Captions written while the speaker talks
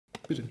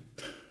bitte.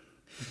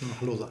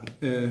 Hallo sagen.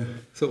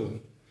 So,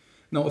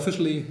 now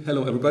officially,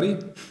 hello everybody.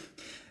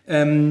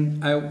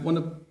 I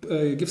want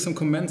to give some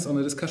comments on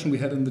a discussion we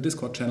had in the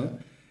Discord channel.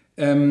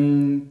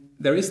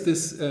 There is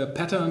this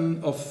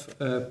pattern of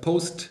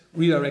post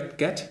redirect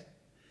get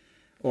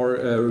or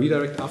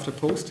redirect after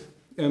post,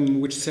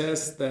 which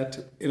says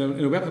that in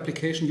a web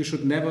application you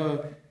should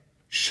never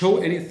show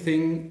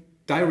anything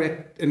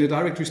in a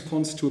direct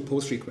response to a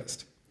post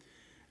request.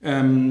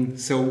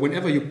 So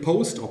whenever you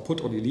post or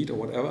put or delete or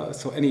whatever,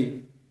 so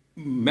any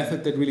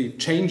method that really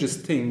changes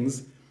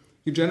things,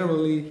 you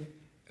generally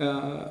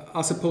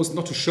are supposed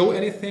not to show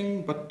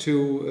anything, but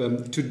to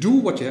do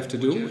what you have to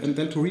do, and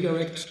then to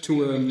redirect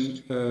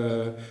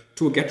to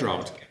a get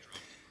route.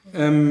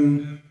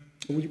 Will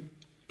you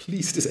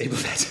please disable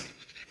that?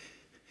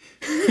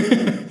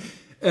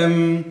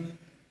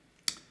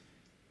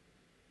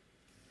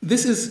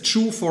 This is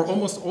true for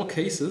almost all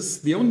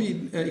cases. The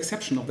only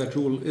exception of that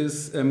rule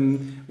is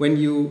when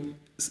you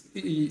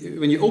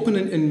open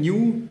a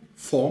new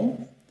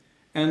form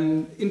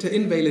and enter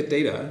invalid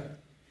data,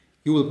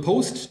 you will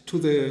post to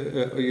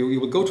the you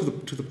will go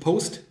to the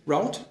post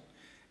route,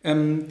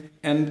 and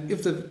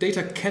if the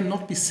data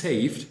cannot be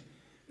saved,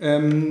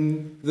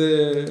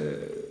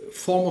 the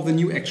form of the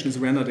new action is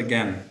rendered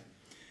again.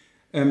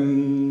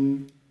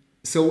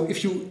 So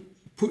if you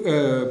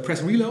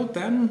press reload,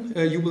 then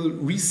you will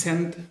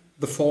resend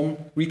the form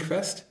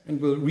request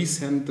and will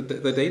resend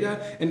the data.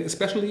 And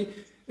especially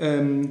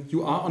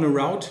you are on a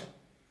route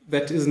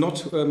that is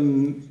not.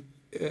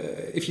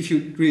 If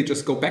you really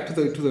just go back to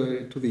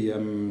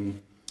the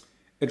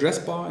address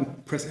bar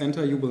and press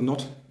enter, you will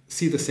not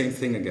see the same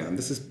thing again.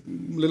 This is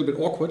a little bit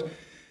awkward,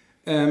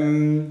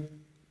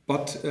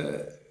 but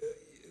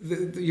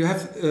you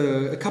have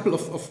a couple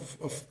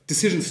of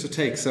decisions to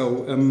take.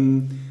 So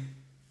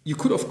you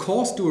could, of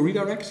course, do a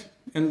redirect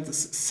and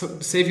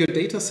save your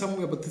data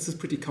somewhere, but this is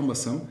pretty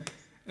cumbersome.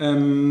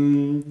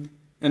 And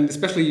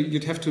especially,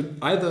 you'd have to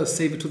either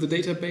save it to the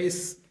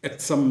database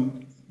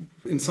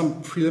in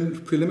some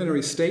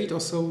preliminary state or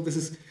so.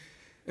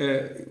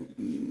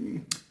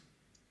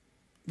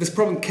 This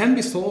problem can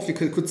be solved. You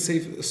could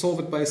solve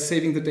it by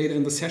saving the data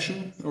in the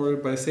session or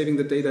by saving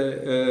the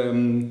data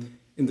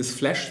in this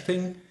flash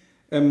thing.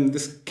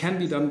 This can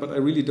be done, but I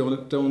really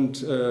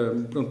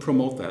don't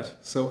promote that.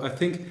 So I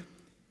think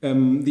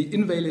the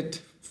invalid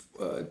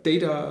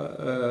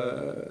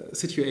data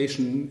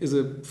situation is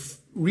a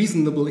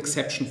reasonable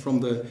exception from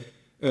the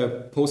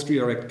post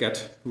redirect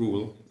get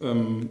rule.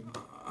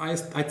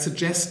 I'd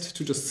suggest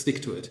to just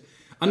stick to it,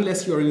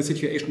 unless you're in a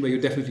situation where you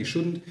definitely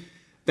shouldn't.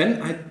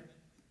 Then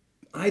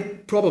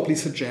I'd probably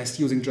suggest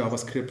using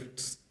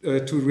JavaScript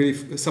to really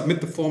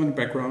submit the form in the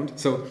background.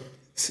 So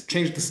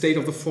change the state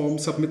of the form,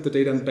 submit the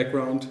data in the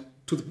background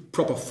to the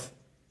proper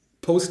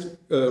post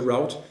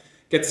route,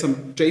 get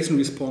some JSON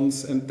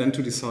response, and then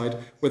to decide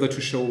whether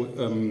to show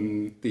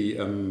the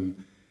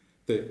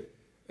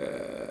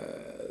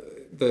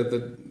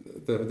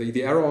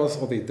errors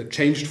or the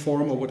changed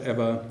form or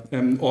whatever,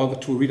 or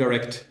to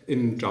redirect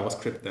in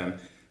JavaScript then.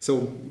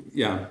 So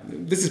yeah,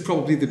 this is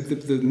probably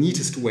the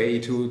neatest way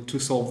to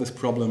solve this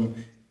problem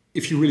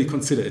if you really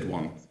consider it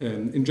one.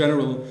 In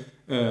general,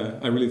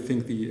 I really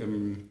think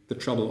the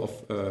trouble of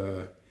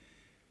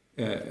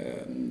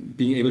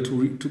being able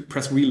to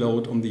press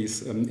reload on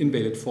these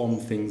invalid form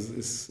things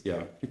is,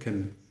 yeah, you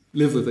can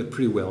live with it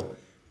pretty well.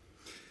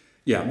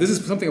 Yeah, this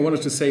is something I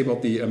wanted to say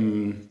about the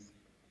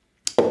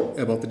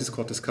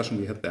Discord discussion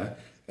we had there.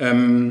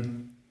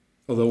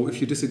 Although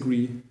if you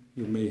disagree,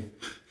 you may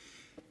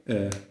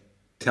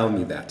tell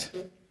me that.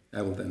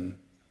 I will then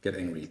get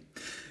angry.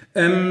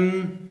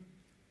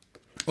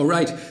 All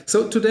right,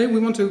 so today we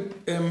want to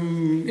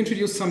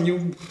introduce some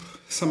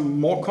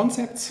more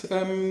concepts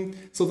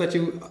so that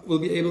you will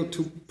be able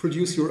to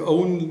produce your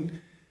own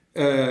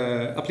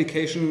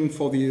application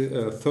for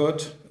the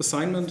third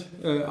assignment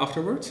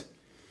afterwards.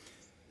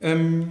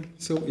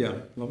 So yeah,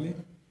 lovely.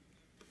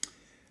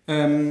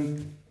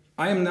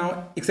 I am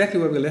now exactly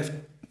where we left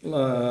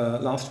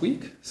last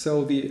week.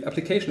 So the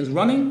application is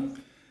running.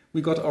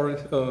 We got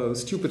our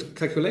stupid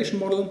calculation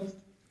model.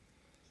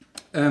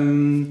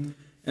 And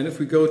if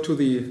we go to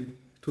the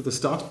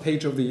start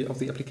page of the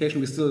application,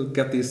 we still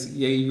get this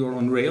 "yay, you're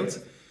on Rails."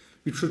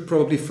 We should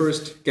probably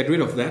first get rid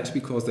of that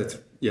because that's,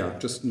 yeah,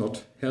 just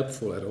not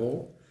helpful at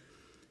all.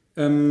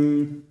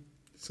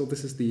 So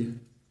this is the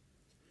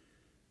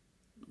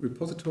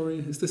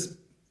repository. Is this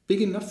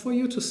big enough for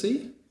you to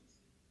see?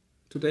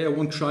 Today I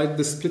won't try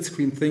this split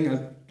screen thing.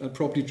 I'll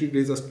probably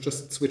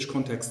just switch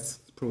contexts.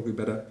 It's probably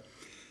better.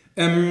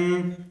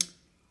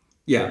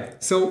 Yeah,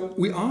 so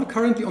we are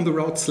currently on the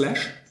route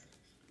 /,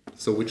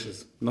 so which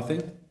is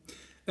nothing.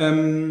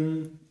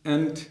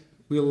 And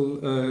we'll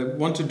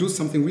want to do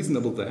something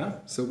reasonable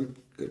there. So we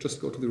just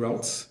go to the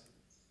routes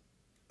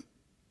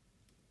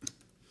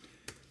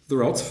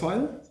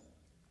file.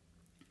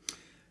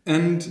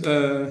 And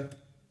the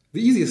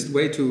easiest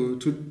way to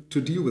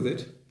deal with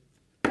it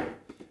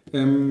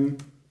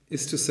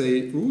is to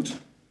say root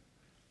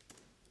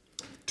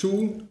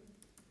to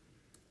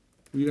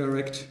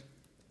redirect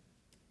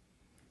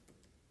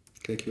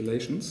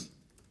calculations.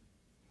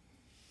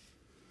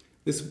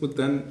 This would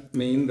then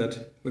mean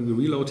that when we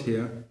reload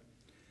here,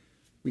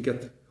 we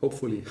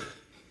hopefully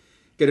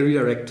get a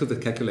redirect to the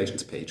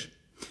calculations page.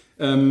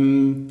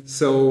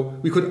 So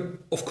we could,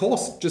 of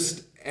course,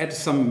 just add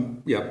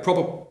some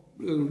proper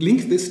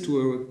link this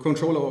to a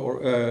controller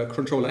or a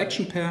controller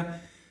action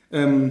pair.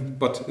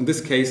 But in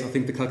this case, I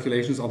think the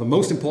calculations are the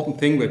most important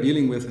thing we're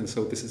dealing with, and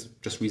so this is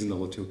just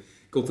reasonable to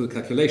go through the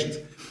calculations.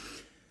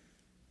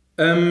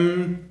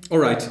 All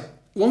right.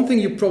 One thing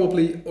you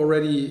probably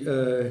already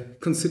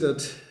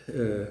considered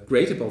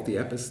great about the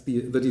app is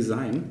the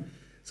design.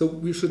 So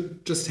we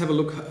should just have a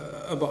look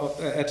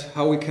at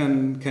how we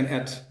can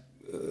add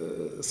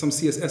some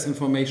CSS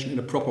information in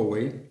a proper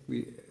way.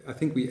 I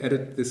think we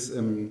added this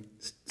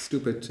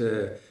stupid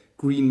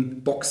green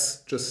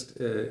box just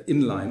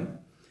inline.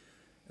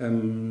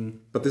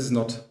 But this is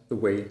not the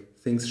way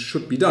things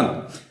should be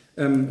done.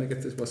 I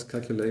guess this was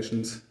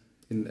calculations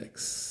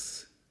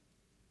index.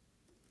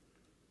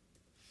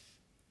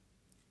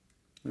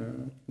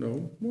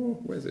 No,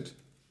 where is it?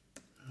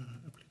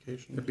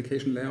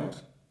 Application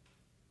layout.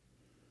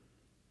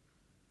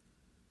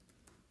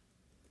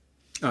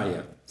 Ah,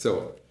 yeah.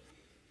 So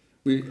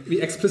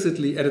we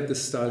explicitly added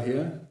this style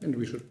here, and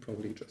we should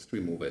probably just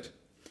remove it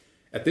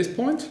at this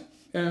point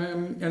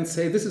and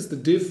say this is the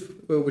div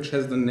which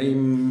has the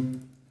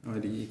name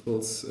ID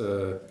equals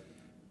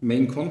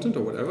main content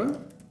or whatever.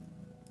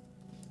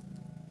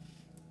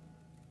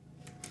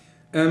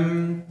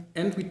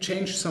 And we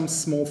change some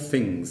small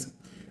things.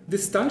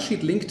 This style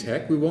sheet link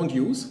tag we won't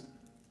use,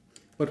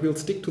 but we'll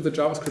stick to the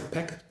JavaScript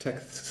pack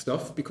tag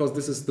stuff because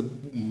this is the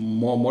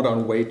more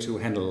modern way to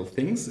handle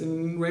things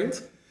in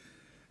Rails.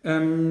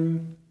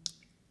 Currently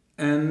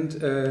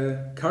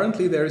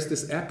there is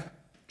this app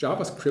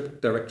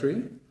JavaScript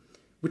directory,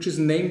 which is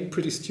named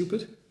pretty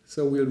stupid.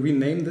 So we'll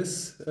rename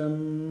this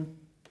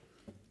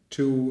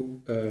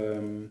to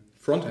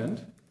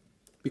frontend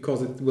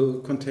because it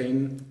will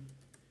contain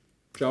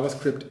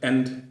JavaScript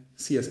and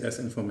CSS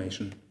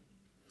information.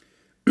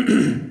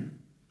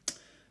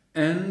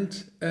 And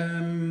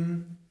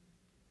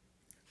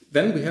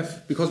then we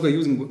have, because we're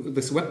using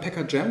this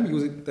Webpacker gem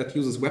that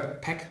uses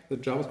Webpack, the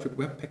JavaScript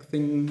Webpack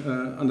thing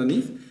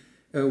underneath,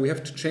 we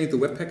have to change the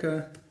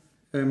Webpacker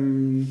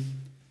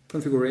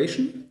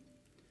configuration.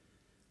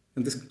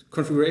 And this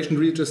configuration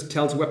really just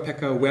tells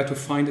Webpacker where to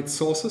find its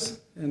sources,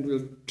 and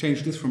we'll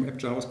change this from app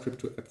JavaScript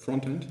to app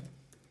frontend.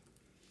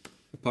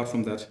 Apart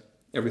from that,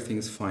 everything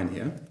is fine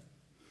here.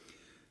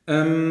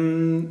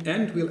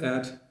 And we'll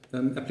add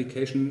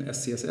application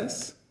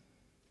SCSS.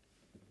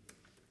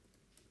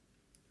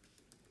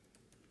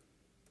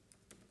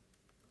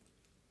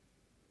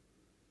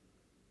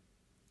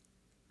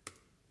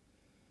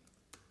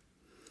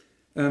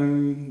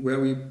 Where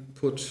we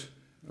put,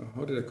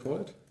 how did I call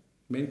it?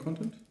 Main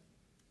content?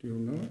 Do you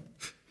remember?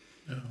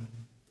 I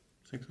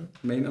think so.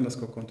 Main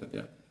underscore content,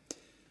 yeah.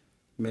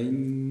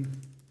 Main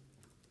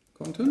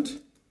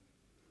content.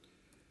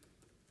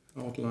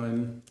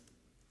 Outline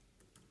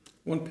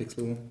 1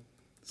 pixel,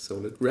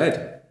 solid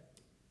red.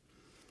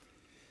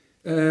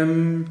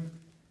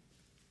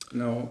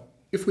 Now,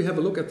 if we have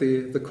a look at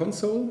the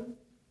console,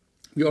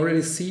 we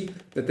already see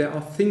that there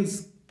are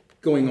things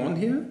going on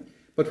here,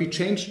 but we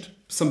changed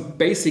some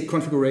basic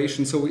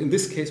configuration. So in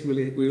this case,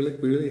 we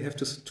really have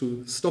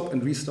to stop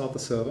and restart the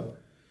server,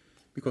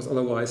 because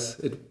otherwise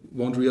it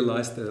won't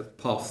realize the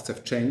paths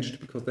have changed,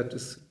 because that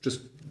is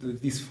just,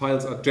 these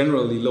files are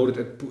generally loaded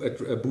at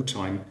boot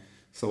time.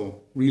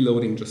 So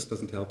reloading just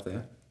doesn't help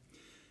there.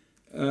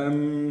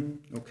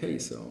 Okay,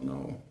 so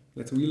now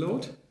let's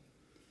reload.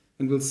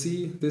 And we'll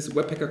see this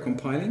Webpacker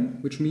compiling,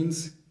 which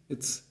means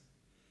it's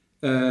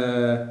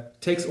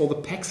takes all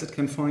the packs it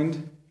can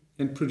find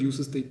and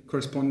produces the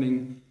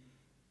corresponding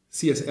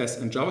CSS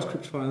and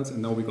JavaScript files.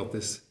 And now we got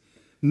this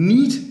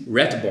neat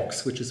red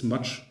box, which is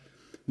much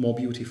more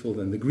beautiful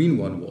than the green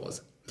one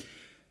was.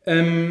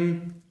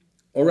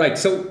 All right,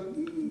 so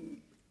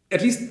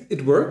at least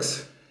it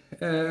works.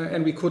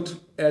 And we could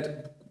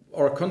add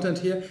our content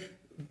here.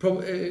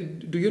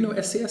 Do you know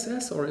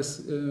SCSS, or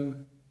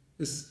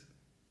is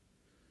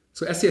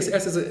so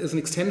SCSS is an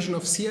extension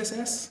of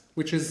CSS,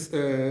 which is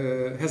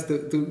has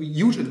the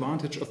huge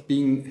advantage of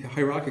being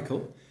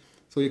hierarchical.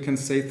 So you can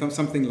say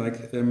something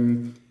like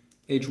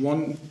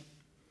H1.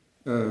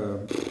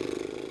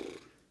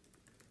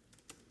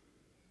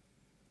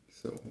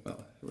 So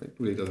well, it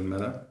really doesn't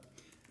matter.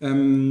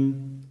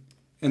 And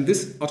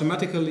this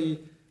automatically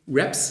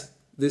wraps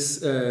this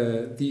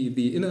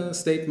the inner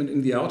statement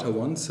in the outer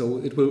one, so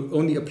it will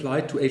only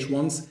apply to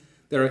H1s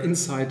that are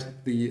inside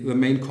the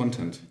main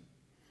content.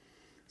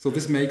 So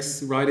this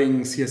makes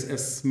writing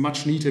CSS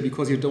much neater,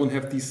 because you don't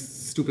have these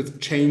stupid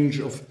change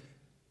of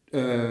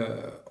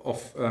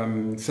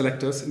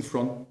selectors in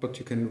front, but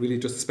you can really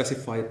just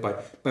specify it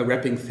by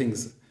wrapping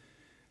things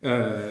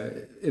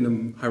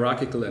in a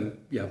hierarchical and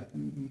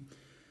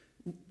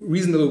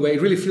reasonable way.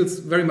 It really feels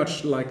very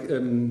much like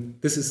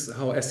this is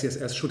how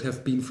SCSS should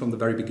have been from the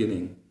very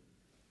beginning.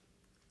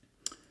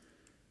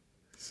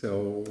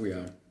 So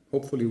yeah,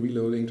 hopefully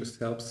reloading just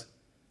helps.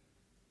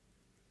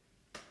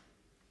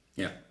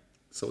 Yeah,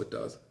 so it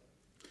does.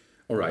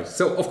 All right,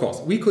 so of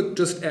course we could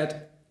just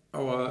add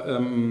our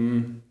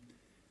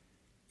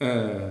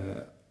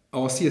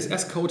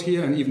CSS code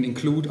here and even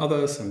include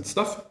others and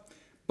stuff.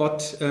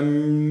 But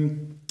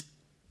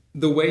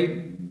the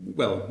way,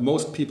 well,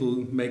 most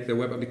people make their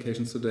web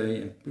applications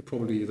today, and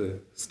probably the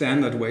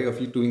standard way of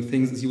doing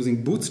things is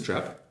using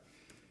Bootstrap.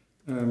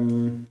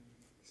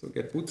 So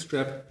get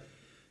Bootstrap.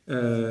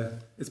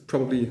 It's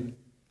probably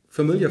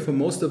familiar for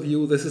most of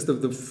you. This is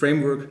the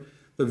framework,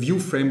 the Vue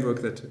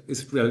framework that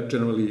is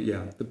generally,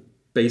 the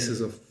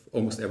basis of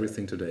almost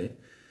everything today.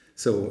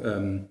 So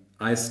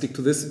I stick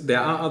to this. There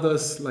are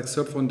others like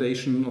SERP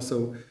Foundation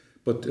also,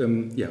 but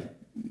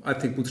I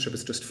think Bootstrap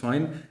is just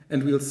fine.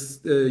 And we'll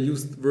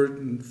use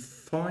version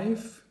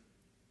 5.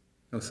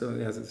 Oh, so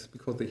yes, it's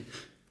because the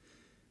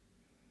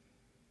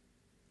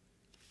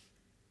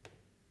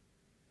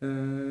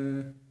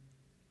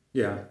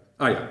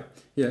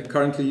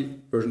currently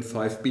version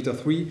 5 beta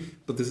 3,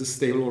 but this is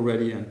stable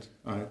already, and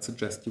I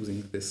suggest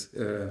using this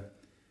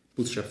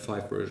Bootstrap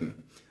 5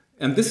 version.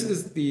 And this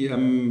is the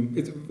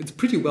it's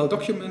pretty well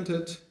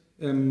documented.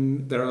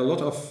 There are a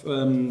lot of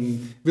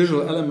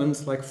visual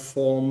elements like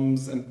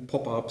forms and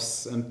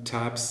pop-ups and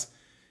tabs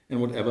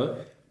and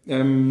whatever.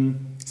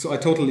 So I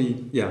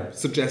totally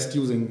suggest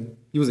using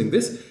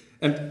this.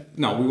 And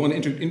now we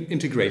want to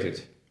integrate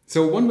it.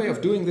 So one way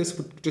of doing this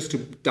would just to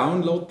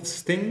download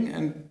this thing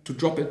and to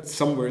drop it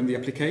somewhere in the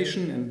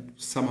application and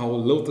somehow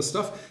load the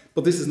stuff.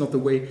 But this is not the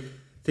way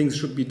things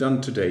should be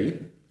done today.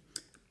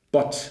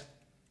 But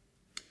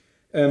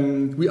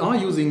we are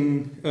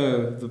using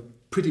the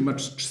pretty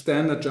much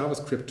standard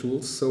JavaScript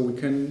tools, so we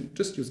can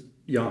just use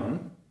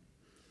yarn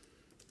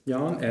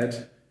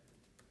add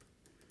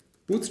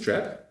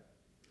Bootstrap,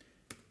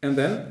 and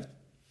then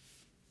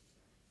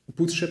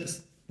Bootstrap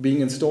is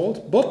being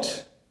installed,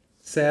 but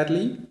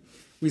sadly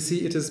we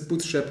see it is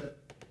Bootstrap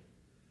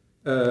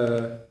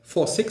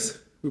 4.6.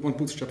 We want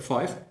Bootstrap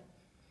 5.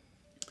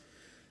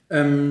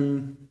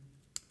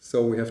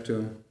 So we have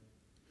to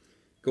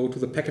go to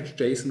the package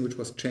JSON, which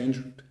was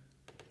changed,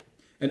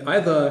 and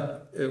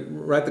either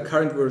write the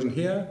current version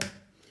here,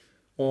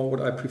 or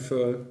what I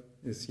prefer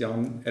is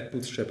yarn add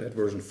Bootstrap at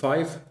version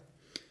 5.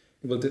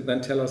 It will then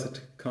tell us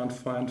it can't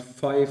find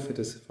 5, it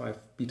is 5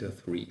 beta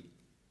 3.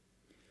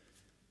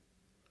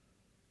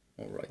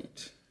 All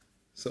right,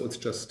 so it's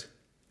just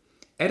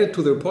added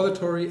to the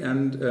repository,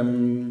 and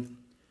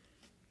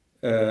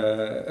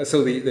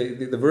so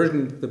the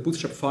version, the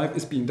Bootstrap 5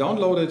 is being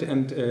downloaded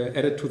and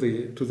added to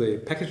the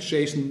package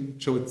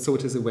JSON, so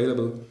it is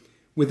available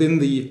within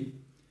the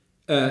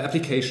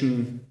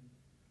application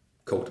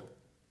code.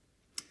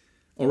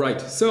 All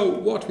right, so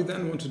what we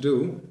then want to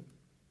do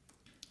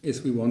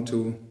is we want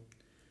to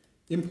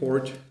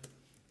import,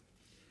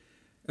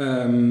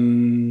 I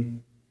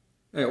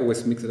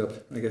always mix it up,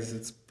 I guess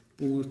it's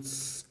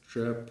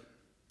Bootstrap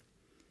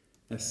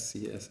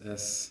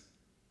SCSS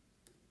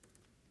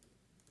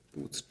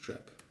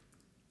Bootstrap.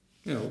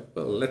 Well,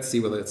 let's see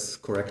whether it's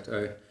correct.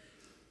 I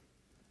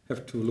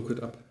have to look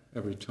it up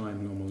every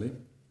time normally.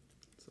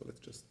 So let's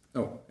just,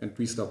 and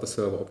restart the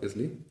server,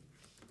 obviously.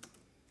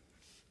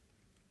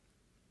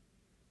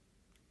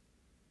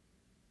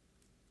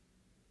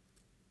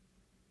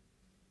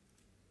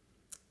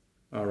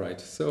 All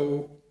right,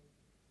 so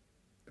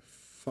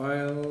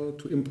file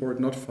to import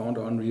not found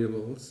or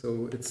unreadable.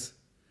 So this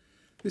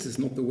is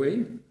not the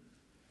way.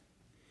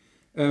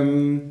 I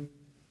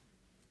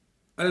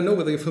don't know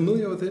whether you're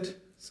familiar with it,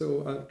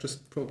 so I'll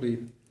just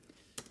probably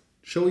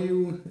show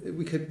you.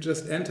 We could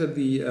just enter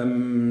the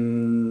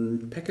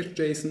package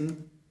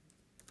JSON.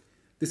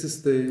 This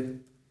is the,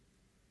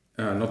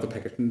 not the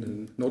package,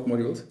 the node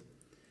modules.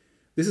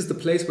 This is the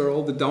place where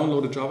all the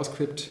downloaded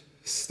JavaScript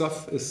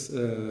stuff is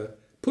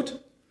put.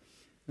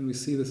 And we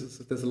see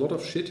there's a lot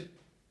of shit.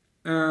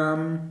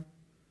 And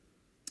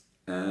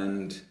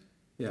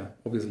yeah,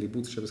 obviously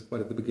Bootstrap is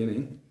quite at the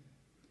beginning.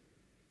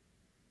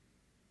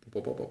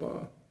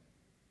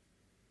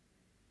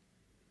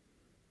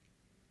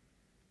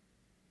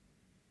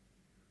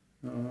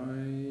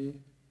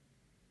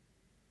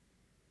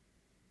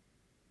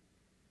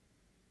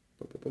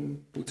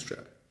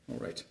 Bootstrap. All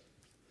right.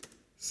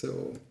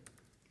 So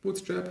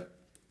Bootstrap,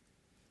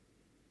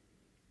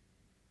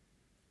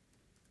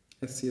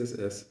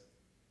 SCSS,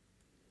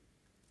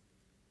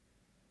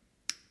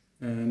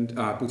 and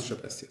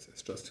Bootstrap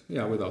SCSS. Just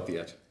without the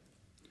add.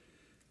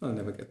 I'll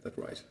never get that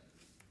right.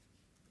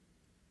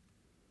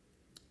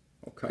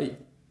 Okay.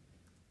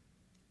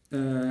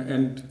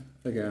 And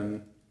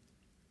again,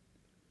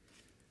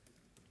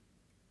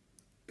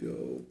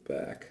 go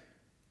back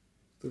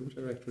to the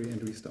directory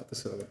and restart the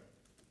server.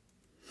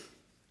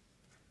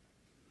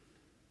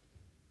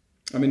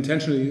 I'm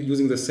intentionally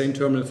using the same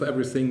terminal for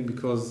everything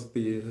because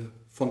the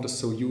font is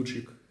so huge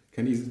you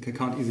can't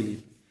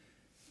easily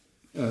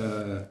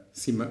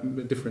see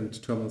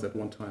different terminals at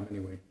one time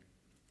anyway.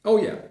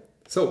 Oh yeah,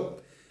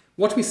 so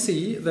what we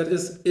see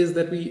is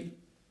that we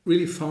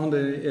really found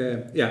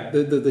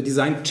the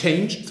design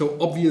changed, so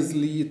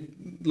obviously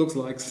it looks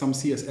like some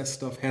CSS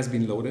stuff has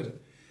been loaded.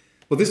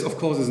 But this of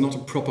course is not a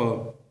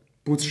proper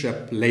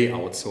Bootstrap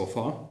layout so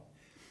far.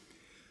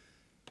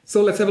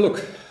 So let's have a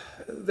look.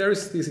 There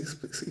is this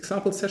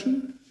example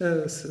section.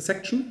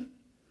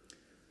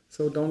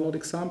 So download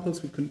examples.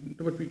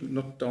 But we will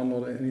not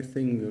download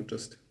anything. We'll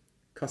just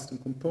custom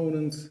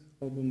components,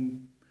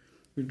 album.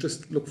 We'll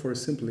just look for a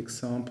simple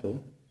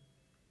example.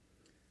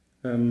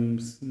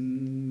 There,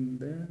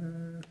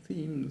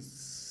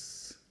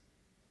 themes.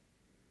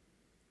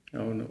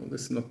 Oh no,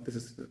 this is not. This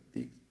is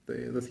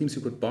the themes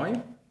you could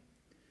buy.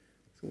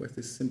 So with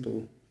this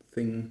simple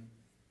thing.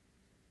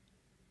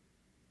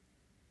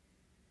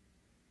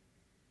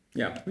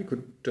 Yeah, we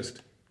could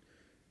just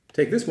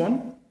take this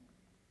one.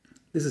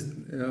 This is,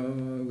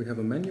 we have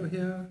a menu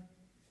here.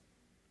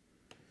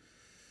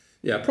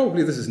 Yeah,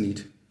 probably this is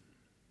neat.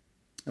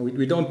 And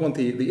we don't want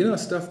the inner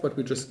stuff, but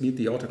we just need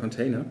the outer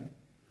container.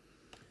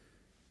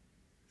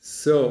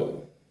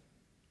 So,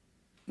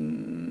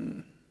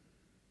 having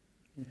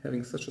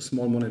such a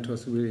small monitor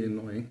is really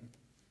annoying.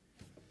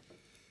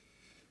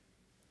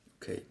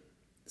 Okay,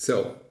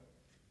 so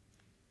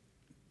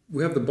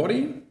we have the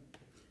body,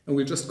 and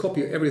we'll just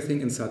copy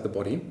everything inside the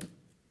body.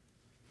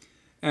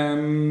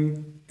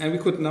 And we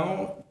could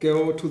now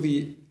go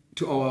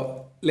to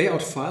our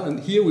layout file, and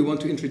here we want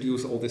to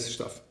introduce all this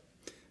stuff.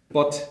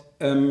 But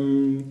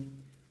when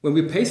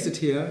we paste it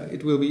here,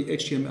 it will be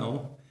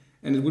HTML,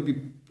 and it would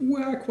be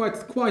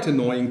quite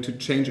annoying to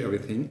change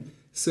everything.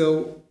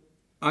 So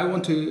I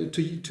want to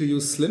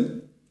use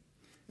Slim,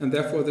 and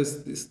therefore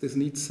this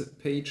needs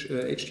page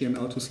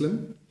HTML to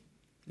Slim,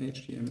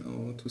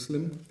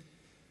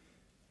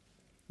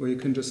 where you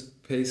can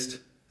just paste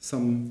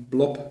some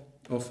blob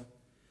of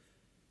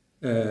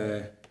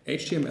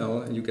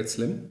HTML and you get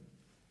Slim,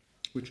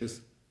 which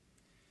is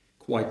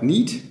quite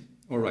neat.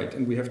 All right,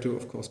 and we have to,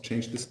 of course,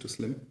 change this to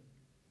Slim.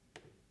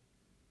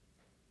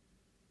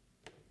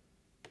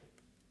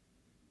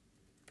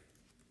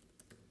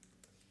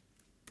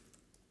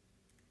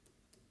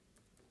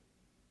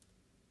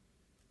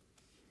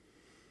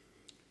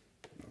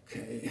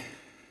 Okay,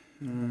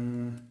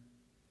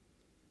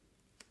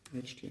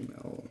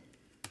 HTML,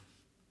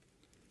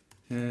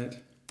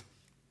 head,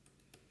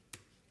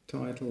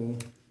 title,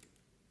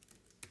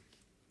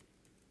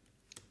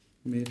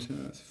 meta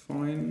is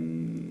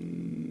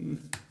fine,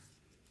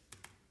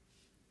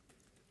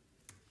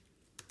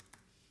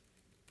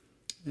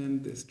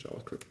 and this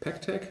JavaScript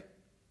pack tag,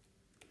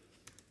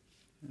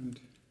 and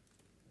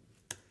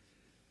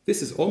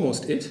this is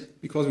almost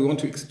it because we want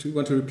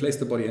to replace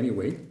the body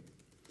anyway.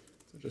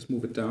 So just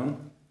move it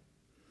down,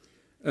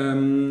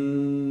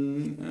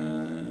 and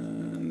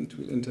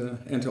we'll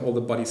enter all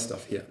the body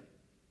stuff here.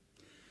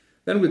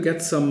 Then we'll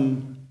get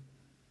some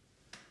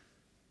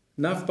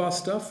navbar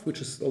stuff,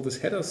 which is all this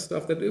header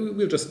stuff that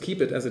we'll just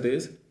keep it as it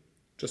is,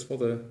 just for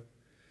the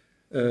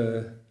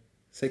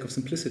sake of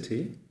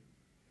simplicity.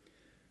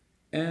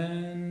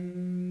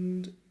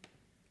 And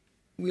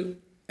we'll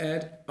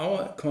add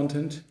our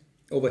content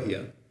over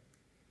here.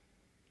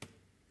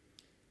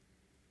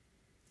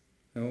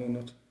 No,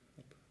 not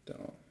up,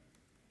 down.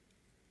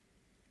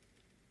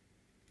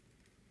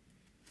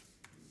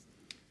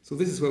 So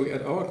this is where we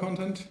add our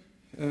content.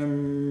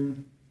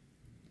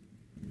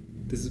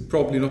 This is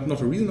probably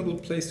not a reasonable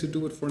place to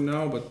do it for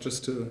now, but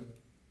just to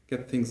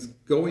get things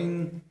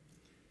going.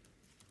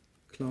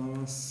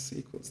 Class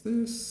equals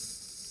this.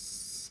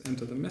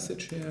 Enter the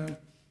message here.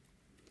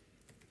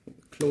 The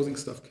closing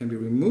stuff can be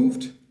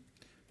removed.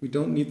 We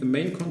don't need the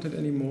main content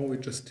anymore. We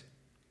just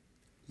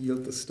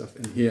yield the stuff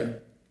in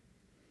here.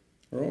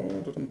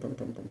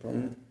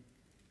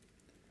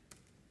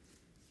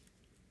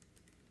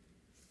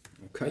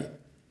 Okay.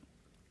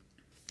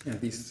 And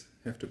these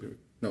have to be,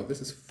 no,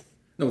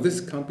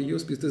 this can't be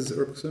used because this is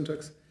ERP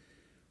syntax.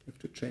 We have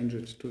to change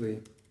it to the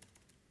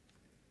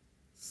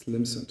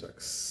Slim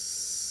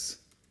syntax.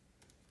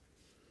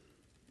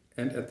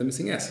 And add the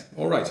missing S.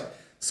 All right.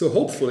 So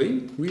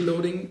hopefully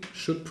reloading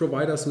should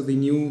provide us with a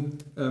new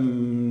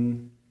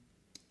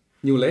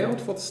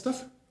layout for the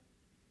stuff.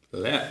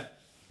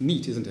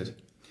 Neat, isn't it?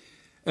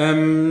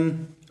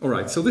 All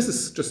right. So this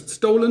is just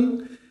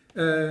stolen.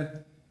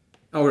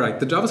 All right,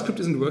 the JavaScript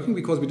isn't working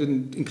because we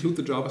didn't include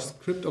the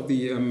JavaScript of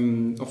the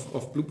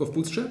of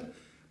Bootstrap,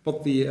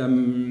 but the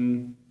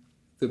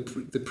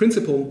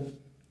principal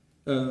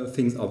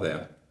things are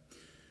there.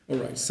 All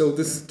right, so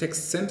this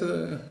text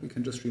center we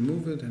can just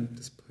remove it, and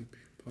this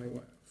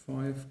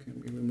pi5 can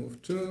be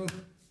removed too.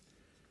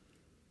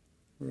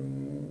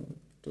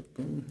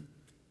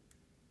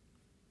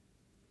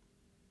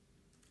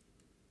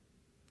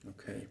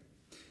 Okay,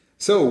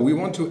 so we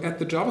want to add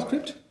the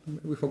JavaScript.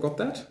 We forgot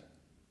that.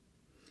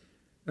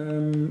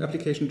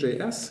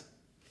 Application.js,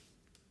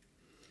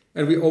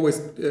 and we always,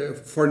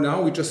 for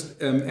now, we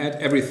just add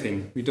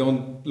everything. We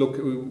don't look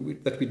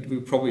that we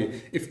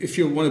probably, if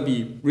you want to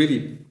be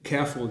really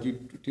careful,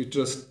 you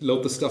just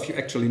load the stuff you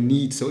actually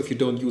need. So if you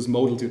don't use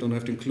modals, you don't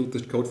have to include the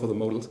code for the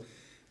modals.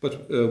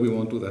 But we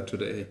won't do that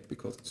today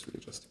because it's really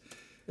just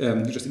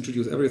you just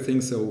introduce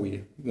everything, so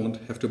we won't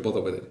have to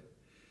bother with it.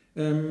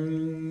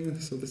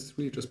 So this is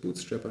really just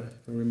Bootstrap,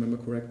 if I remember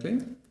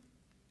correctly.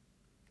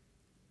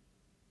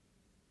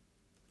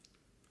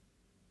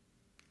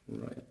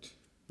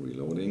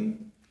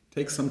 reloading.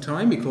 Takes some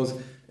time because,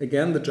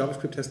 again, the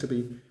JavaScript has to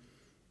be...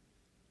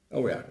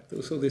 Oh yeah,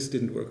 so this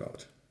didn't work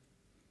out.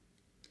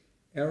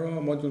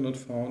 Error, module not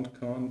found,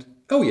 can't...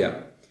 Oh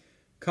yeah,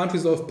 can't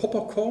resolve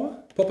Popper core.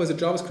 Popper is a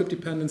JavaScript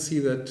dependency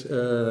that,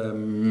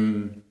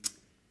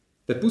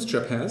 that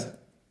Bootstrap has.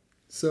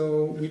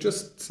 So we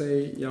just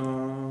say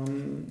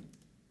yarn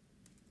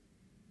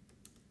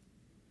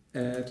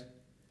add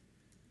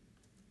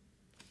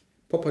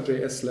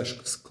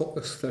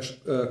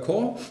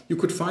popper.js/core. You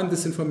could find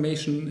this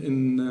information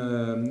in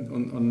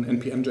on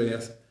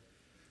npm.js.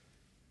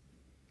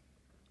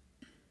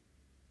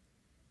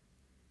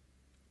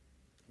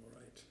 All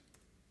right.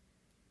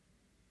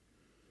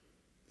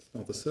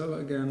 Start the server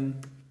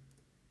again.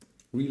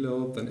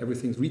 Reload. Then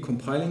everything's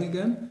recompiling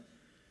again.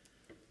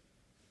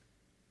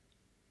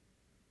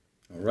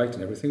 All right,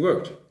 and everything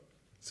worked.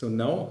 So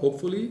now,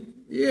 hopefully,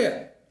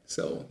 yeah.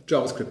 So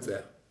JavaScript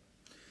there.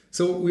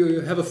 So we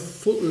have a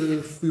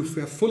we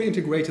have fully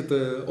integrated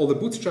all the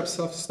Bootstrap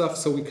stuff,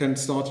 so we can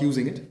start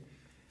using it.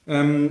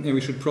 And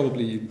we should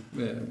probably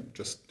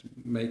just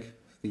make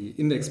the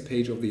index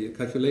page of the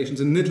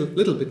calculations a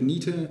little bit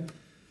neater.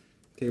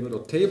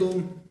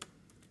 Table.table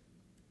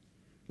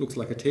looks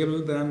like a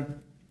table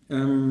then,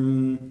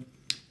 and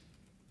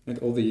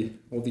all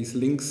these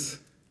links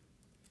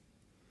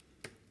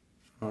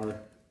are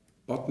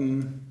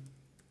button.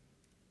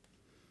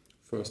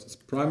 First is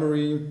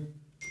primary.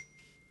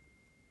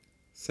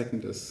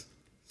 Second is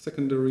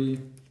secondary.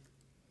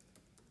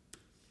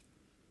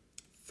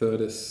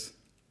 Third is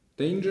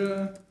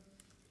danger.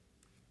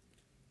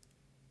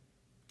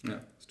 Yeah,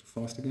 it's too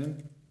fast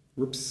again.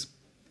 Whoops.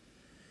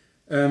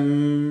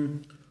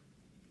 Maybe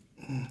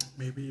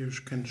you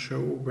can show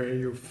where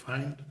you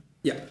find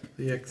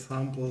the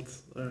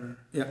examples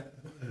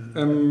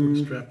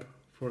Bootstrap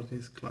for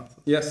these classes.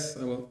 Yes,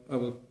 I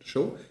will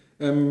show.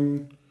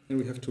 And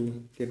we have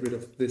to get rid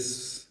of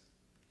this.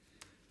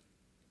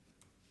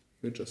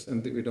 We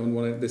don't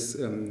want this.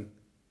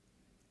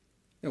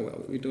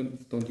 Well, we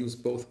don't use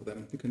both of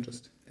them. You can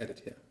just edit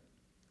here.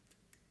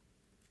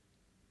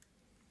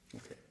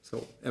 Okay,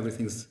 so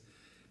everything's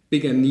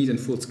big and neat and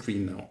full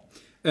screen now.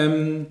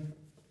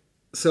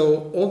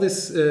 So all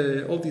these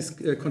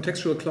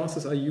contextual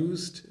classes I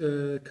used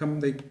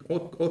they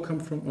all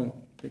come from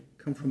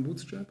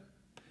Bootstrap.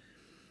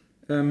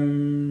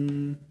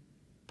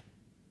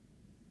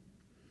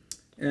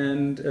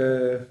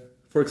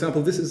 For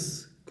example, this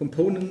is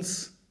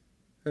components.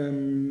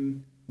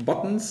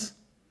 Buttons,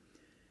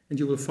 and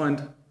you will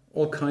find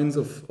all kinds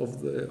of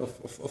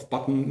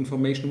button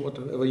information,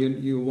 whatever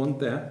you want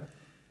there.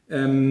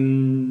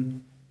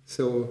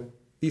 So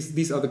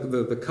these are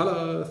the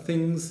color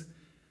things.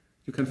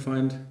 You can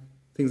find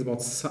things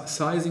about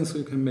sizing, so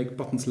you can make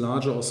buttons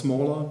larger or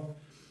smaller.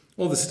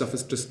 All this stuff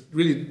is just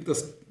really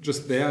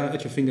just there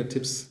at your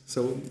fingertips.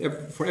 So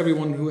for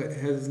everyone who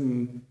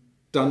hasn't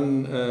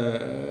done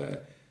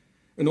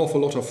an awful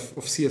lot of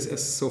CSS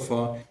so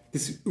far,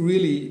 this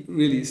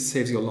really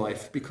saves your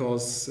life,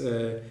 because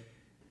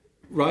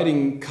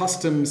writing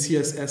custom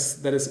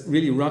CSS that is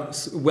really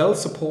well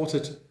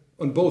supported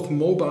on both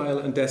mobile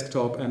and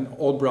desktop and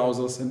all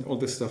browsers and all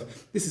this stuff,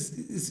 this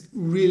is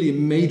really a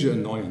major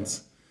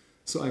annoyance.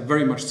 So I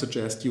very much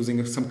suggest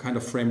using some kind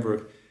of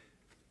framework.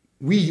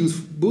 We use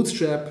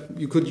Bootstrap.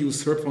 You could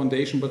use SERP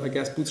Foundation, but I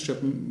guess Bootstrap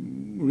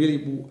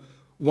really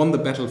won the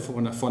battle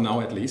for now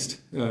at least.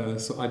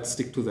 So I'd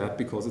stick to that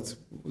because it's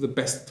the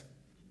best.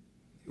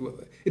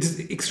 It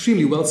is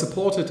extremely well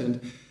supported,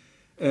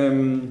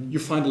 and you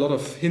find a lot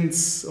of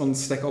hints on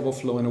Stack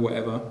Overflow and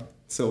wherever.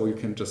 So you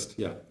can just,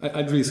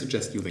 I'd really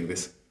suggest using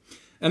this.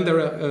 And there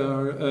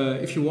are,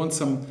 if you want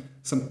some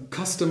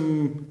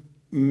custom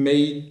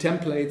made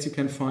templates, you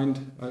can find,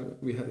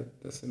 we had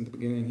this in the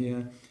beginning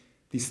here,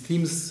 these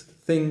themes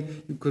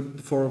thing, you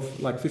could, for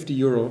like 50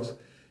 euros,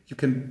 you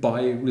can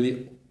buy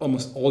really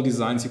almost all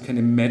designs you can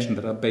imagine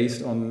that are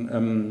based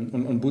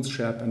on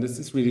Bootstrap, and this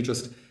is really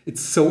just,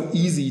 it's so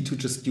easy to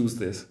just use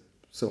this.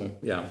 So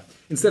yeah,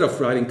 instead of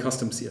writing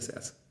custom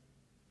CSS.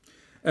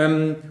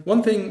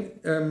 One thing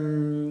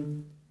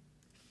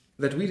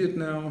that we did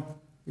now,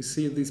 you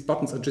see these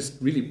buttons are just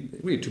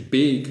really too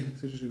big,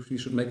 so you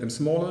should make them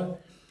smaller.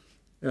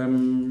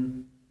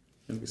 And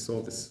we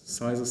saw this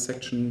sizes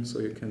section, so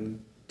you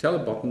can tell a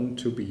button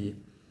to be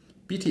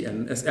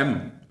BTN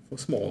SM for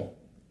small.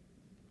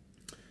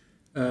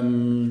 Go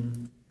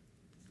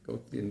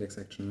to the index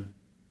section.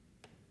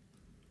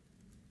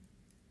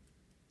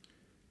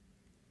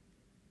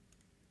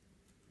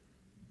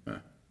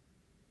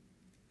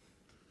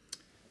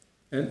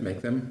 And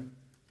make them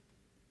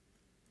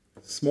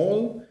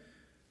small,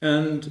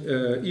 and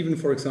even,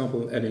 for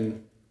example,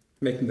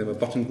 making them a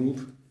button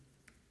group,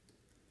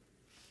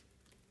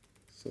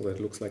 so that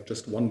it looks like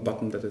just one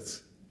button that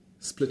is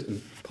split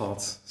in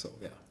parts. So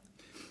yeah,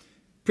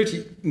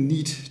 pretty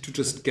neat to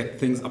just get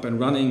things up and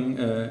running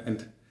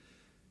and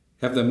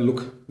have them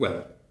look,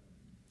 well,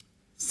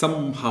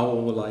 somehow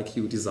like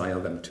you desire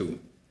them to.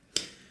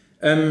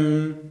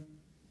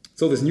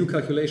 So this new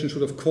calculation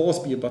should of course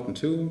be a button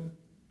too.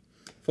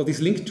 For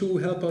these link to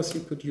helpers, you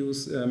could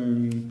use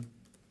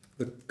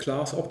the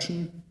class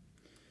option,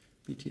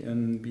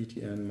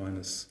 btn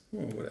minus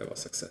whatever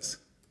success.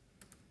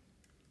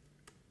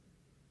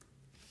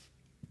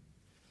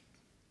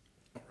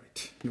 All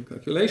right, new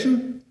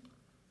calculation.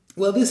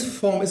 Well, this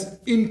form is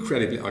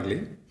incredibly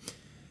ugly.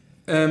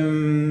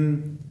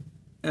 And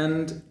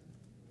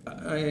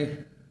I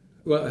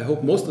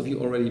hope most of you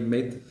already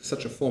made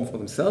such a form for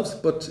themselves,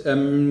 but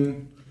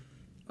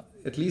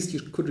at least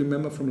you could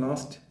remember from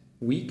last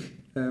week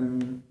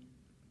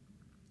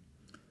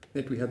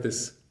that we had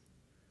this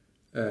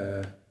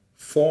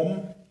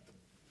form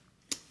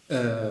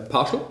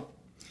partial,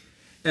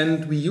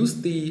 and we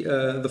used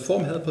the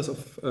form helpers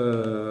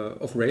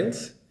of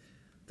Rails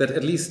that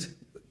at least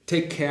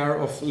take care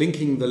of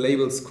linking the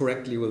labels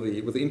correctly with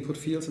the input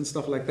fields and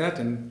stuff like that,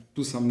 and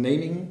do some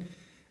naming.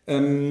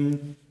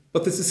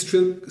 But this is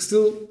still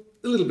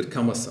a little bit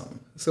cumbersome.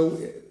 So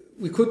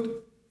we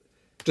could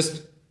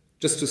just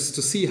to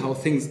see how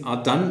things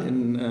are done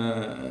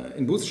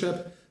in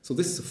Bootstrap. So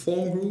this is a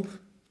form group,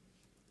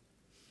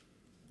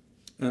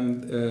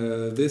 and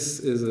this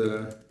is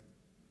a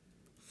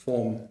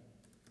form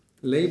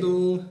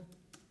label,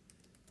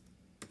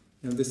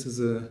 and this is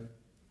a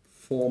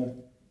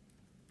form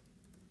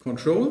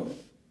control.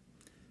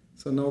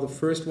 So now the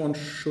first one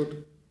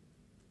should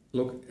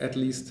look at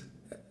least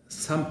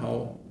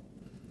somewhat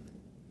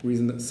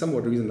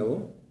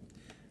reasonable.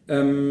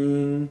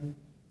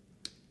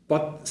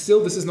 But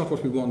still, this is not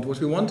what we want. What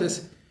we want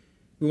is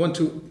we want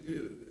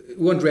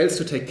Rails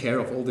to take care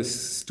of all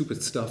this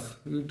stupid stuff.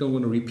 We don't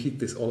want to repeat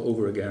this all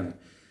over again.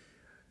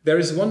 There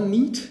is one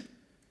neat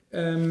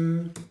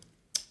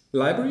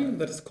library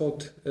that is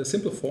called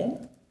Simple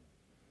Form.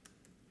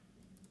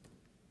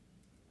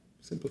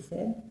 Simple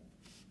Form.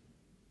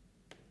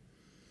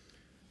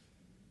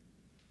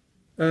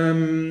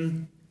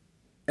 And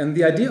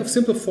the idea of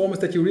Simple Form is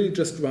that you really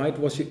just write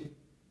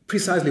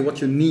precisely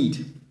what you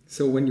need.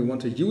 So when you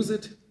want to use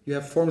it, you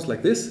have forms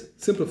like this,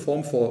 Simple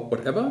Form for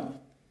whatever,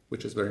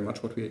 which is very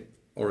much what we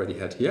already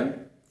had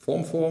here,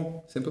 form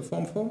for, simple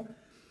form for,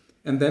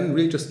 and then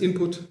really just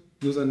input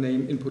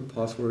username, input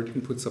password,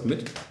 input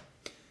submit.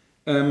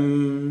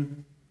 So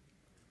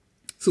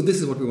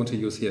this is what we want to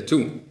use here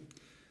too.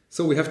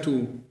 So we have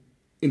to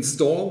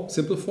install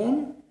Simple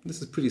Form.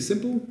 This is pretty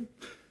simple.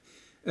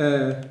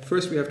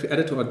 First we have to add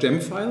it to our gem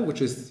file,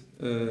 which is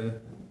the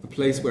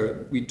place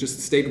where we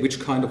just state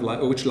which kind of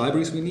which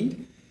libraries we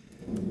need.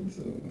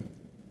 So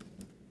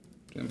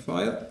gem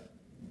file.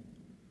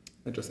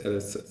 I just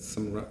added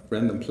some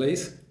random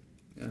place,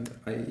 and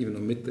I even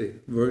omit the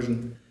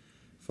version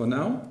for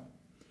now.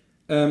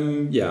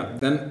 Yeah,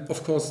 then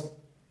of course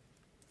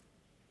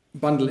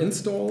bundle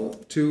install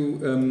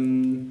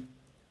to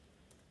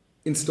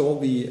install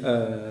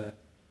the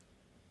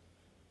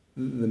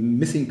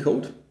missing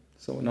code.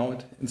 So now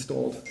it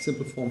installed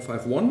Simple Form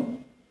 5.1,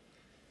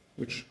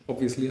 which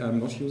obviously I'm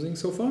not using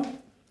so far.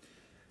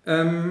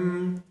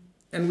 And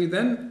we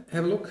then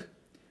have a look,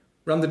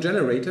 run the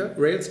generator,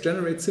 Rails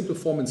generate Simple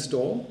Form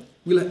install.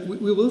 We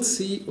will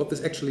see what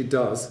this actually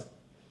does.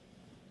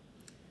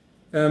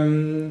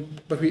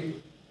 But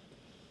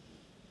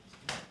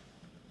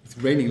it's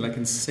raining like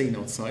insane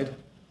outside.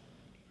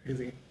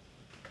 Crazy.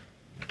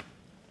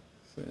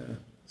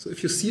 So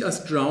if you see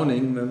us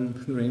drowning, then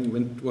the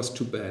rain was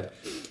too bad.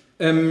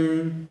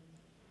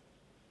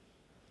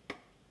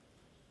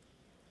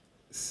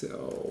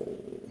 So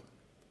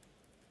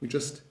we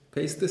just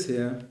paste this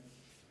here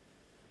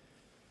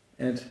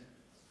and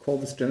call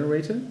this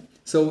generator.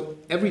 So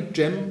every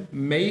gem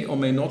may or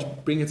may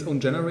not bring its own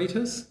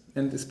generators,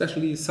 and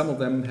especially some of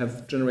them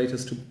have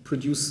generators to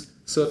produce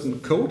certain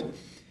code.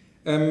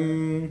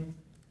 And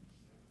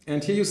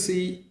here you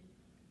see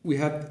we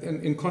have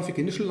in config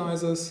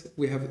initializers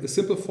we have a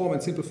Simple Form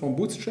and Simple Form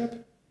Bootstrap.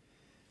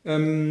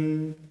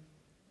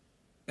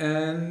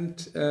 And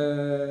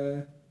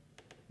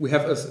we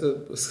have a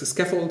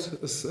scaffold.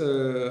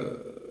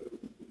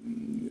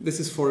 This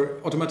is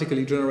for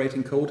automatically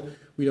generating code.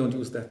 We don't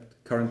use that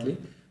currently,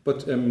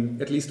 but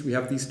at least we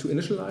have these two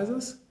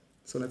initializers.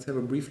 So let's have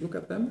a brief look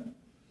at them.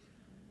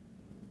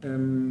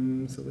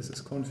 So this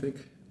is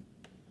config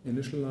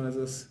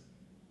initializers,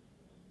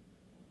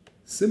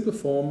 Simple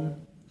Form,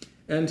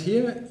 and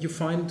here you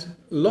find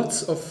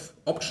lots of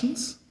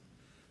options.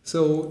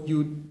 So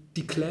you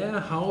declare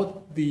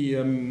how the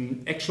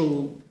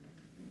actual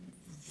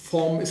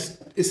form is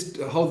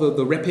how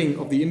the wrapping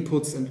of the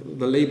inputs and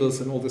the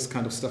labels and all this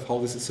kind of stuff, how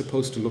this is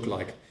supposed to look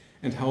like,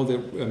 and how the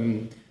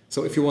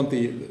so if you want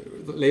the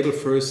label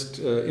first,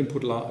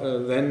 input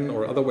then,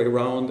 or other way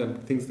around,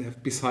 and things that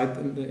have beside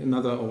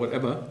another or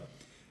whatever,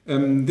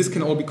 this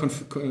can all be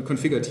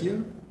configured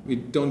here. We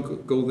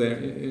don't go there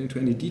into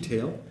any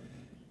detail,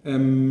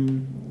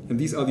 and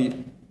these are the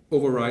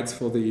overrides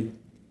for the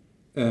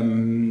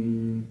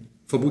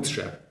for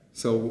Bootstrap.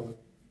 So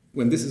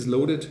when this is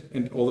loaded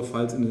and all the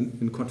files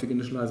in config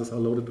initializers are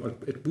loaded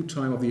at boot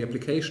time of the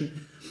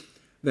application,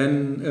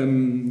 then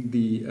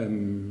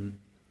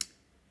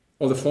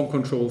all the form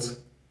controls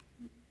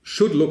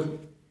should look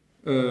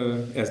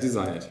as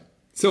desired.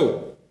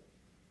 So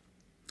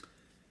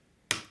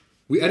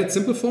We added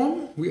simple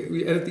form,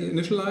 we added the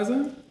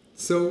initializer,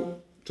 so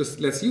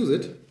just let's use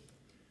it.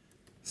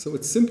 So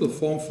it's simple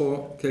form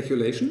for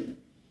calculation,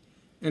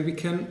 and we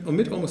can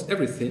omit almost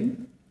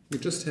everything. We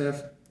just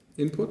have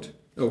input,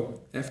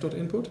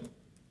 f.input,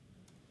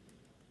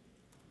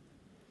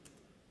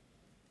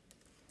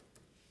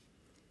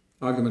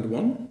 argument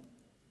 1,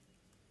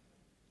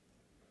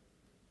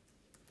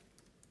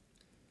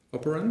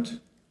 operand,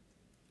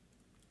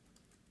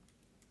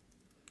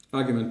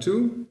 argument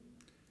 2,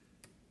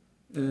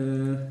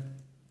 and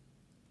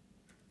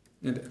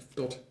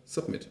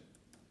f.submit.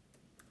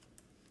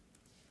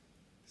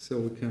 So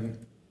we can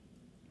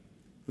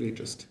really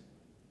just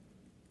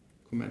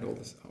comment all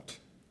this out.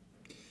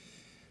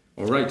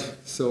 All right,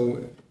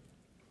 so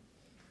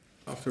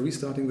after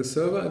restarting the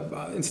server,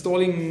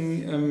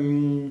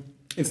 installing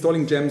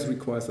gems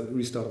requires a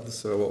restart of the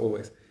server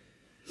always.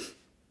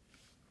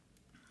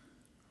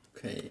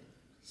 Okay,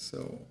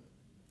 so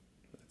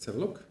let's have a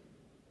look.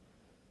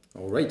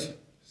 All right,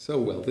 so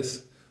well,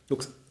 this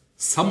looks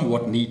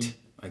somewhat neat,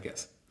 I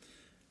guess.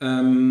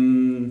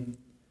 And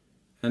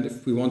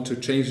if we want to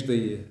change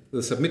the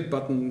submit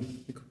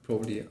button, we could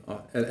probably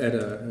add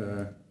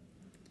a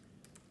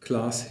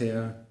class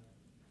here,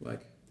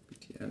 like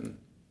btn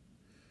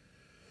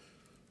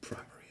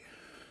primary,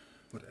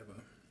 whatever.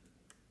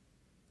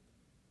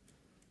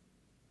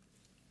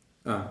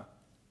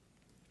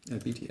 And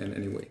btn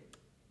anyway.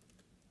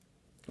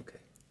 Okay,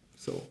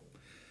 so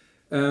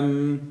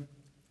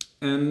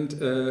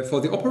for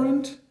the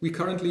operand, we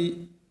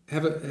currently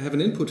have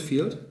an input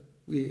field.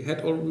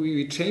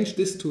 We changed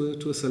this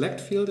to a select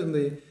field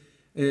in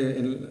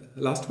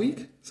last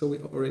week, so we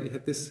already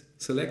had this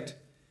select,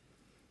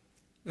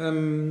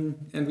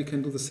 and we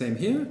can do the same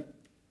here.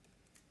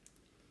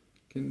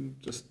 We can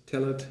just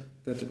tell it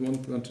that it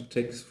want to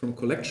take from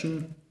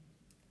collection,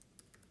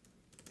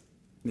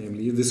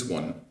 namely this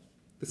one.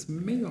 This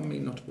may or may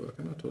not work.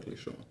 I'm not totally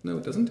sure. No,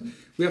 it doesn't.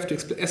 We have to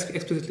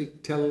explicitly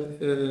tell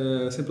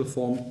simple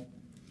form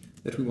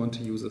that we want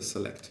to use a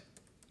select.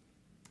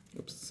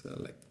 Oops,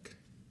 select.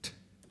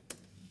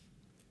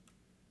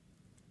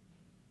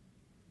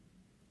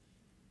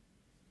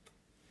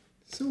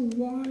 So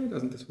why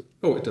doesn't this work?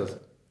 Oh, it does.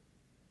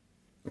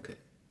 Okay,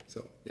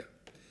 so yeah.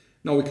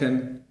 Now we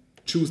can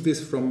choose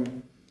this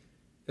from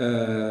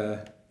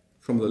the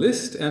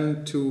list,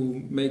 and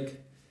to make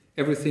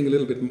everything a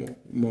little bit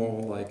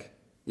more like,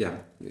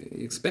 yeah,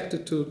 expect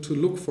it to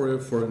look for a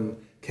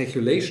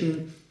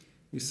calculation.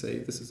 We say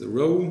this is a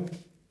row,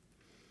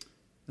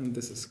 and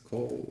this is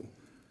called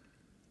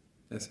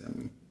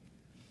SM5,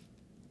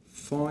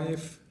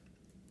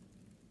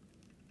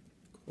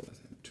 call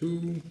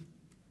SM2,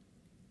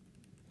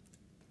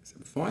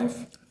 SM5. I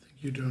think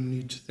you don't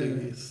need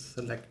the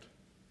select.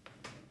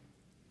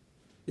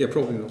 Yeah,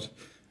 probably not.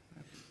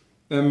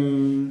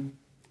 And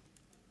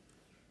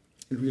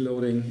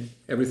reloading,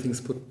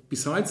 everything's put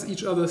besides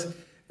each other's.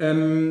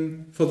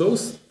 For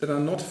those that are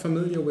not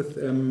familiar with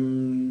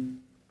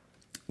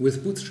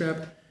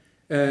Bootstrap,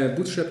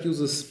 Bootstrap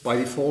uses by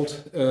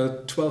default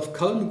 12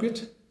 column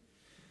grid,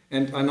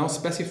 and I now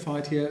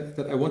specified here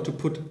that I want to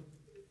put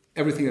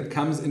everything that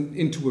comes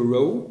into a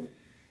row,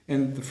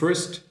 and the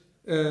first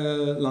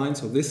line,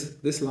 so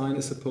this line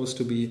is supposed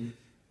to be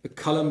a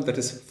column that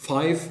is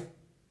 5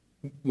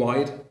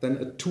 wide, then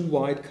a 2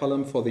 wide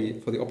column for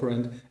the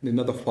operand, and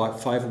another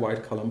 5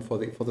 wide column for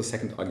the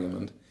second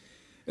argument.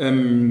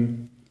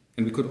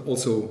 And we could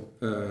also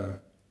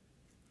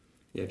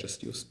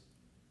just use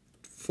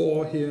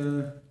 4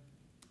 here,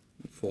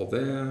 4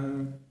 there,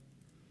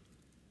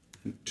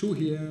 and 2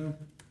 here,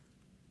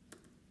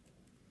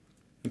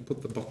 and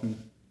put the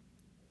button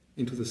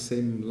into the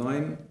same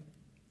line.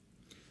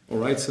 All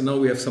right, so now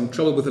we have some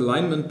trouble with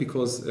alignment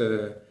because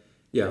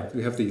we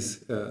have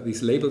these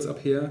labels up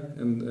here,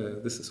 and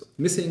this is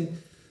missing.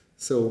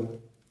 So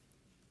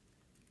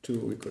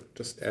we could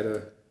just add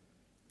a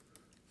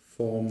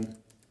form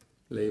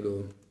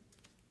label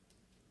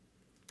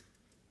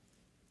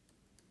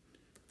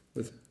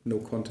with no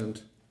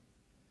content.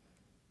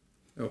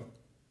 Oh.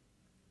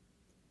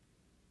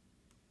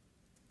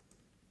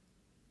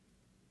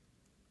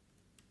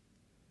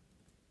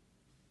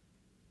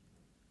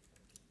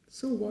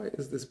 So why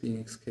is this being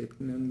escaped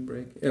and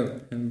break? Oh,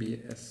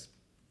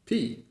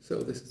 MBSP.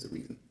 So this is the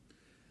reason.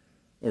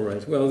 All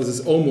right. Well, this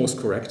is almost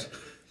correct.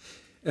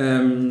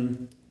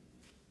 Form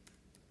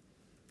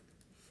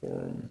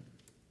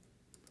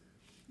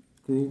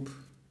group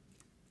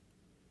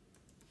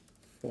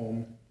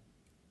form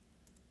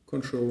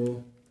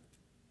control.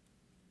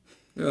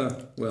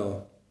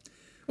 Well.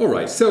 All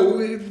right. So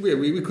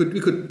we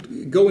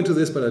could go into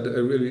this, but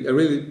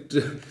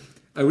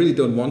I really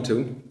don't want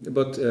to.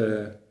 But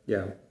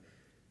yeah.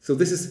 So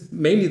this is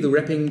mainly the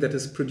wrapping that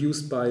is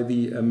produced by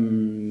the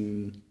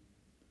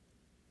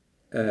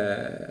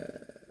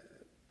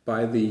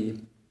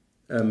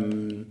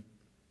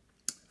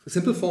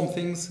simple form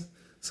things.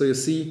 So you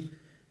see,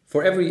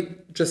 for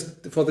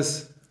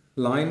this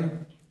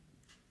line,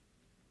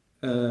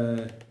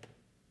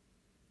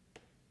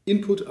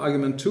 input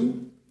argument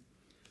 2,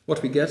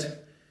 what we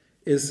get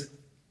is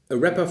a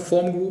wrapper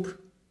form group,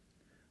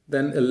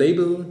 then a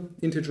label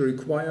integer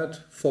required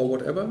for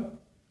whatever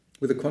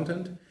with the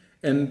content,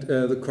 and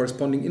the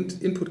corresponding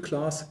input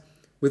class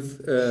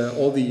with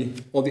all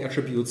the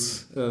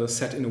attributes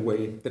set in a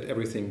way that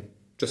everything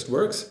just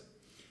works.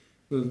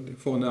 We'll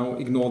for now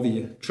ignore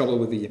the trouble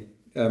with the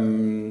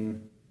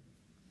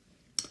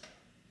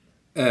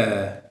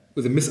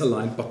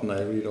misaligned button.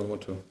 I really don't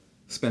want to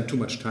spend too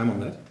much time on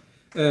that.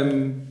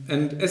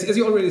 And as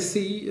you already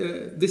see,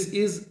 this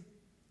is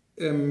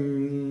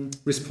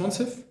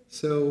responsive.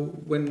 So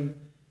when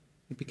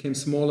it became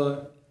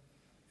smaller,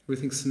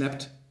 everything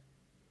snapped.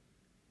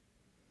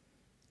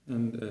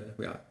 And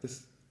yeah,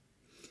 this.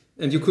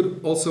 And you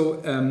could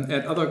also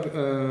add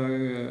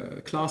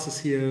other classes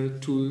here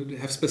to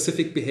have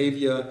specific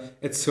behavior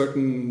at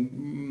certain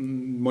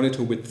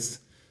monitor widths.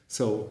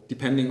 So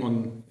depending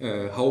on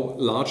how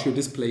large your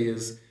display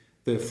is,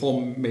 the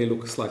form may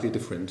look slightly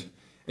different.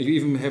 And you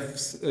even have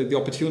the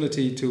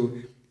opportunity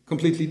to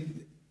completely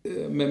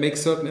make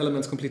certain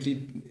elements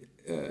completely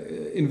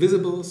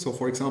invisible. So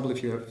for example,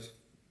 if you have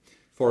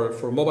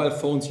for mobile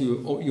phones,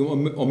 you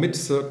omit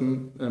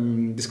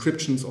certain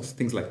descriptions of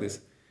things like this.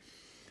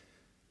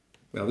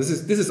 Well, this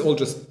is all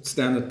just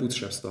standard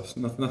Bootstrap stuff.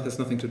 Has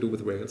nothing to do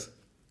with Rails.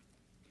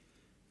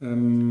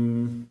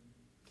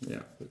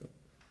 Yeah.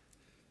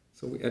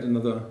 So we add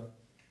another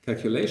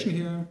calculation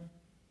here,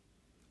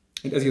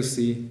 and as you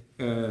see,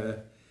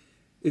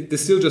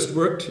 this still just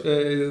worked.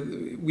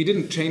 We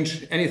didn't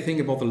change anything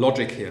about the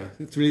logic here.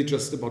 It's really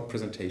just about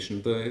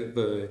presentation.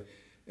 The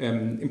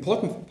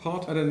important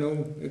part, I don't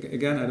know.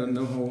 Again, I don't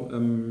know how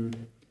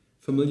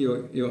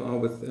familiar you are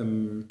with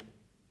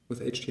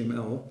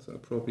HTML, so I'll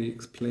probably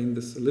explain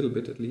this a little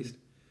bit at least.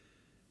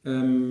 For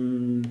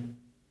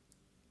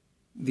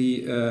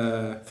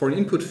an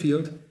input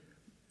field,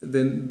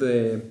 then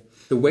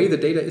the way the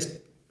data is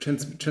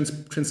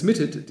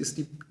transmitted is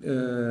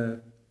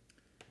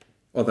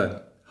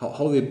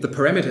how the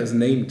parameter is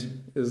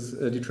named is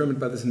determined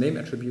by this name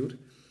attribute.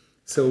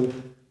 So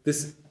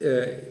this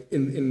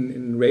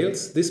in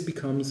Rails, this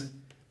becomes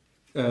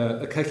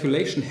a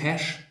calculation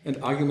hash, and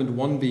argument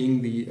 1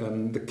 being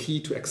the key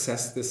to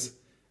access this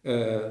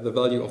the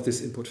value of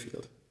this input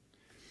field.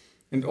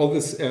 And all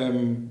this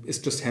is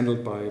just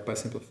handled by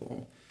simple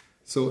form.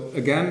 So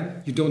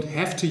again, you don't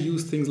have to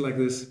use things like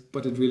this,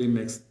 but it really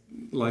makes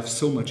life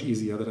so much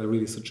easier that I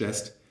really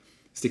suggest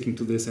sticking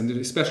to this. And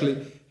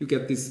especially you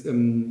get these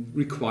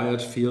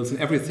required fields, and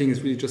everything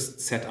is really just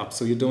set up,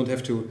 so you don't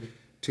have to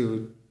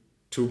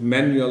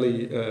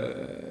manually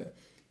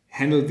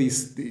handle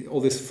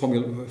all this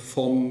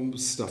form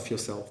stuff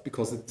yourself,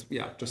 because it's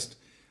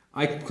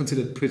I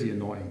consider it pretty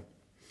annoying.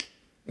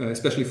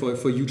 Especially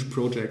for huge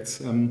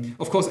projects.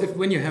 Of course,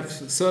 when you have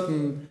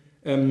certain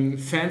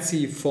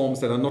fancy forms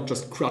that are not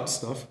just CRUD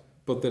stuff,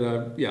 but that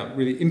are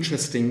really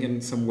interesting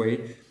in some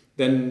way,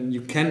 then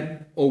you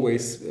can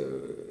always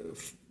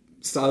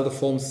style the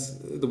forms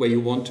the way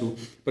you want to.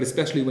 But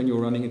especially when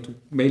you're running into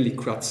mainly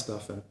CRUD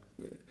stuff, and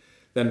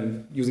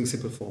then using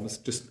simple form is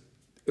just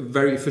a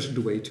very efficient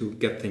way to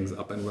get things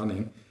up and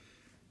running.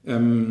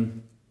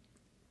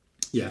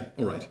 Yeah,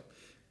 all right.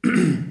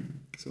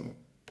 So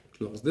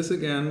close this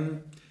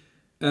again.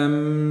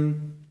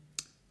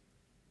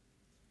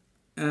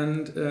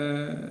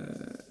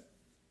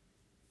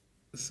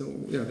 So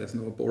yeah, there's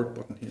no abort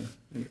button here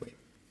anyway.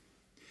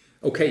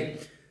 Okay.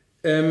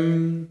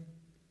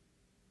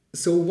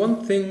 So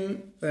one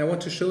thing I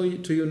want to show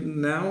to you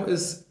now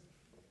is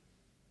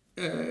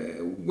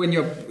when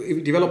you're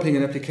developing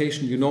an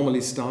application, you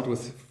normally start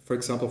with, for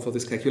example, for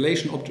this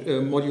calculation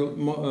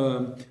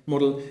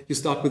model, you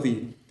start with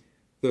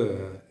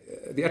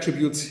the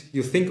attributes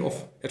you think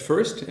of at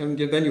first, and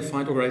then you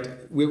find, all right,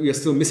 we are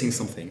still missing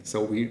something.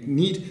 So we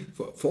need,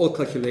 for all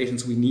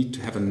calculations, we need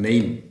to have a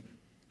name,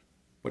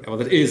 whatever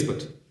that is,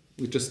 but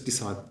we just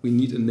decide we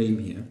need a name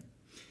here.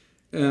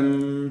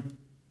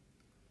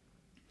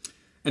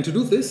 And to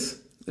do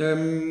this,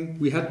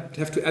 we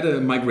have to add a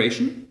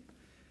migration.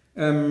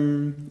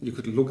 You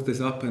could look this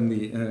up in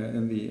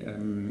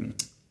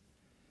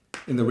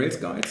the Rails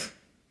guides,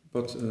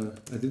 but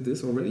I did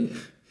this already.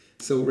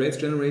 So Rails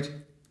generate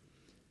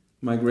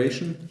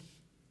migration.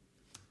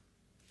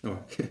 Oh,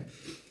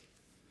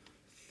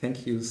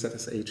 thank you,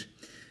 ZSH.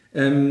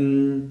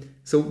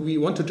 So we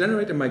want to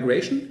generate a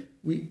migration.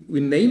 We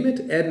name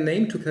it, add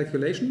name to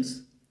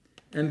calculations,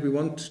 and we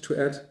want to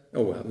add,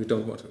 oh well, we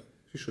don't want to.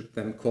 We should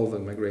then call the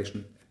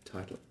migration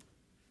title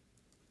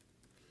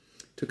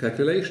to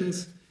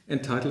calculations,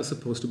 and title is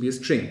supposed to be a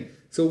string.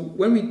 So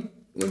when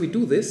we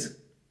do this,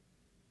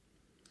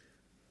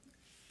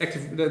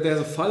 there's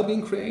a file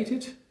being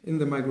created in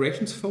the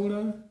migrations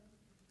folder.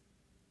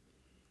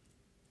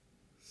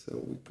 So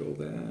we go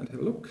there and have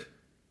a look.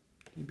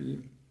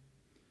 db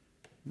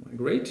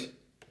migrate,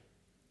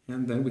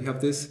 and then we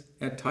have this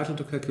add title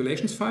to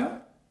calculations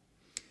file,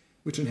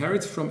 which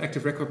inherits from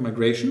active record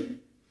migration.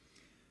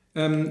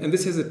 And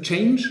this has a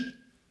change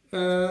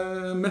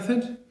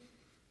method,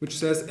 which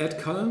says add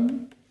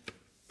column,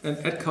 and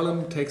add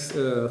column takes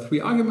 3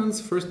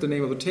 arguments. First, the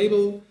name of the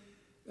table,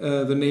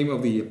 the name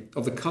of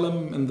the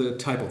column and the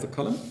type of the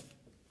column.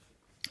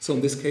 So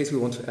in this case, we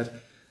want to add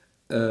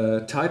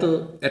a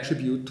title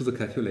attribute to the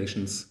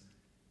calculations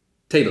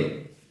table.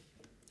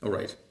 All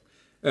right.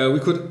 We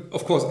could,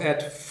 of course,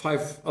 add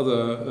 5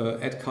 other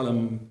add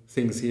column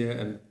things here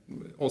and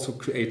also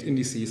create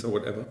indices or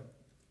whatever.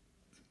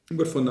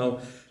 But for now,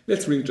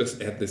 let's really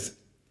just add this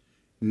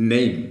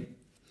name.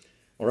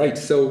 All right,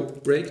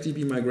 so rake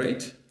db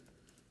migrate.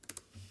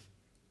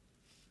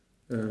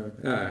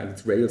 And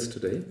it's Rails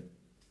today.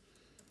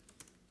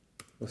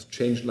 It was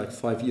changed like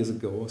 5 years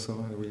ago,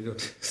 so I really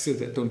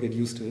still don't get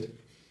used to it.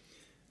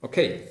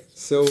 Okay,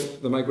 so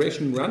the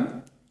migration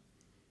run.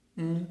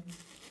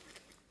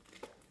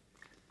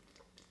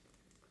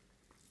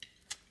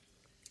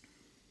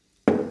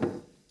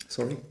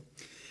 Sorry.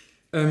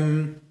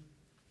 And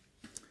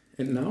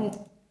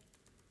now,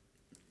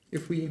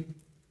 if we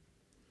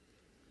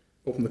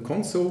open the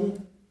console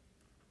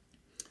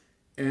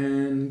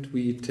and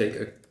we take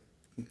a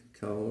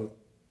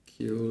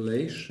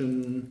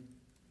calculation,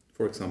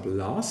 for example,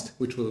 last,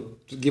 which will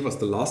give us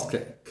the last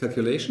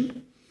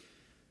calculation,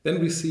 then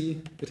we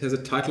see it has a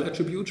title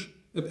attribute,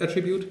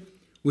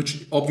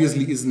 which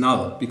obviously is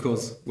null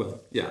because,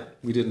 well, yeah,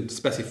 we didn't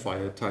specify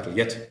a title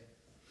yet.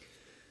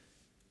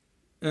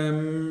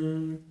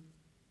 And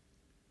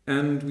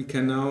we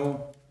can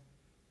now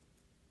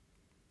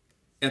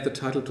add the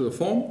title to a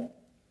form.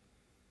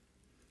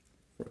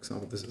 For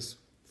example, this is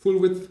full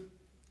width.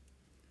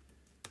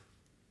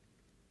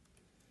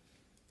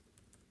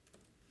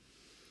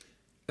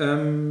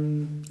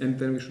 And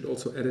then we should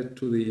also add it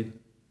to the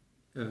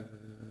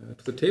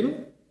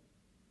table.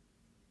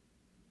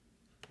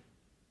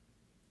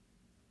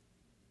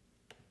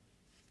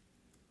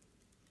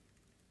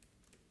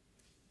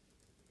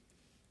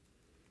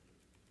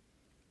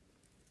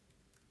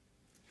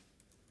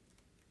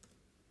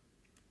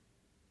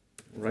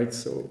 Right,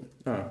 so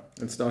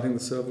and starting the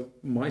server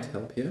might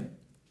help here.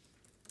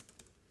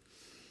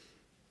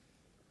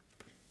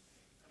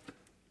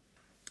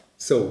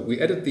 So we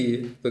added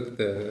the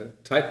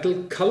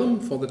title column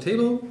for the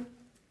table.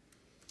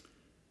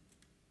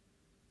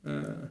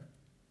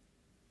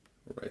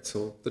 Right,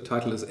 so the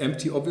title is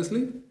empty,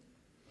 obviously.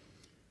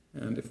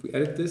 And if we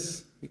edit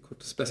this, we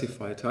could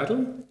specify a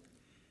title.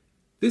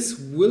 This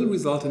will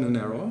result in an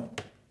error.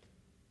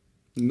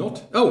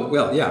 Not, oh,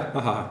 well, yeah,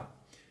 haha.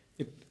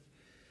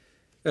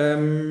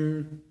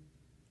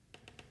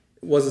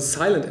 Was a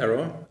silent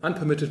error,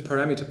 unpermitted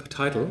parameter per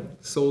title,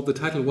 so the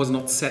title was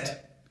not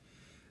set.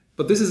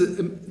 But this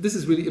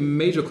is really a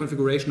major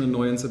configuration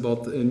annoyance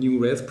about a new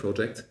Rails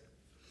project.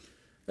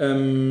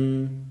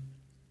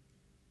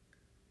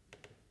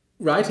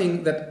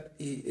 Writing that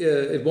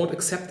it won't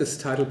accept this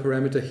title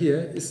parameter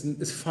here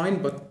is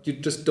fine, but you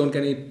just don't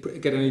get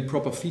any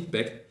proper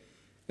feedback.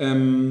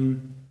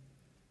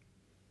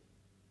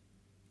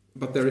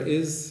 But there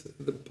is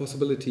the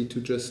possibility to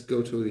just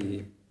go to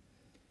the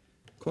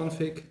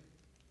config.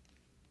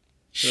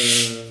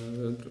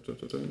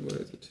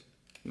 Where is it?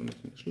 No, not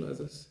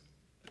initializers.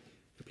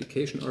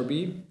 Application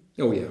RB.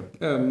 Oh yeah.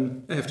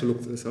 I have to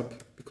look this up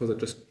because I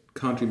just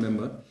can't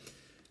remember.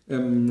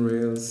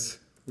 Rails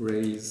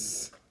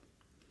raise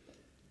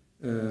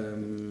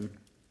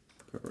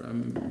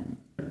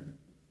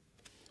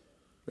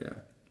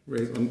raise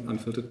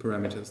unfiltered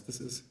parameters. This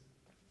is.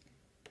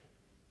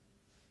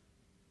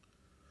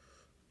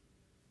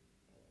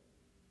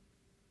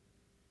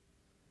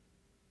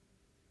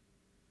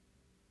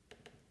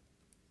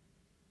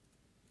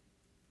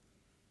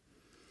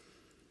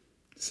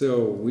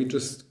 So we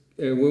just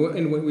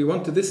and we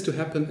wanted this to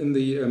happen in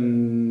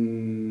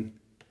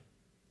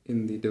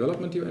the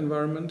development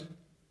environment.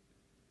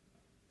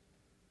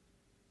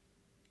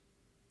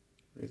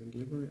 Raise and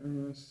delivery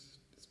errors.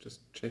 Let's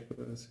just check with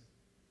us.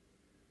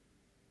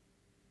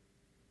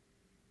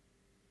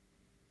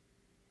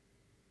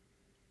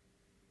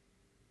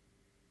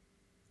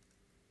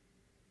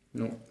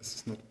 No, this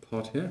is not a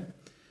part here.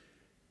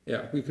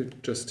 Yeah, we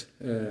could just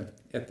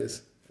add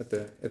this at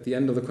the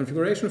end of the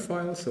configuration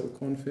file. So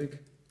config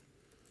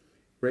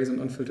raise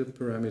and unfiltered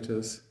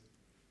parameters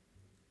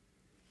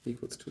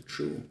equals to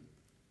true.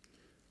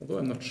 Although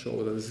I'm not sure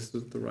whether this is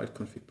the right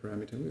config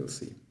parameter. We'll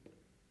see.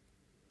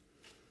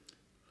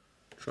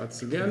 Try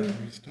this again.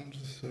 Restart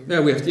the server.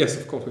 Yeah, we have. Yes,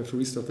 of course, we have to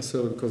restart the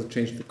server because it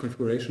changed the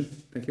configuration.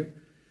 Thank you.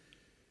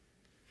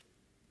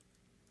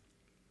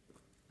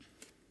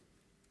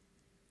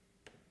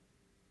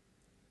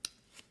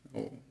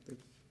 Oh,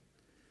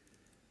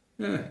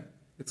 yeah,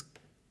 it's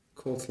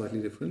called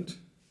slightly different.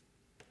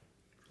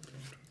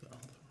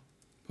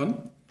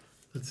 Pardon?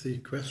 That's the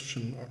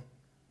question.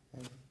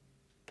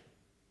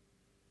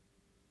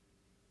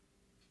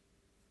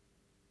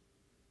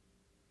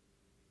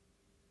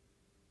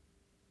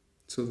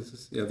 So this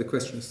is, yeah, the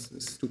question is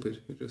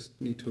stupid. You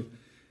just need to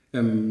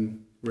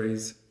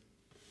raise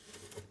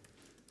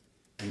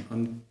an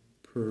unpermitted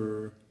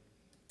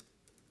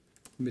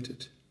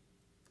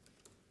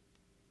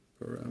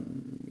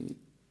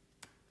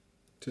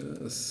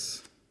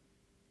parameters.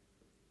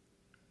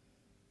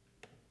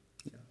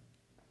 Yeah.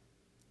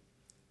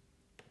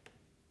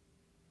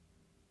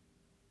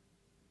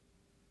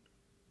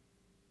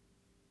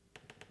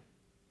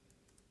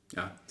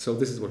 Yeah, so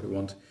this is what we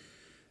want.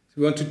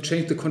 We want to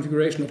change the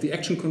configuration of the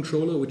action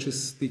controller, which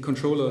is the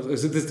controller.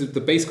 So this is the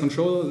base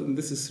controller, and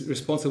this is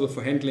responsible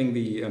for handling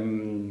the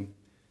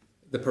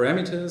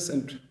parameters,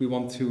 and we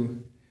want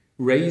to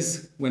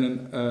raise when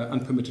an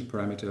unpermitted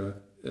parameter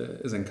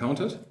is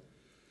encountered.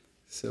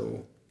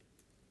 So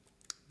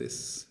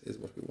this is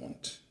what we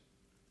want.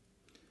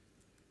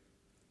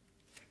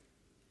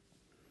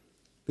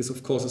 This,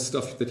 of course, is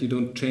stuff that you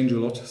don't change a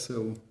lot,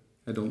 so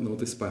I don't know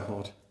this by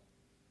heart.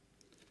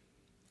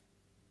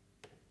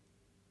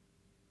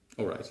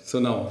 All right, so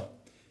now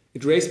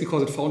it raised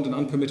because it found an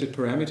unpermitted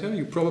parameter.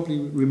 You probably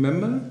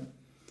remember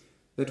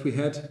that we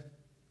had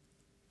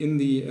in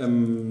the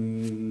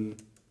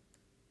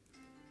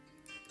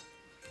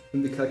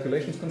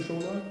calculations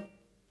controller,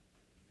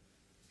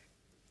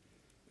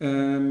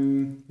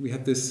 we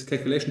had this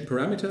calculation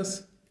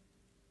parameters,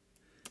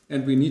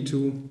 and we need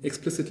to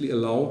explicitly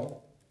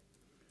allow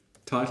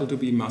title to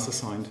be mass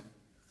assigned.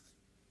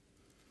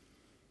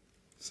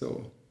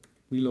 So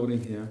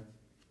reloading here.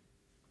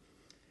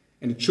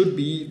 And it should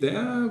be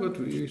there, but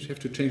we have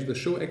to change the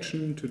show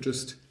action to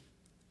just,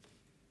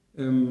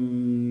 so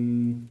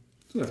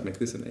let's make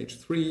this an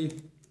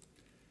H3,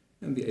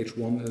 and the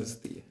H1 is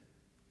the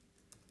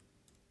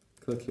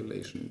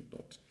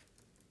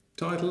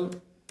calculation.title.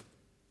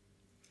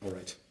 All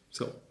right,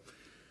 so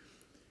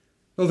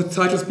well, the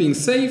title is being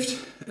saved,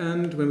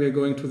 and when we are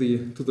going to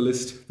the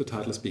list, the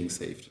title is being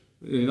saved.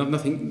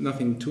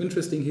 Nothing too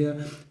interesting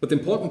here, but the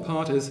important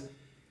part is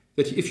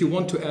that if you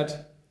want to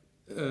add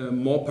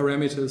more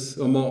parameters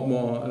or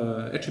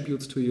more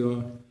attributes to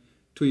your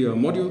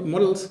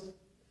models,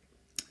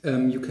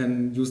 you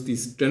can use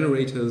these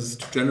generators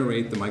to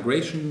generate the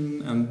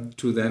migration, and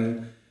to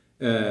then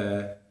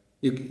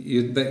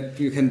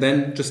you can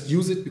then just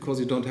use it because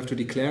you don't have to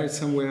declare it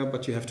somewhere,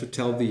 but you have to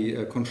tell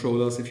the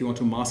controllers, if you want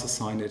to mass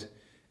assign it,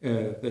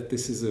 that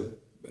this is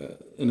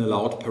an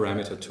allowed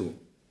parameter too.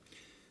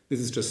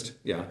 This is just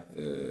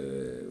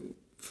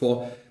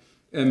for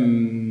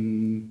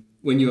when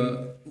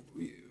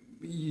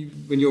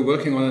you're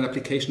working on an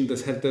application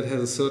that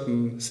has a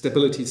certain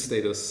stability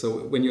status.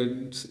 So when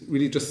you're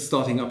really just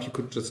starting up, you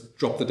could just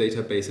drop the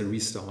database and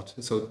restart.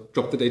 So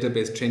drop the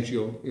database, change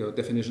your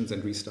definitions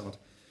and restart,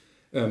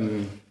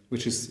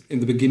 which is in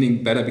the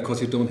beginning better because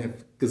you don't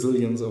have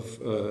gazillions of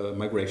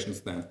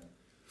migrations then.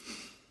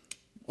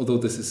 Although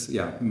this is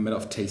a matter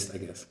of taste, I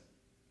guess.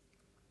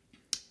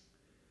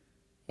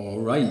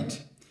 All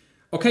right.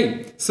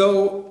 Okay.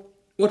 So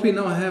what we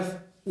now have.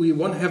 We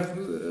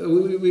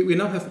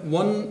now have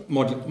one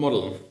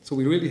model. So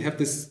we really have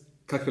this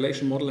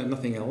calculation model and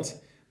nothing else.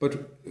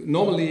 But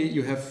normally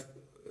you have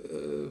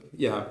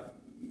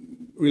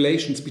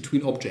relations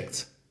between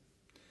objects,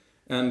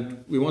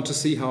 and we want to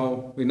see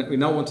how we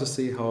now want to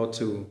see how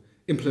to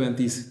implement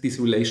these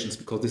relations,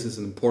 because this is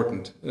an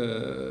important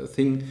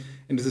thing,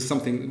 and this is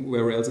something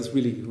where Rails is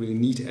really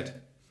neat at.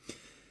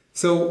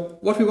 So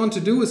what we want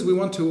to do is we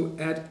want to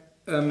add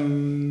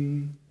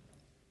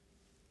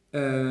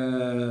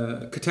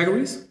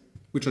categories,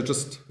 which are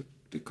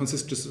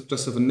consist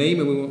just of a name,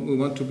 and we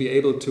want to be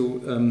able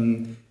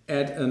to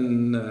add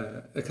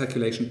a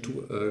calculation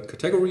to a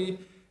category,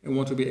 and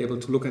want to be able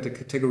to look at a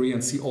category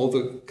and see all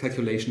the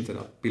calculations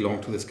that belong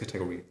to this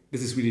category.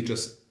 This is really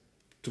just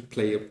to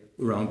play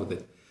around with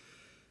it.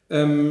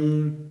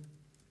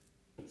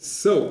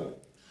 So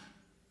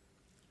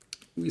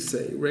we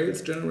say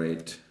Rails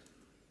generate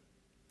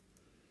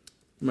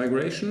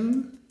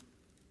migration,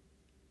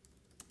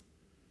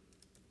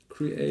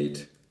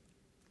 create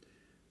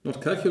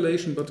not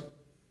calculation but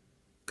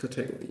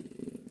category.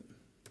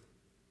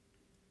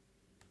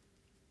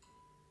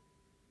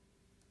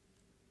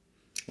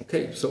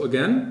 Okay, so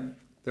again,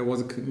 there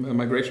was a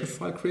migration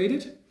file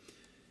created.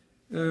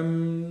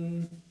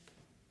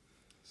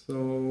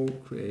 So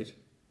create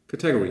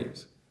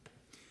categories.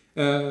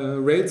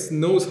 Rails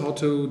knows how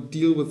to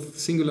deal with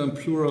singular and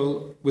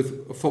plural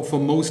for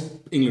most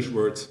English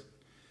words.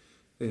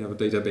 They have a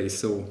database,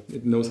 so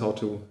it knows how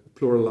to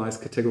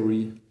pluralize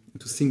category,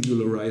 to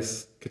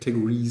singularize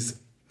categories.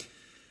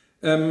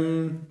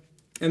 And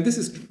this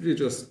is really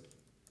just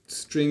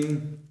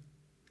string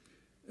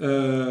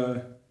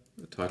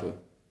title.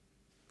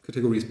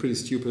 Category is pretty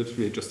stupid,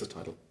 really just a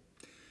title.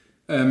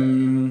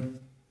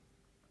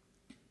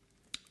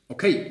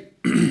 Okay,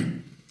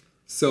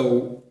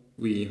 so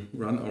we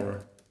run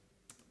our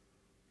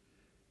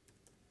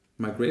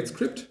migrate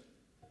script.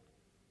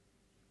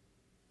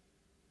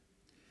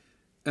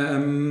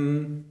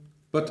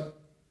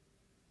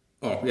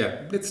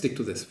 Let's stick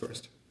to this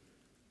first.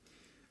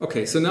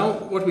 Okay, so now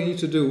what we need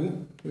to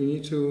do, we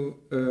need to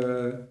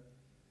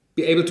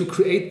be able to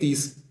create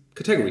these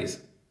categories.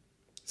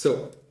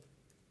 So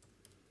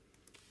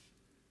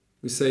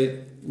we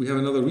say we have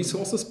another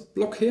resources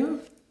block here,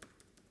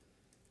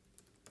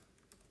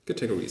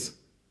 categories.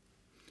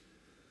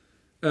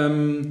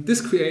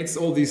 This creates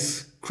all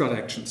these CRUD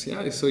actions.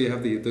 Yeah, so you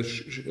have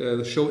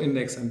the show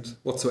index and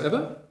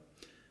whatsoever.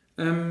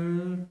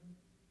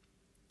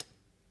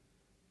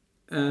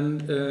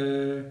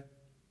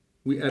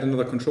 We add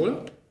another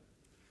controller.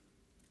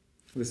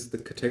 This is the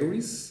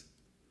categories.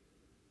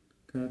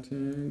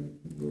 Categories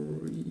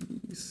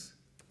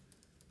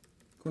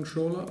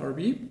controller,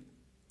 RB.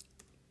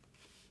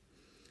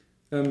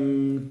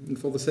 And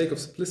for the sake of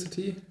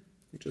simplicity,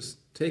 you just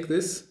take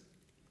this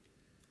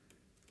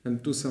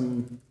and do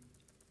some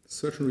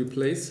search and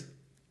replace.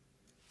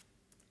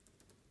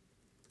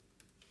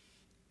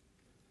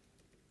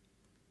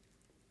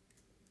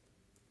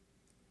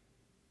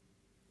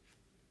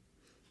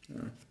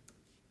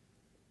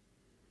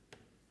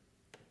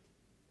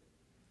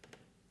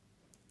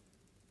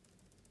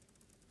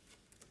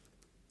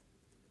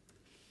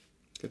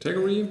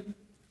 Category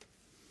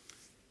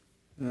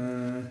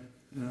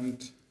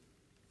and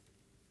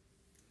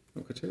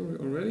no category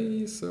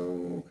already,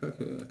 so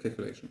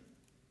calculation.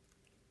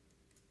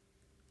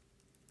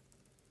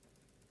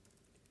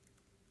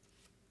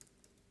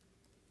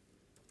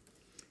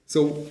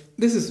 So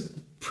this is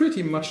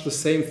pretty much the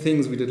same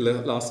things we did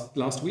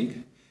last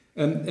week,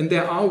 and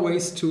there are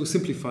ways to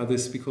simplify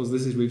this because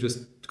this is really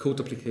just code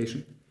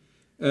application.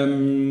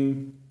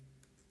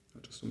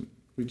 I'll just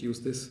reduce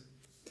this.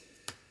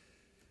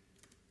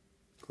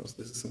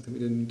 This is something we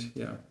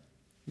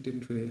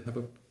didn't really have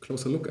a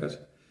closer look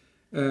at.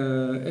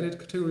 Edit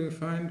category,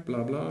 find,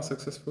 blah blah,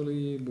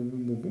 successfully, boom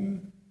boom boom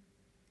boom.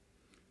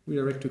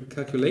 Redirect to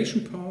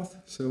calculation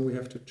path, so we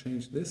have to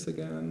change this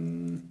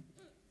again.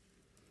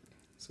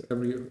 So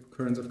every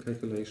occurrence of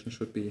calculation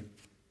should be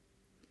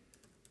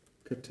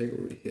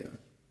category here.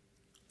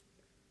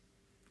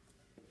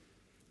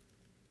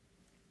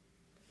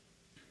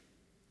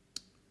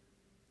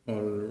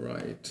 All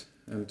right,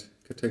 and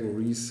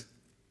categories.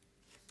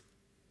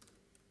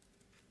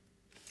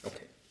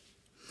 Okay.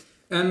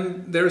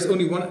 And there is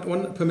only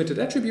one permitted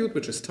attribute,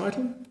 which is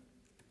title.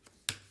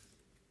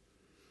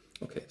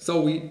 Okay,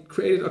 so we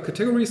created a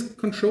categories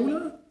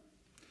controller.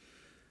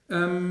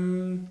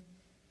 And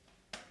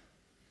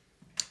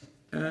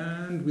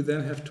we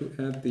then have to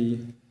add the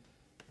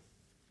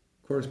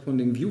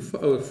corresponding view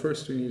file. Oh,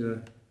 first we need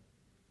a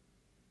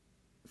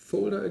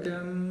folder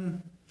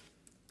again.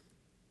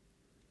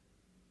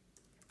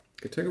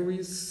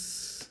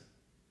 Categories.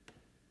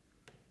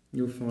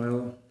 New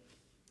file.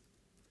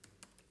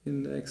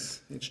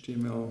 Index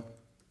HTML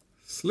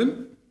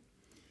slim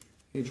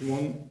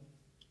h1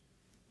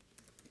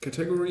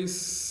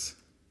 categories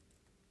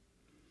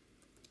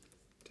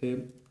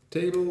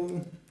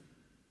table.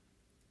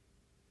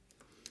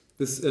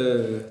 This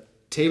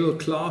table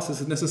class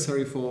is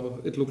necessary for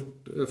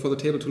for the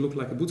table to look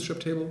like a bootstrap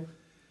table.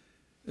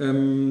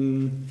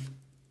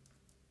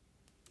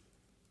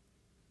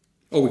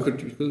 Oh, we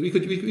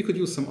could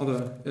use some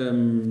other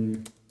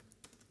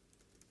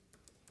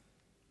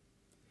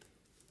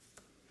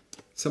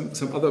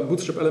some other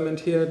bootstrap element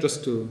here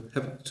just to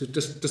have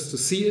just to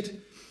see it.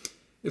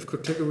 If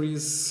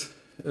categories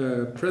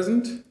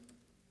present,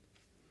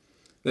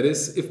 that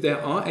is, if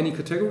there are any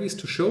categories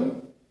to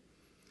show.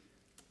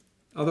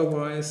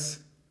 Otherwise,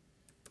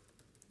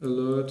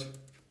 alert,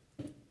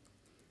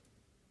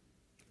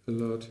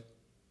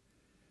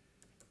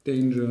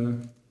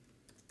 danger,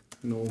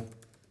 no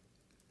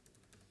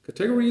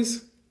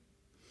categories.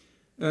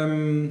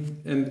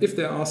 And if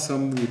there are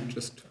some, we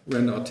just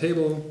render a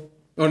table.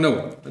 Oh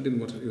no, I didn't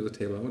want to use a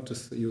table. I want to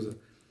use a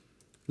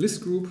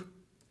list group,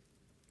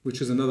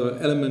 which is another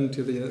element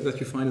that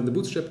you find in the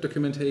Bootstrap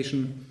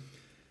documentation.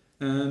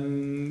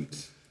 And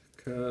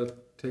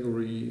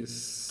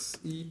categories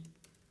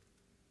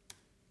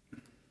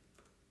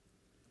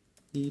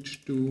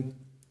each do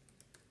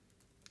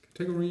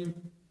category,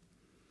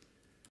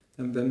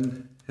 and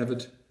then have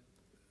it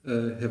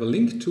have a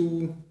link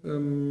to oh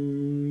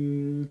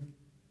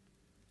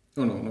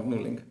no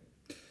link,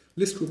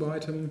 list group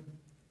item.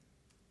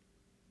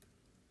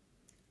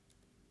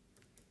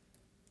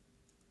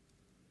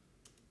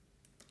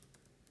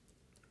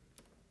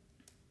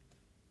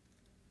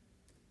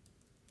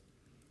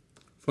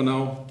 For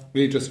now,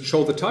 we just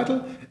show the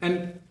title,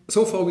 and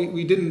so far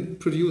we didn't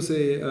produce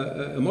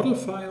a model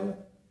file.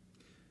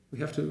 We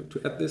have to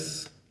add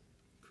this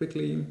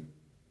quickly.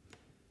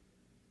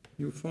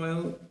 New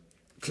file,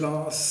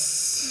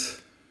 class,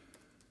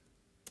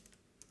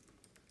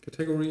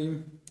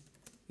 category,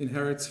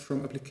 inherits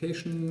from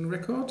application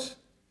record.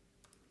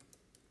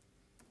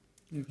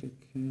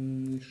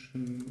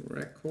 Application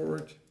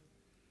record,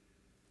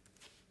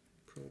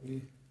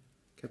 probably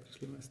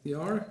capitalize the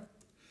R.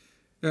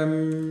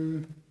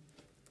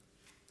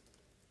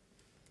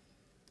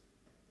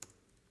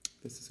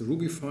 This is a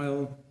Ruby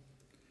file,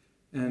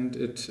 and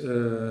it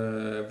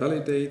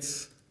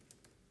validates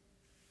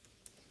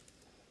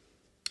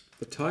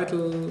the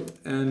title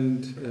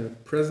and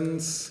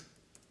presence,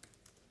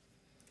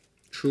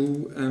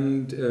 true,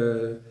 and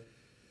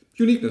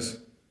uniqueness.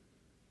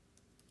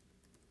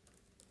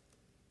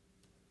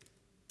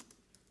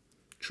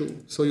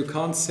 True. So you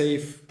can't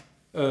save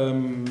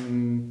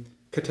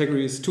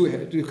categories.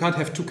 You can't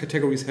have two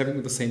categories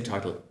having the same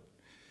title.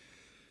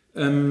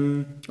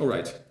 All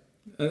right,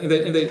 and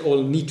they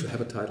all need to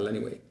have a title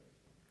anyway.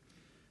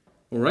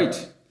 All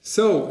right.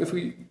 So if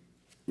we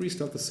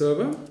restart the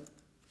server,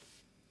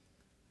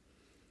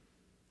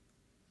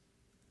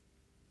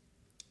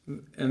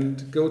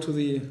 and go to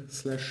the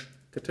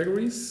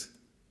 /categories.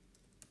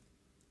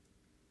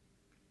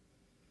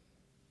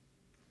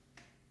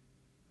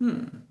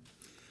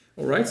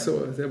 All right,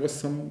 so there was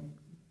some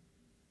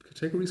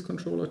categories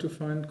controller to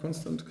find,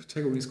 constant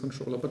categories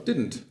controller, but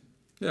didn't.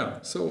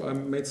 Yeah, so I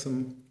made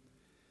some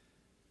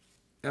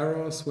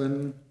errors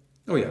when,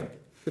 oh yeah,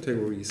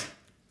 categories.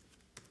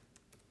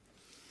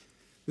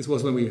 This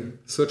was when we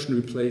searched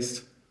and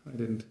replaced. I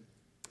didn't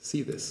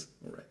see this.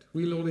 All right,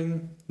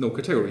 reloading, no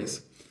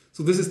categories.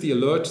 So this is the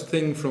alert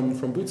thing from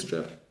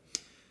Bootstrap.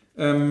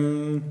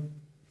 And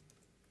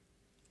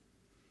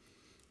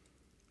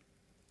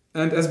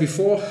as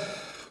before,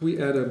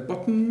 we add a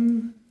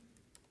button,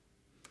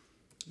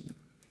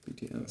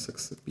 btn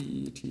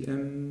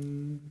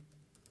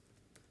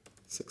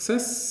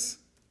success,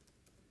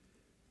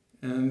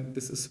 and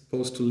this is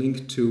supposed to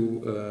link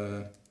to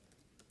a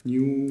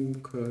new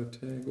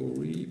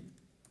category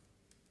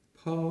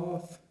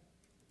path,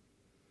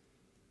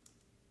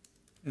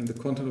 and the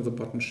content of the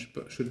button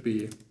should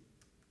be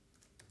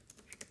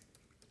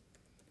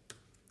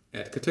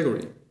add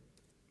category,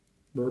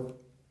 verb,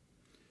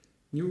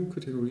 new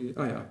category,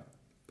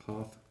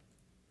 path.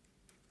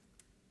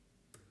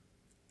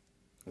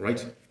 All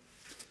right.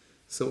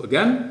 So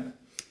again,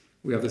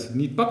 we have this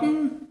neat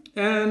button,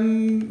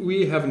 and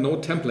we have no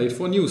template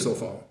for new so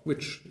far,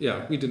 which,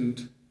 yeah, we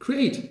didn't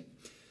create.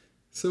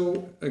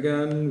 So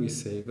again, we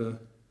save a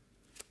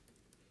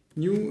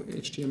new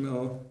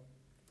HTML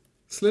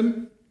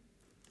slim,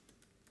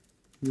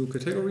 new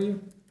category,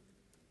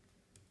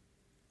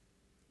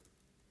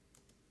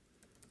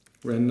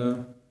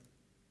 render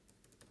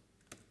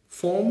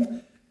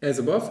form as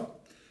above.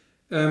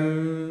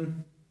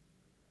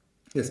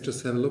 Let's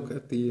just have a look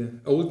at the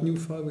old new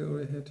file we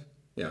already had.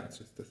 Yeah, it's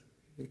just this.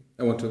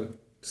 I want to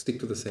stick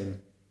to the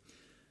same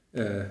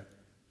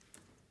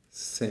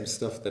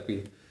stuff, that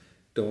we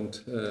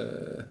don't,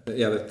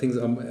 that things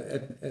are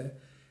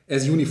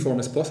as uniform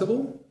as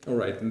possible. All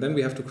right, and then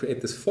we have to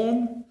create this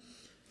form,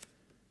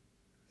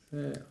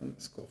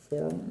 underscore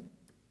form,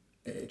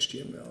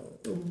 HTML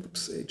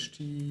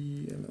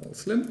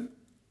slim.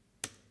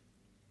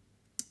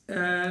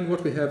 And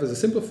what we have is a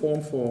simple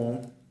form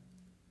for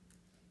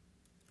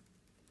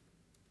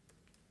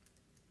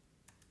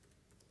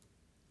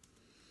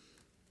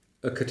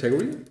a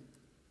category,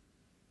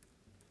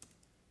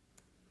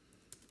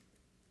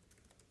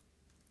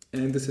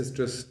 and this is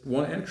just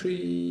one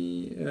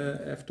entry,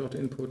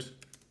 f.input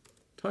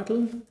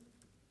title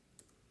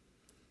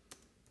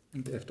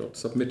and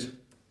f.submit.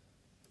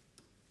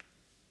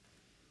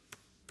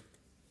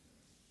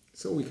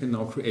 So we can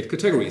now create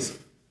categories.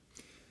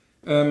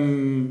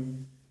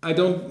 I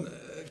don't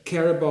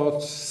care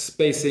about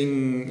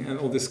spacing and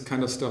all this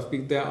kind of stuff.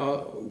 There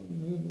are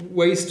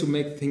ways to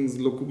make things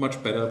look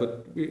much better,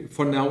 but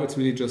for now it's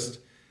really just,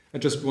 I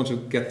just want to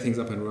get things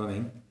up and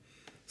running.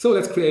 So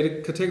let's create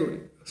a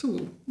category.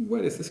 So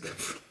where does this come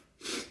from?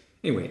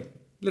 Anyway,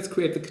 let's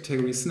create the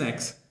category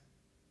snacks.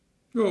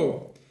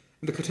 Oh,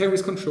 and the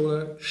categories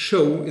controller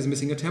show is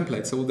missing a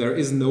template, so there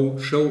is no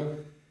show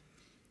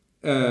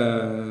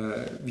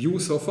view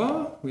so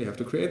far. We have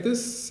to create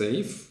this,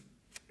 save,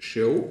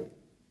 show,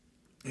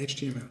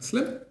 HTML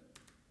slim,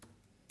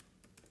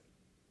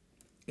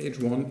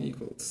 h1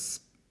 equals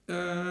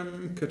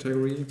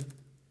category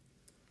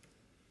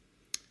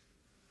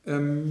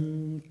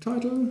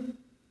title,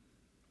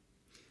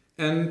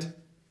 and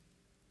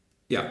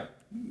yeah,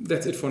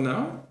 that's it for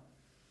now.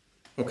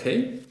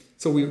 Okay,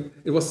 so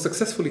it was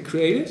successfully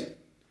created,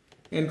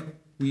 and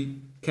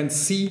we can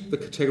see the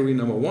category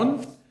number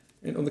 1,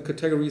 and on the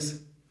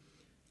categories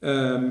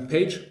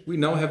page we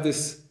now have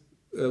this.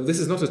 This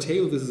is not a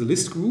table, this is a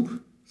list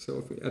group. So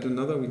if we add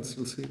another, we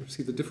still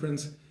see the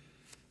difference.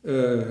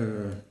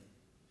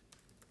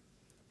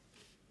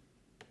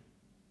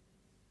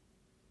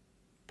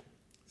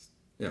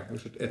 Yeah, we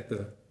should add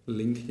the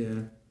link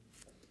here.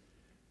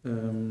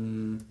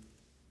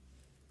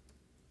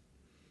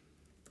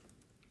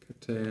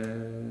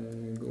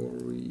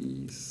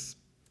 Categories.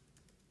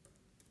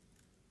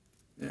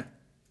 Yeah.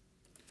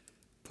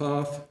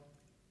 Path.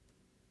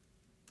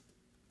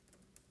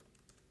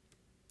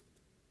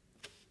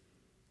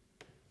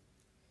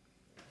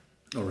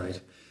 All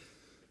right.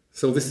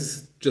 So this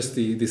is just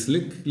this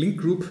link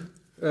group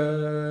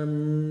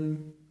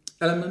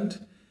element.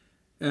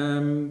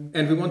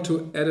 And we want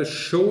to add a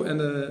show and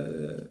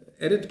a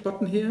edit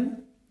button here.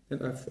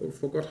 And I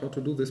forgot how to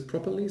do this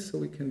properly, so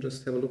we can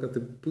just have a look at the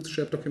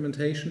Bootstrap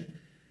documentation.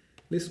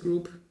 List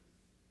group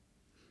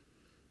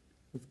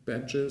with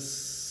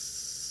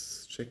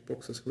badges,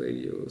 checkboxes,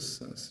 radius,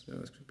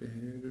 JavaScript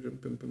behavior.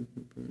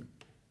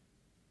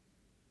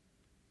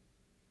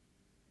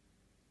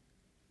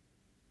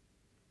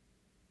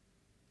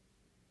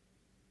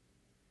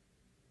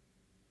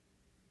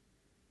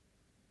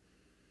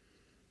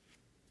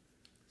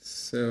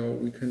 So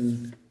we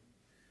can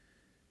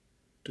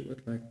do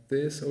it like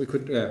this, or we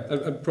could,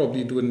 I'll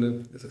probably do it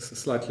in a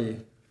slightly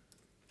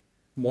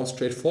more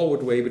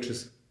straightforward way, which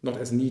is not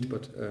as neat,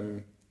 but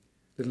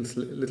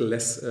little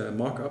less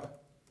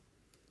markup.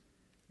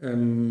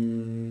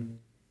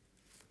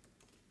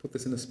 put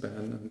this in a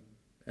span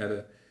and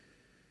add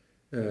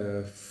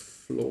a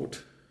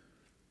float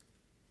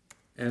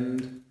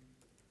and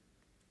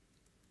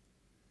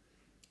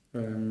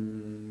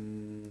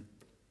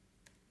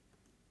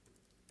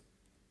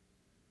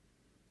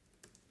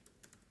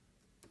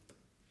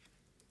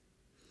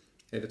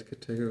edit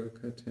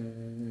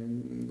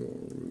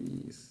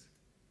categories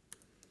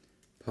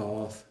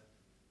path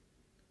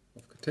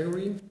of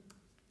category,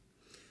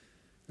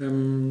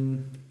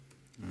 and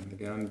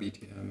again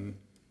btn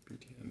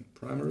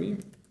primary.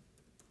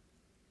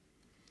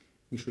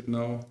 We should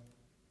now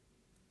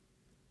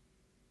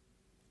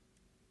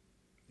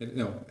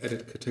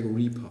edit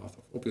category path,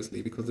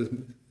 obviously, because this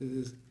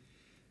is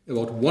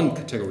about one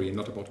category,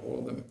 not about all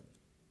of them.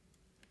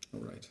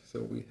 All right,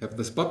 so we have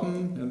this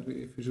button, and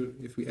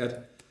if we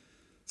add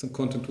some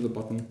content to the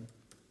button,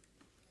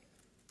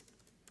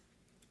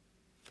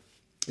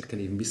 it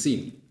can even be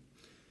seen.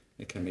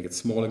 I can make it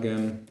small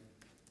again.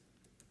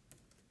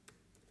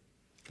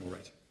 All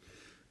right.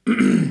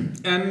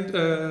 And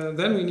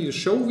then we need a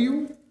show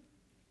view.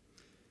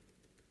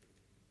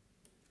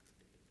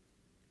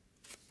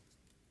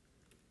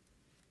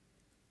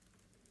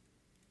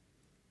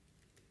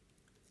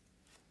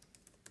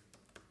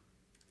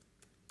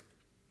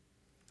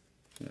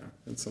 Yeah,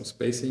 and some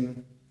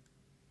spacing.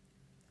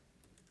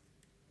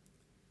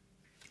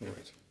 All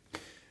right.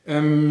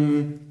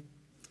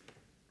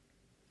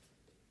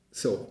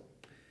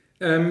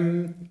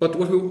 But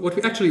what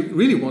we actually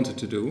really wanted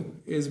to do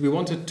is we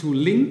wanted to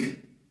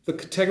link the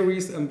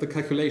categories and the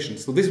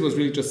calculations. So this was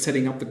really just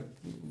setting up the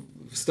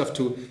stuff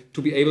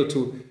to be able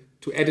to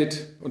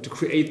edit or to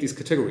create these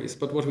categories.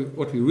 But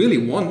what we really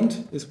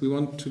want is we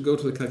want to go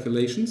to the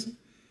calculations,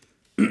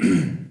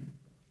 and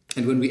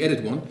when we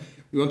edit one,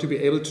 we want to be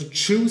able to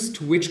choose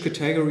to which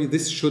category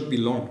this should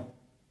belong.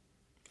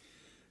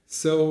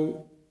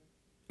 So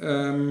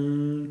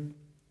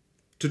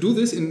to do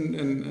this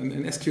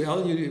in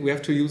SQL, we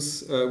have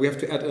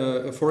to add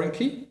a foreign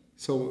key.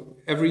 So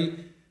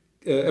every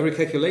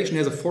calculation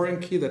has a foreign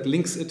key that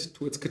links it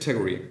to its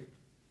category.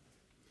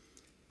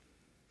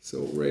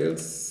 So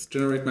Rails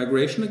generate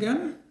migration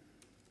again.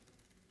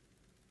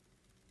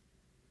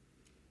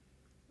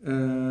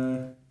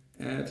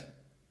 Add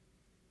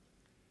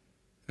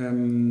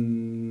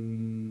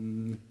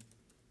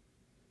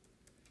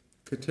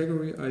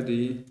category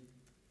ID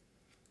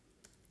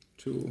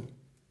to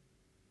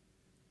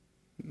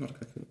not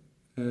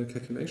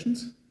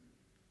calculations,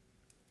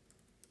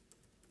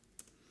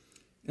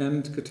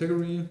 and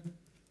category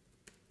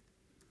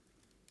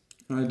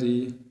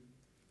ID.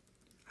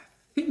 I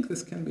think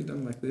this can be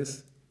done like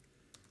this.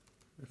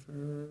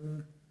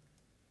 Reference,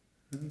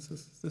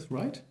 is this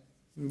right?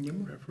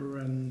 Remember?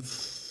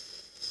 Reference.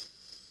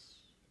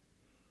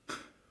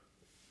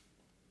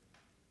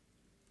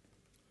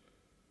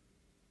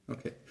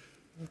 Okay,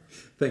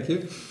 thank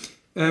you.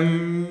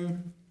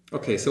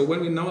 Okay, so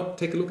when we now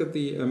take a look at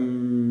the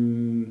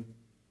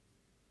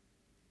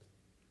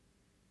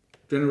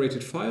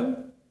generated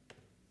file,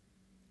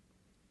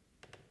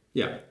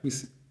 yeah, we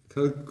see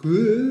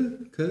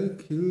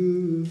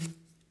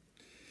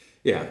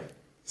yeah.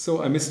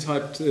 So I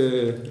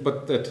mistyped,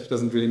 but that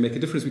doesn't really make a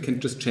difference. We can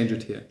just change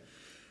it here.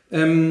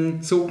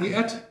 So we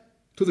add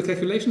to the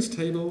calculations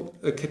table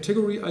a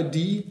category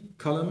ID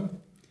column,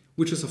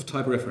 which is of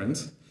type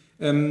reference.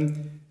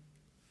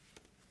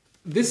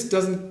 This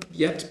doesn't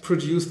yet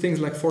produce things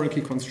like foreign key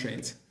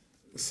constraints.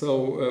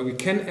 So we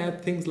can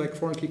add things like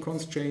foreign key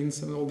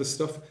constraints and all this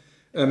stuff,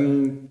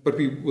 but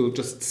we will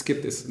just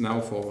skip this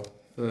now for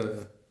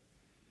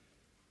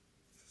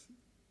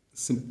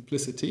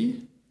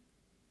simplicity.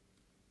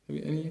 Have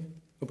you any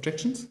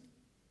objections?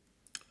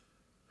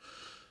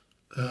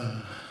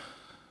 I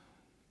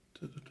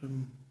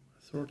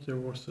thought there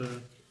was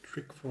a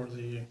trick for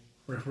the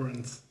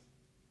reference.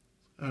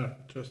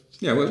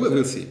 Yeah,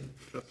 we'll see.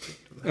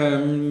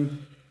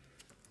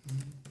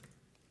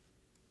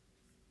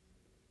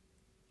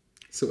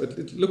 So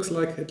it looks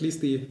like at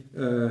least the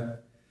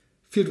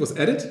field was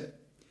added.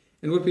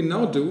 And what we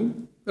now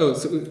do,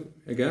 so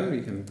again,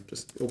 we can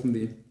just open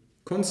the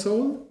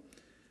console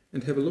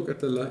and have a look at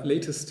the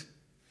latest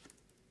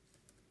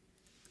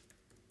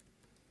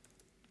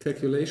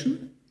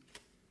calculation.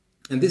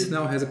 And this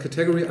now has a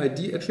category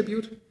ID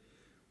attribute,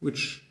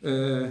 which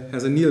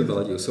has a nil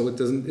value. So it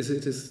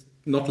is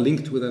not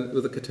linked with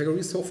a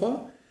category so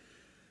far.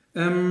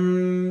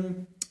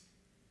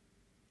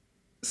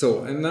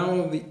 So, and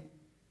now the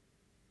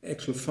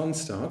actual fun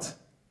starts.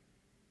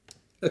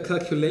 A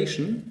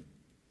calculation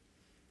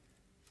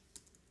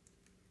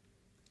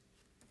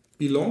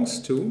belongs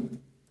to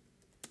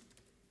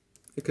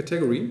a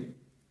category,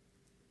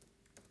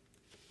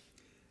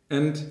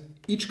 and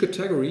each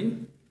category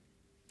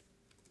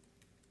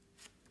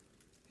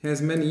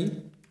has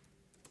many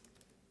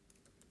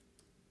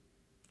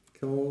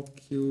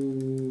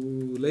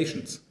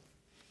calculations.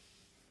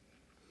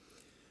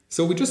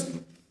 So we just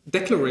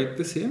declarate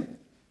this here,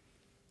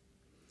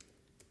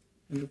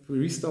 and if we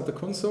restart the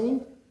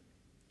console,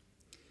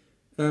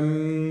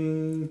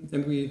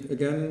 and we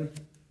again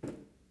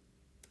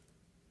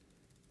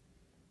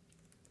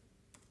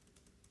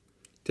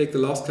take the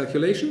last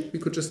calculation, we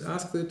could just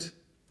ask it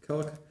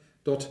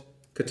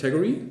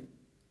calc.category.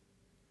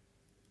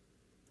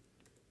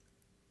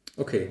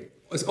 Okay,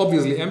 it's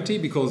obviously empty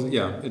because,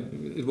 yeah,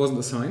 it wasn't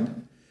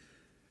assigned.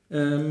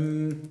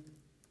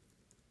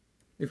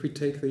 If we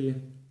take the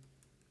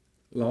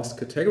last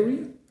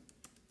category,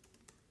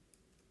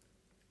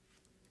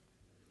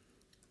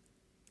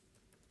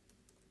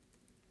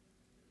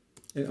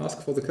 and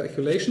ask for the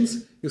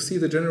calculations, you see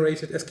the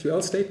generated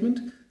SQL statement.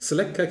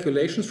 Select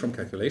calculations from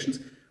calculations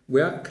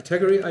where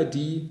category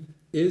ID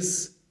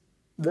is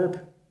verb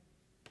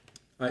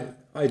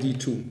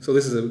ID2. So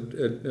this is a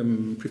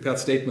prepared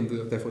statement,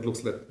 therefore it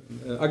looks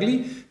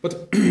ugly,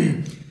 but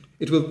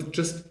it will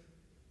just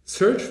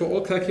search for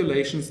all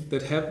calculations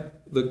that have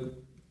the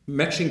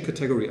matching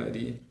category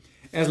ID.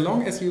 As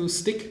long as you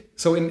stick,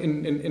 so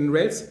in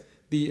Rails,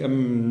 there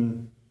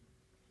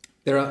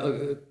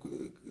are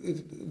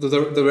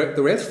the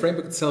Rails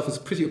framework itself is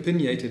pretty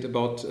opinionated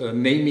about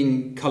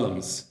naming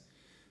columns.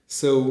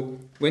 So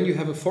when you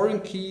have a foreign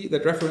key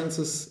that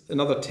references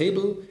another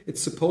table,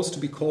 it's supposed to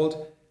be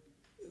called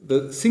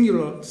the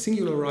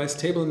singularized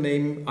table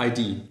name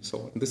ID.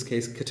 So in this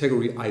case,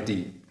 category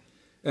ID.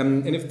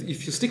 And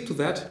if you stick to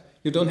that,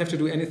 you don't have to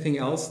do anything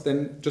else.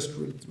 Then just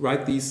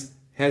write these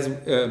has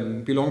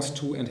belongs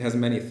to and has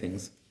many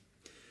things.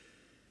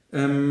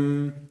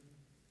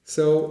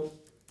 So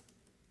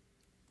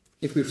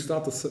if we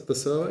start the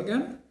server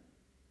again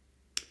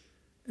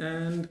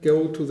and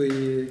go to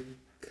the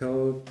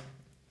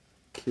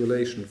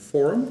calculation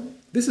form,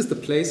 this is the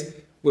place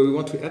where we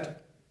want to add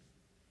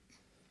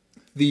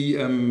the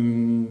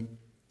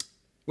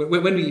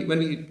when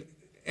we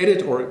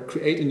edit or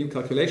create a new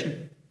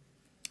calculation,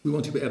 we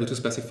want to be able to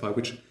specify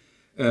which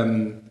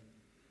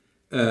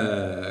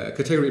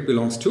category it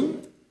belongs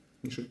to.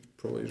 We should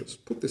probably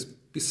just put this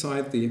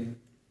beside the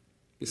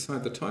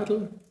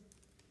title.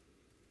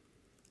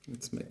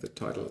 Let's make the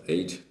title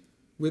 8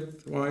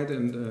 width wide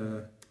and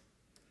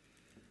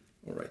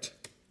all right.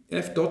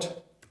 F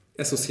dot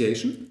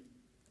association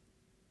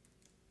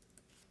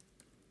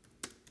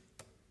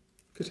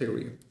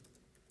category.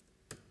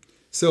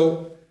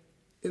 So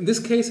in this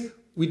case,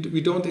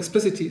 we don't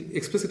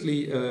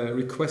explicitly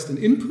request an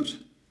input.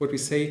 What we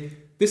say,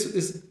 this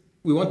is,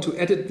 we want to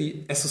edit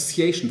the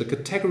association, the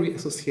category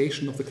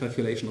association of the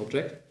calculation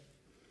object.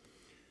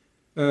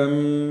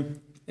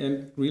 And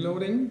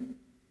reloading,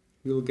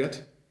 we'll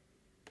get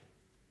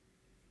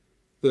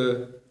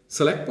the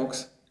select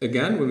box.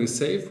 Again, when we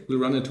save, we'll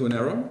run into an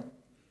error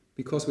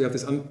because we have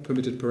this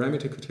unpermitted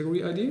parameter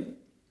category ID.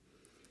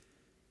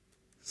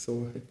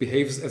 So it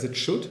behaves as it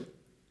should.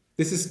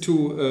 This is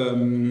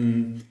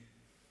to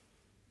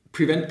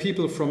prevent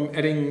people from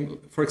adding,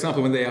 for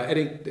example, when they are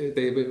adding,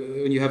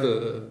 when you have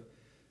a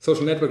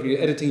social network, you're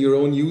editing your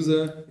own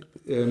user,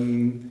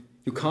 you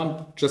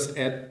can't just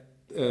add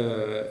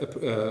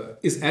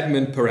is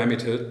admin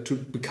parameter to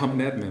become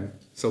an admin.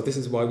 So this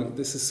is why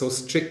this is so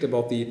strict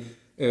about the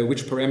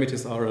which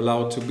parameters are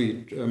allowed to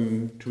be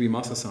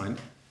master signed.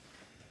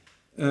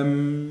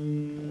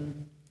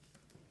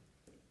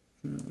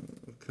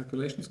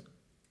 Calculations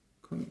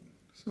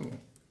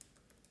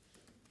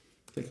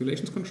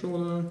calculations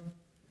controller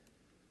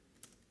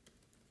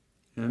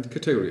and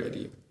category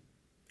ID.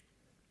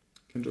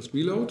 Can just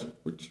reload,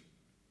 which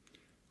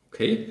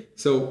okay,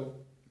 so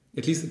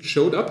at least it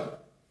showed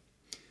up.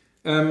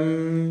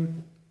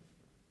 And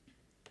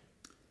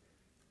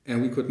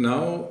we could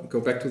now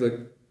go back to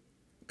the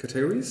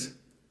categories.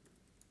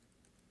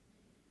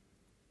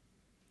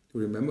 Do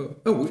you remember?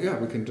 Oh yeah,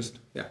 we can just,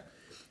 yeah.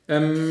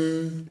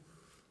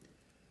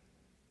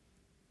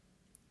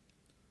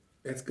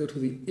 Let's go to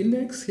the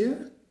index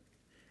here,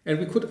 and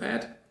we could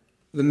add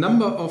the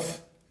number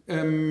of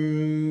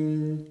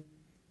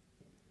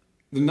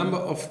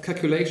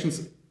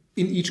calculations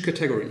in each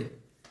category.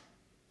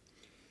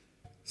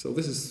 So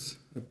this is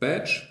a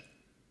badge.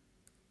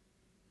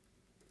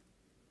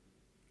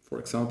 For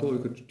example, we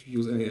could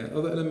use any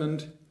other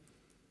element,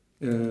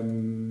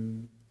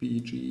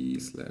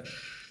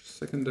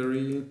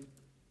 bg/secondary,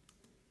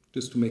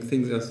 just to make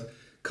things as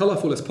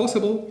colorful as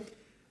possible.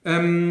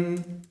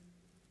 And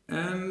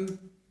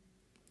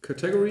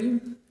category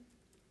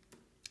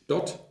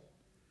dot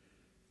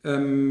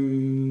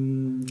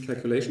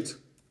calculations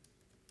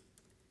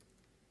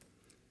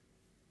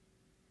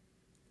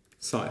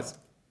size.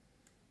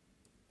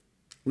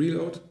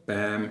 Reload,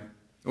 bam.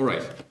 All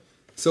right.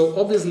 So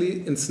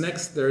obviously in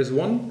snacks there is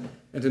one,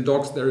 and in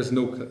dogs there is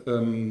no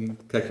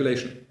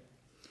calculation.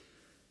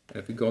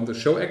 If we go on the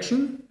show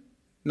action,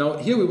 now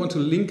here we want to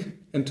link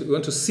and we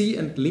want to see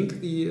and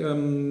link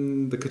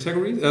the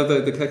category,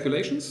 the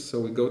calculations. So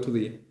we go to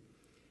the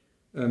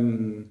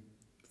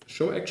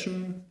show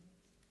action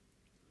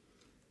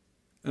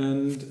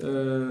and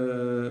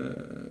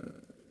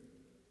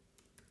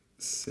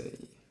say,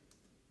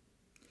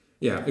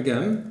 yeah,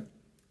 again,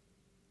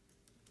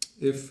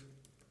 if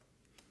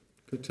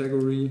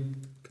category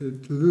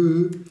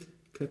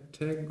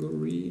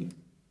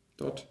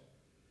dot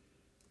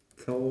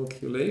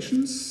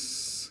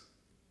calculations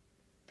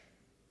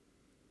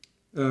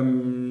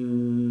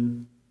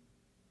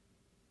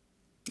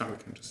we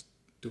can just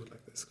do it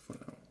like this for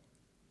now.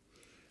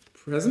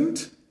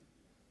 Present.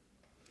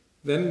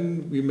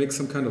 Then we make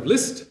some kind of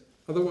list.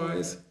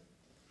 Otherwise,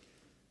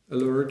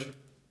 alert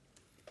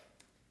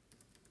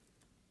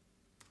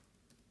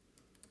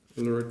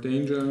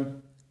danger,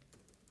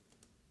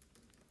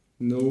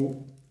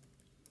 no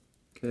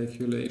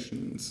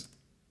calculations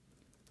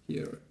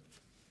here.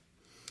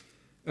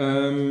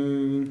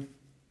 And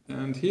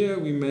here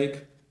we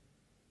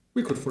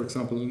could, for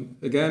example,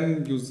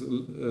 again use a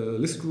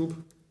list group.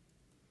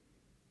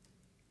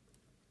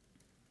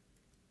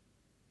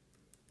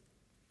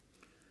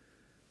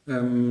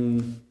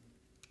 And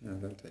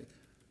then take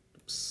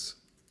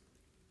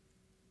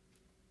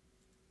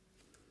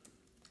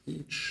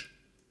each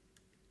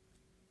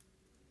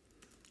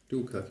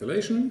do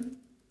calculation.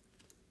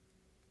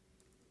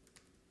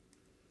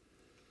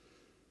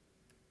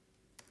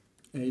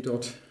 A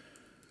dot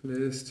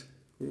list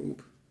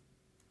group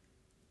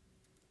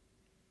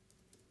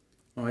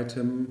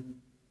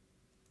item,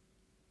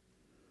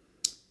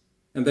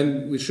 and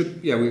then we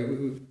should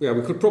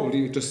we could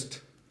probably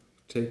just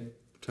type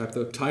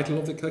the title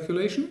of the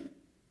calculation.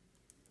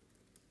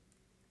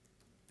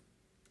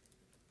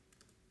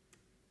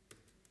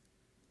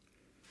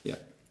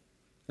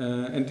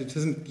 And it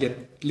isn't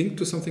yet linked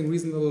to something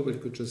reasonable, but you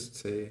could just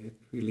say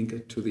we link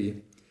it to the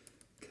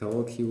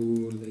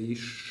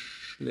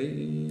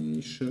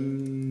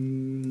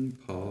calculation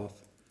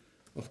path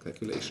of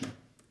calculation.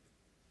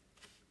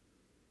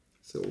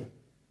 So,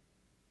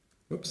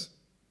 whoops.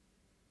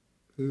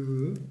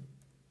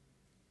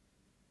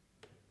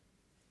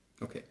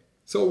 Okay,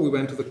 so we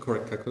went to the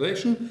correct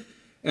calculation,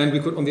 and we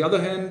could, on the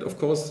other hand, of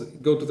course,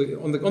 go to the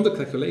on the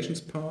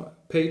calculations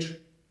page,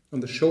 on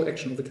the show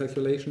action of the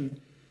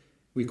calculation.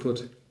 We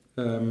could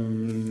add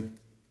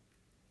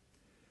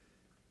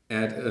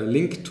a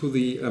link to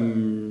the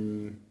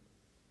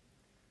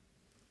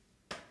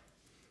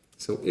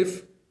so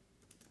if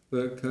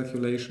the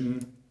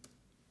calculation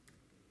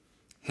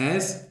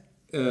has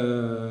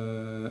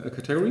a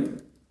category,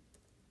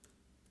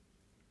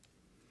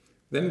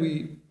 then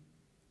we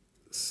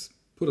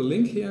put a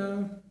link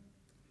here,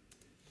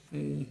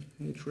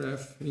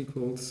 href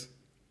equals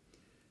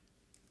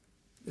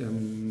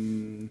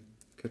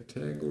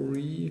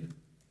category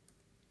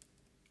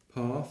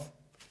path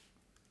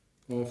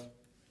of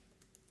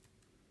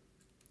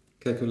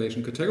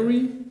calculation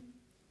category,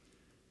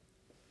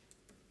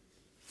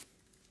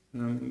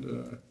 and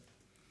for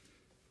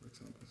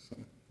example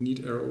some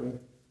neat arrow,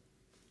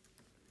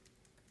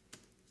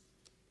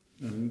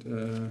 and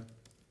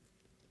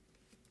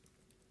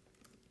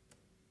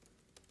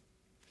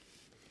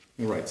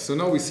all right, so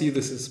now we see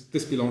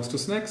this belongs to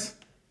snacks,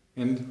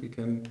 and we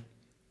can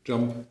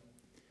jump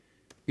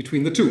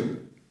between the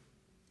two.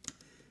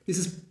 This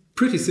is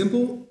pretty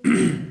simple.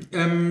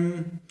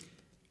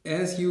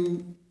 As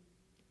you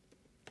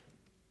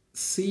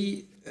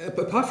see,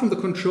 apart from the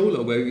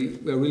controller where we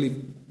are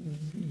really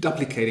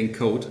duplicating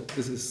code,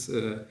 this is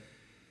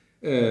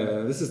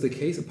the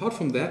case. Apart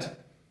from that,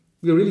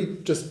 we are really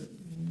just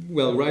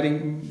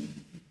writing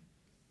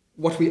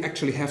what we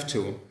actually have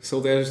to.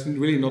 So there's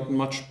really not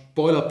much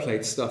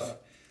boilerplate stuff.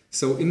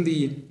 So in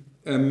the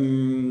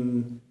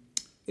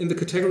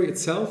category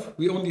itself,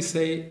 we only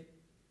say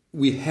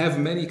we have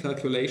many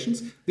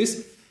calculations.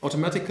 This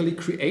automatically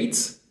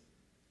creates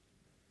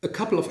a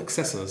couple of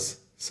accessors.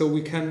 So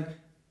we can,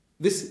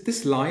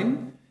 this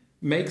line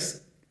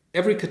makes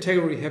every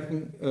category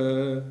having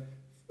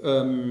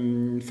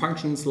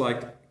functions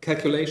like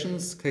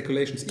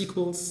calculations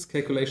equals,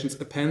 calculations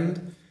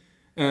append,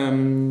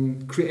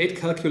 create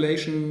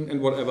calculation,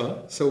 and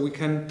whatever. So we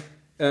can,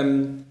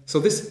 so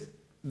this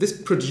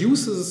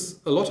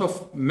produces a lot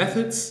of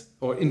methods,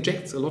 or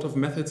injects a lot of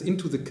methods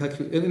into the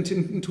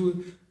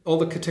into all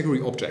the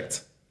category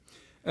objects.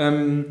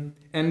 And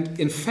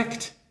in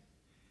fact,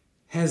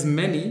 has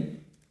many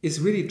is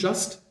really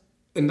just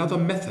another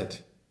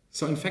method.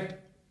 So in fact,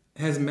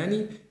 has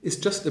many is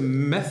just a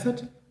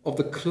method of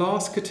the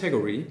class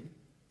category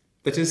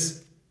that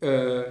is,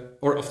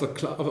 or of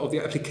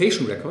the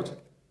application record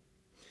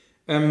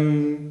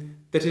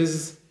that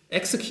is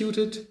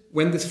executed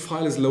when this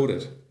file is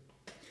loaded.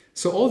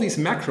 So all these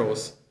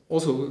macros,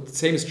 also the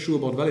same is true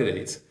about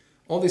validates,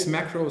 all these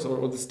macros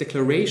or these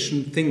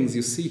declaration things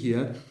you see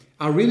here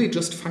are really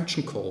just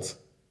function calls.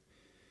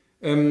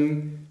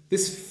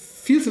 This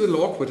feels a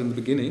little awkward in the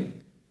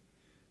beginning,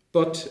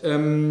 but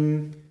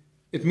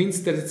it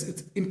means that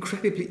it's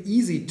incredibly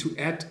easy to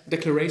add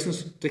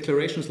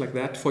declarations like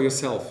that for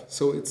yourself.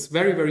 So it's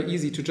very, very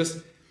easy to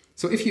just,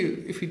 so if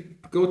you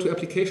go to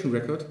application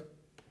record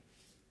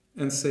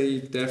and say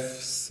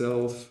def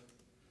self.who,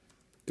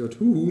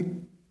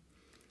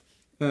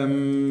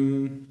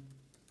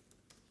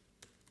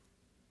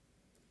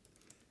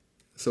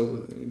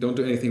 so don't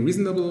do anything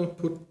reasonable,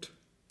 put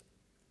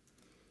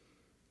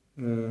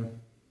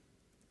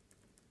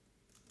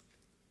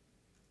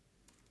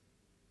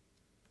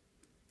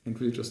and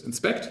we'll just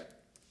inspect.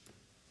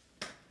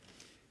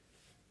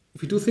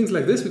 If we do things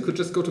like this, we could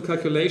just go to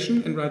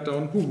calculation and write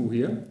down who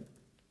here.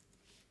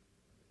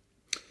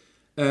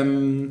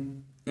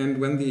 And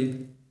when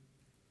the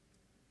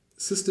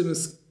system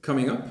is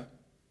coming up.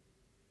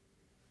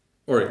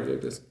 All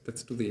right,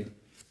 let's do the,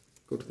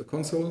 go to the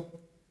console.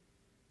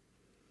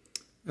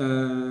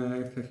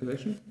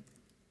 Calculation.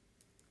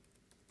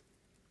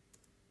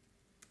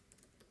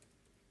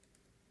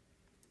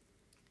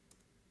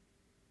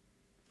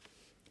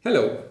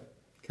 Hello,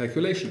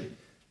 calculation.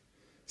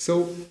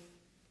 So,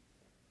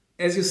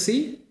 as you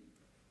see,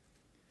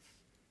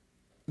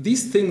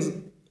 these things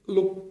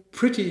look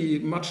pretty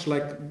much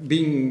like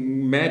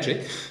being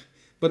magic,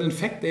 but in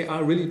fact they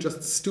are really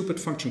just stupid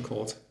function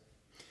calls.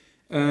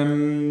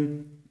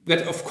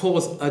 That of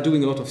course are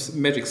doing a lot of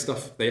magic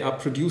stuff. They are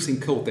producing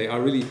code. They are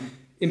really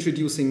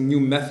introducing new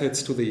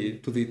methods to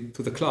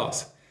the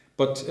class.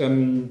 But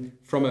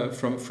from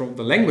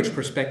the language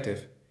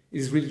perspective, it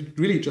is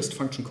really just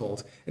function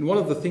calls. And one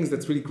of the things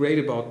that's really great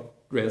about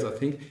Rails, I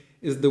think,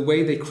 is the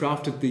way they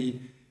crafted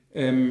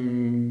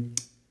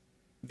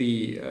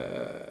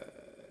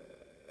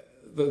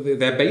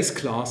their base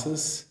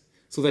classes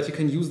so that you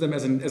can use them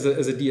as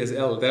a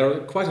DSL. There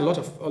are quite a lot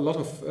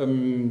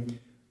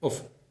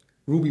of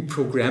Ruby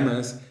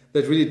programmers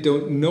that really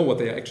don't know what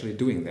they are actually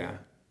doing there.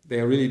 They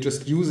are really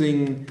just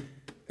using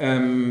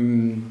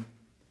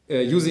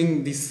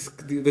this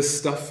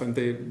stuff, and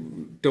they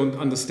don't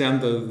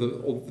understand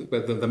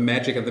the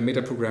magic and the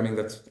meta programming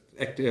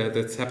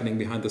that's happening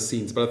behind the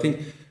scenes. But I think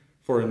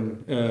for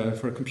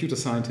a computer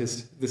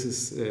scientist, this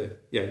is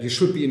you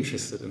should be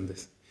interested in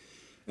this.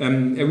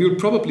 And we will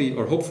probably,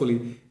 or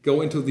hopefully,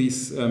 go into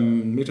these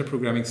meta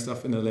programming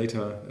stuff in a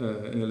later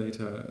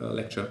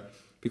lecture,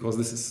 because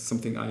this is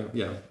something I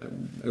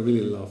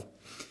really love.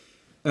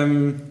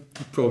 You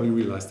probably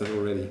realized that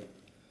already.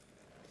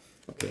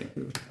 Okay,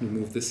 we'll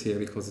remove this here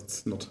because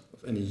it's not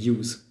of any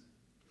use.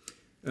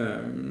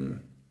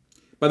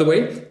 By the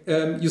way,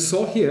 you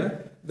saw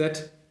here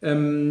that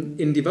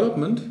in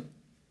development,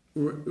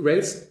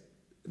 Rails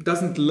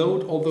doesn't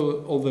load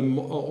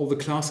all the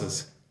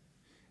classes.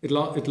 It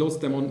loads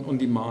them on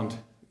demand.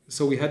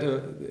 So we had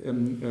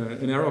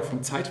an error from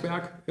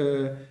Zeitwerk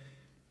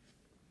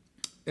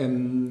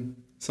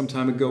some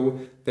time ago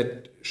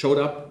that showed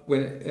up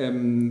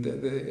when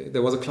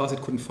there was a class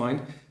it couldn't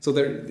find. So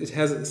it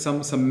has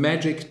some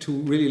magic to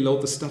really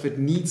load the stuff it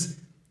needs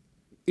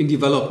in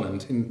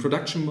development. In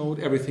production mode,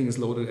 everything is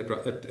loaded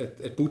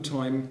at boot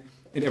time,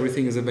 and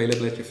everything is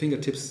available at your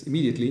fingertips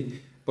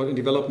immediately. But in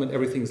development,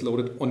 everything is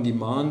loaded on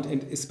demand,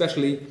 and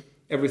especially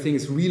everything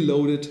is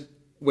reloaded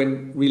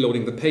when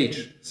reloading the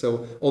page.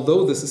 So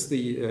although this is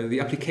the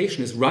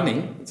application is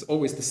running, it's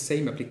always the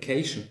same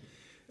application.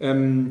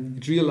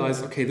 It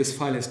realized, okay, this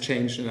file has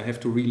changed, and I have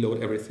to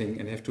reload everything,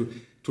 and I have to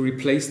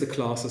replace the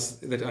classes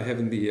that I have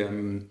in the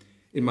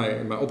in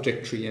my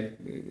object tree, and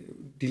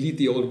delete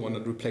the old one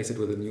and replace it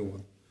with a new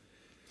one.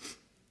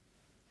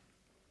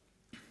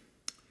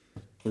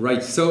 All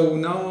right. So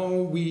now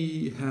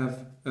we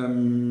have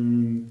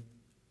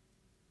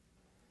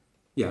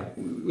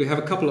we have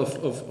a couple of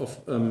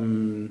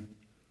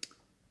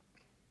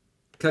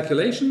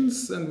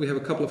calculations, and we have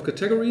a couple of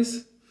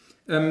categories.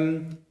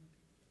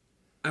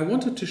 I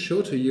wanted to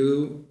show to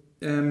you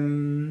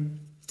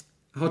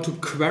how to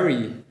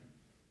query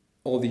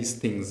all these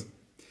things.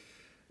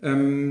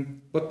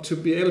 But to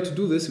be able to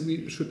do this,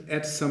 we should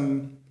add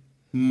some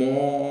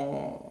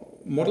more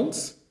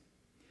models.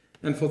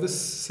 And for this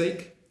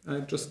sake, I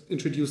just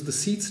introduced the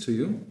seeds to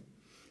you.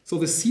 So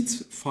the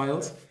seeds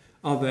files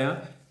are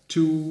there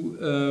to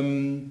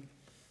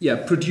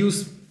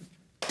produce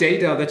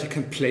data that you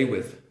can play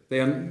with. They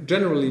are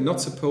generally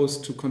not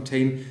supposed to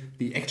contain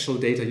the actual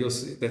data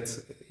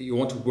that you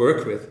want to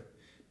work with,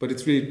 but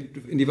it's really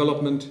in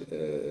development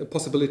a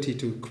possibility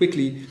to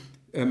quickly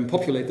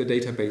populate the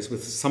database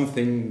with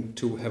something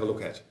to have a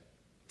look at.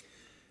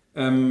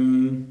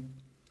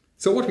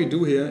 So what we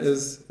do here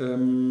is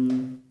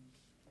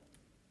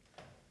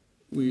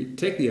we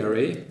take the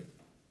array,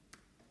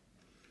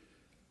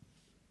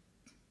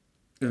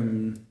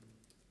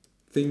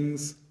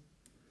 things,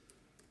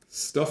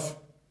 stuff,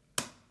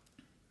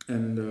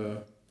 and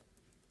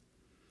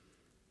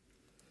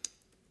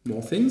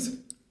more things.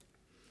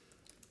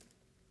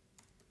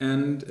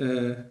 And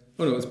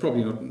oh no, it's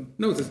probably not.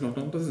 No, this is not.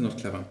 No, this is not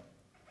clever.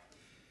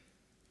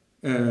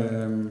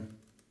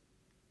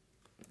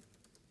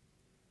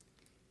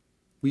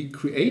 We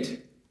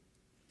create.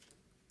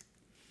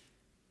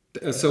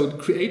 So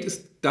create is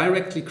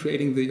directly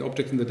creating the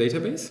object in the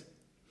database.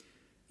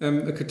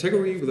 A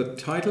category with a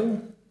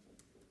title.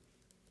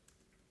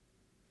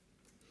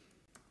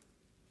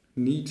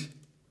 Need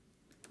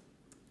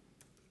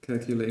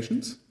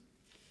calculations.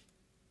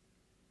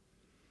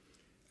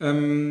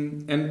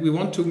 And we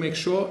want to make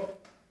sure,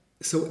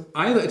 so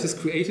either it is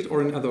created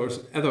or another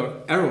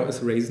error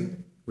is raised.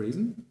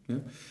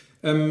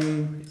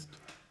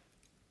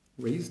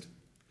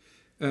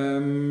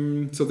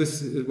 So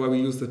this is why we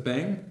use the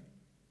bang.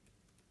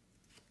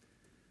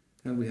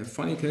 And we have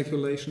funny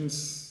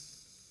calculations,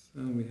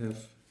 and we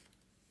have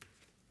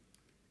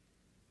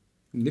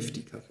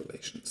nifty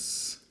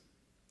calculations.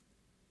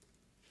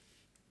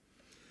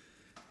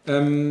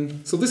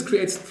 So this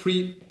creates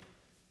three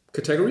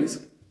categories.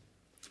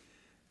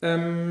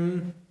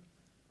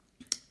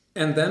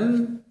 And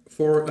then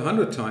for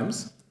 100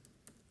 times,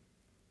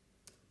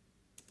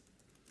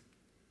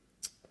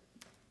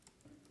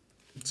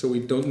 so we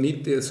don't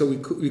need the, so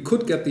we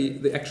could get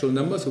the actual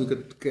number, so we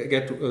could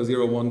get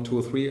 0, 1,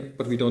 2, 3,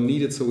 but we don't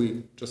need it, so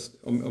we just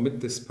omit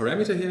this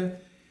parameter here.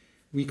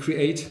 We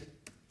create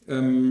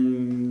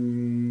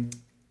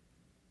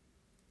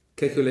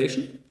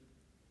calculation,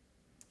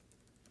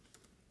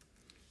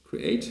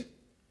 create,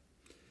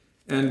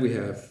 and we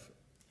have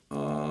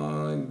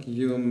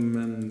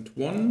argument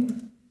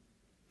 1.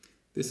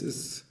 This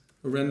is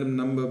a random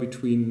number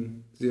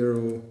between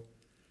 0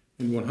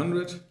 and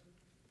 100.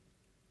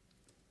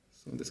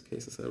 So in this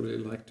case, I really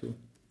like to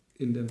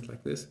indent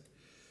like this.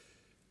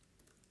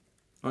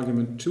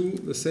 Argument 2,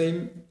 the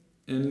same,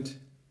 and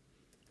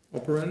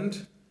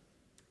operand.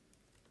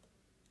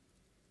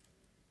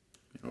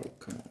 Oh,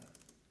 come on.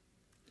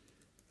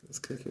 This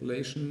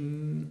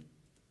calculation.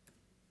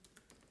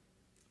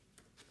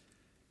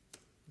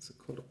 What's it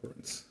called?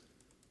 Operands.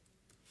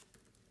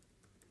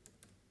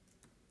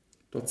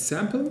 Dot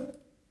sample.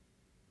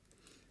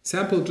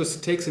 Sample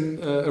just takes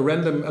in a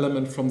random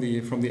element from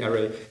the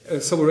array.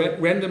 So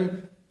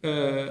random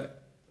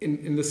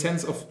in the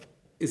sense of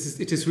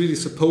it is really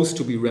supposed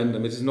to be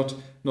random. It is not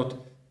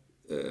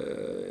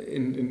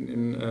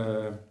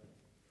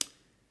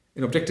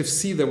in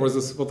Objective-C there was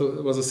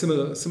a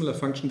similar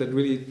function that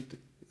really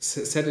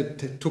said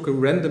it took a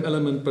random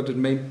element, but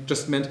it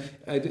just meant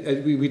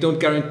we don't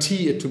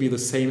guarantee it to be the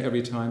same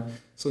every time.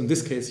 So in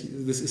this case,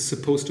 this is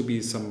supposed to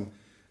be some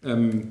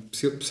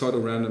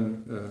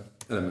pseudo-random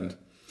element.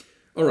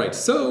 All right,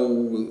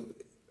 so,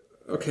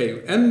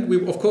 okay, and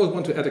we of course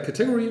want to add a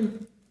category.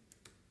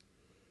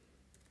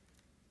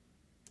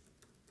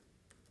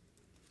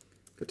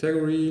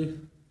 Category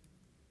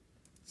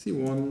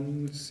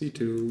C1,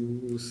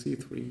 C2,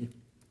 C3,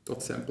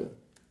 dot sample.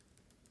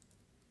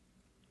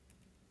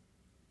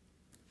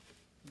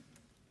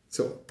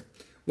 So,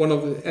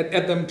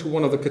 add them to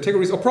one of the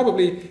categories, or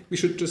probably we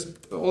should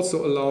just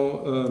also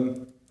allow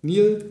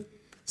nil.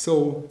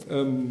 So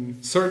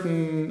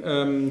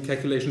certain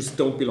calculations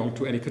don't belong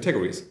to any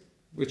categories,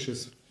 which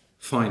is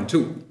fine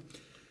too.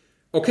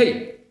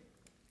 Okay,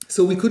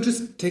 so we could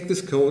just take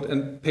this code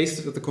and paste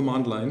it at the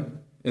command line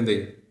in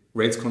the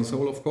Rails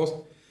console, of course.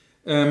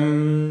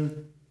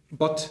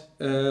 But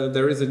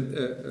there is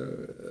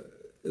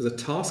a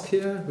task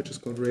here, which is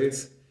called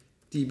Rails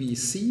db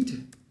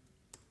seed.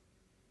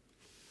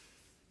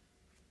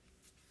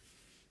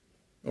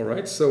 All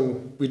right,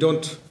 so we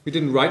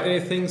didn't write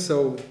anything,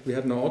 so we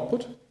had no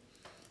output.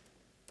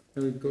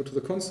 And we go to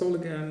the console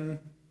again.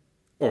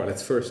 Or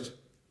let's first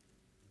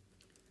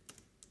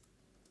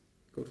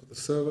go to the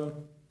server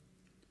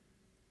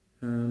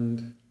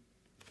and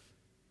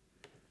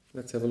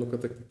let's have a look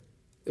at the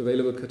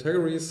available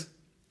categories.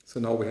 So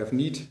now we have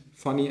neat,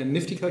 funny, and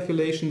nifty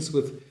calculations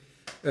with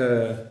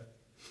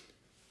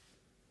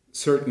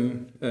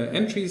certain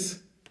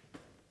entries.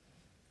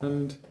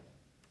 And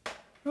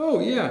oh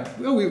yeah,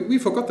 well, we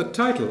forgot the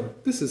title.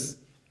 This is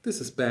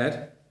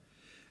bad.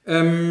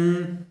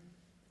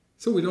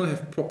 So we don't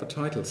have proper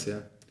titles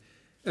here.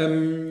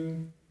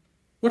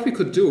 What we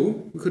could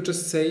do, we could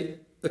just say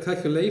the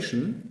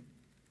calculation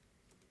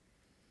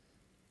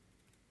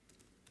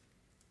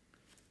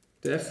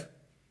def.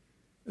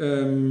 We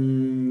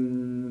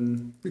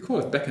call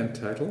it backend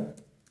title,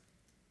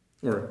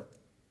 or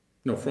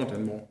no, front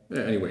end more.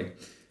 Anyway.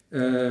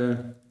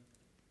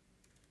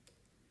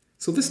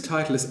 So this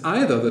title is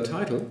either the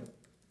title,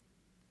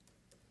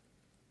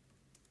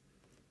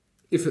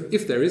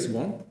 if there is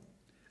one,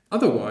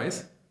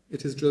 otherwise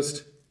it is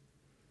just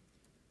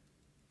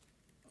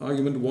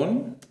argument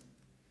 1,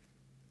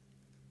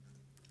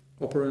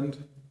 operand,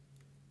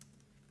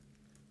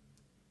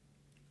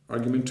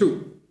 argument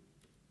 2.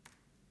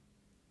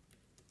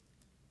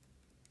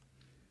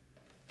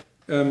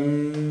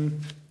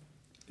 And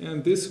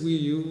this we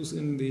use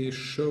in the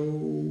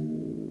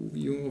show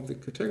view of the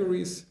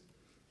categories.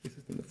 This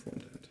is in the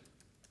front end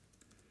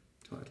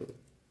title.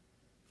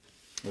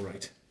 All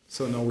right.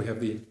 So now we have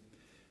the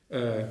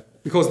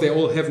because they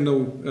all have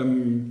no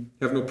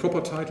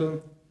proper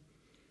title.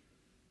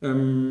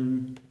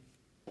 And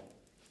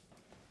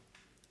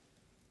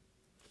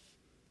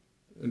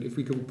if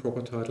we go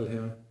proper title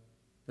here,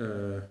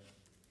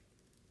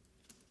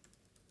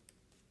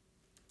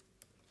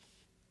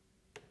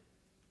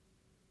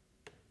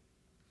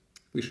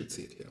 we should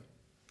see it here.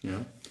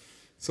 Yeah.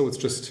 So it's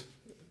just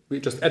we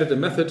just added a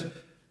method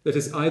that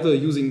is either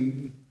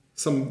using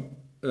some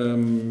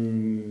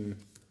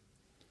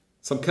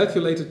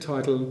calculated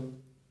title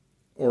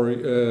or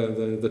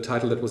the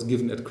title that was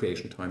given at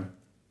creation time.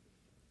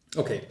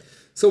 Okay,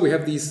 so we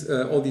have these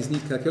all these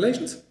neat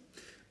calculations.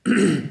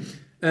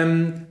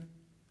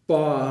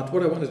 But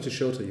what I wanted to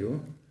show to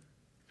you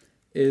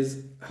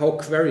is how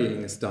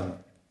querying is done.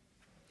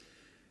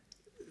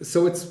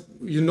 So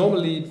you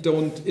normally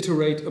don't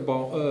iterate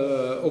about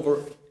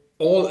over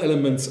all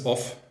elements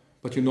of,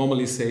 but you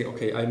normally say,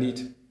 okay, I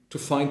need to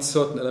find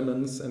certain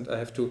elements and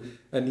I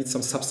need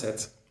some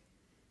subsets.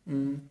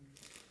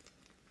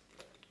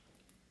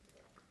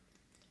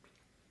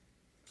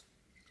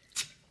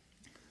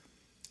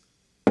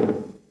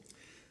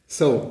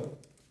 So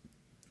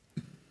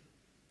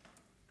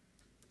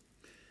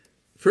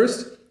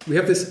first we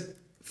have this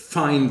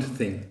find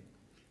thing.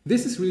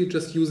 This is really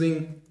just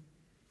using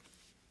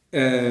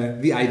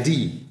the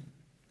ID.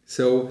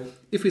 So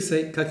if we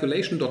say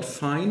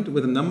calculation.find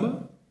with a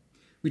number,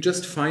 we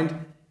just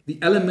find the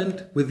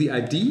element with the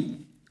ID,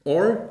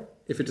 or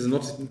if it is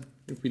not,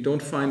 if we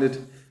don't find it,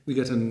 we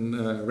get a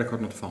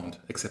record not found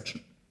exception.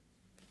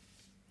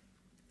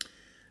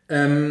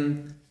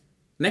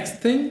 Next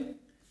thing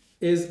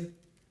is,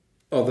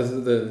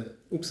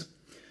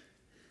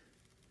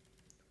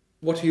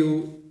 what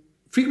you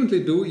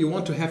frequently do, you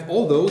want to have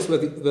all those where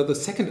the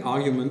second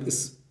argument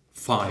is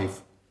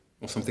 5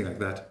 or something like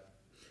that.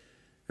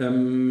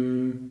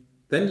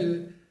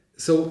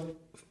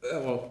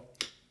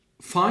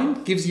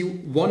 Find gives you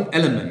one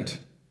element,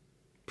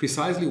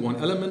 precisely one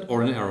element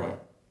or an error.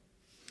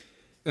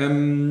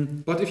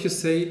 But if you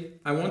say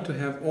I want to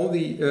have all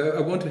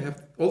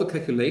the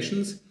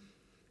calculations,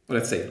 or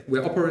let's say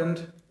where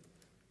operand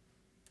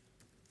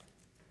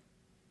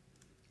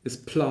is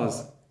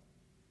plus,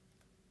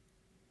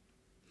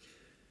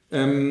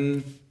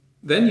 then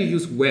you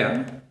use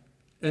where,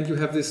 and you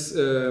have this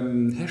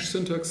hash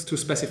syntax to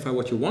specify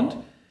what you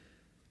want.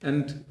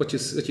 And what you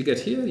get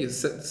here, you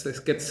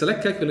get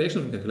select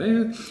calculation from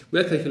calculation,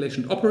 where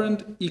calculation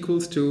operand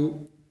equals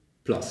to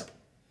plus.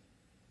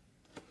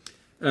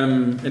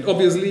 And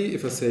obviously,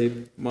 if I say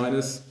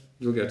minus,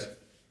 you'll get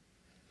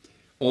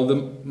all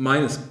the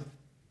minus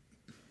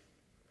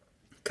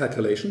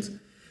calculations.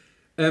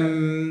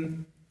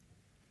 And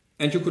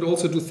you could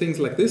also do things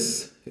like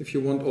this, if you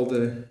want all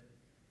the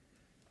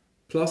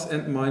plus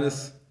and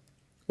minus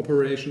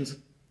operations.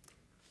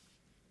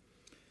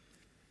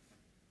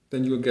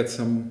 Then you'll get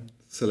some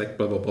select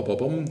blah, blah, blah, blah,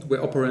 blah,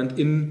 where operand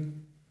in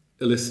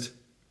a list.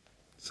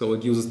 So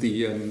it uses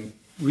the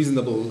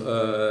reasonable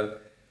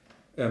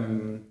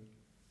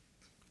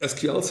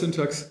SQL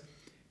syntax,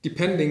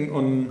 depending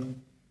on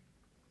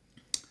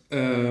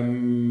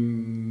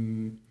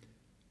the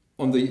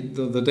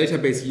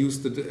database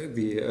used.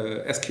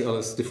 The SQL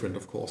is different,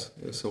 of course.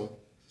 So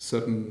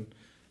certain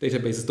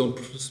databases don't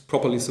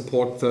properly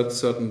support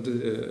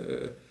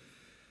certain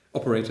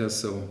operators.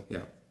 So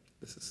yeah,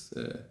 this is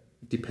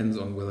depends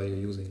on whether you're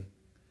using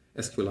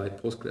SQLite,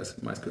 Postgres,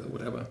 MySQL,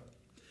 whatever.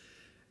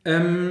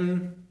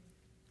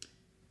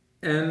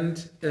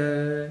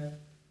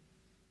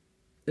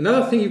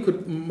 Another thing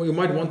you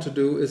might want to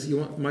do is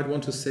might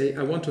want to say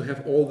I want to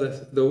have all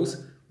those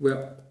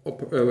where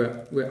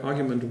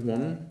argument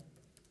 1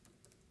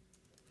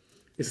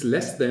 is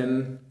less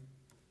than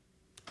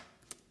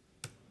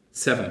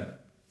 7.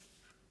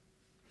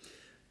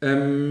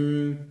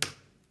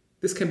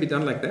 This can be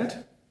done like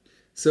that.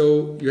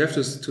 So you have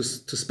to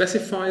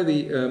specify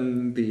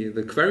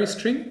the query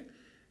string,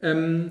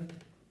 and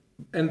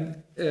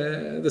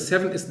the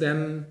 7 is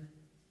then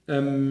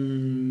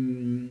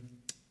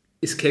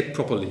escaped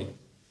properly.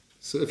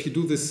 So if you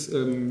do this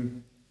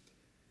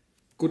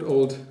good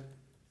old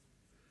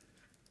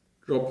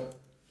drop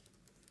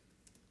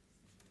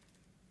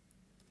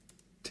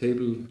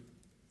table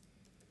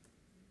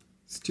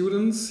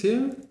students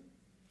here,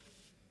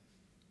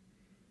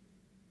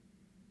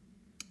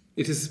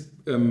 it is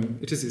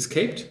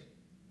escaped,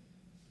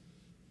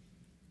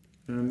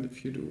 and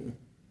if you do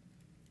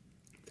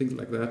things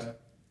like that,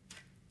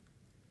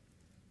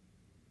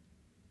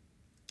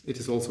 it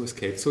is also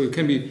escaped. So you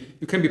can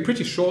be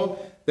pretty sure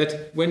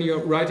that when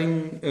you're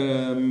writing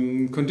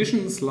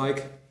conditions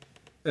like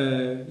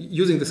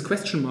using this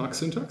question mark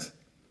syntax,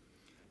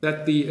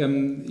 that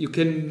you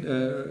can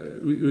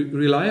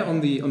rely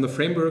on the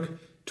framework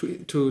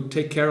to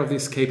take care of the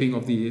escaping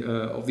of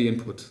the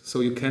input. So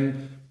you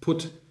can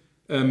put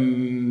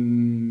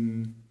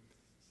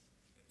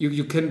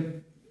you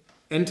can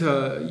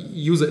enter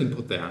user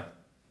input there,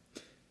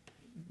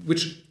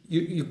 which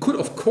you could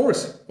of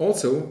course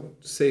also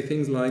say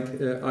things like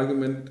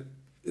argument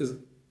is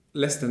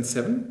less than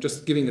 7,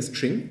 just giving a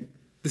string.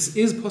 This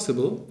is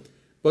possible,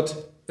 but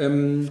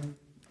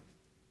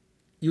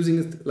using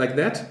it like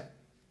that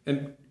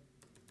and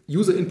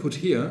user input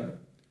here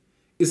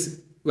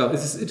is, well,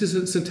 it is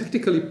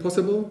syntactically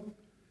possible.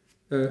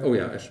 Oh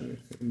yeah, actually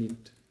I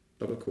need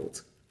double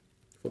quotes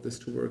for this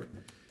to work.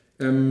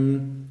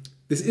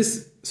 This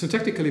is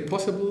syntactically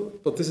possible,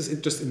 but this is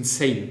just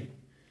insane,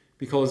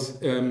 because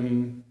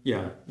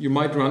yeah, you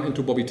might run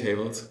into Bobby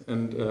tables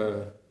and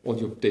all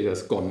your data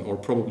is gone, or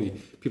probably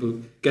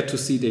people get to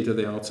see data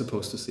they are not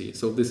supposed to see.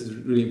 So this is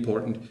really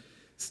important.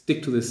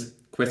 Stick to this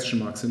question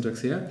mark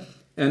syntax here,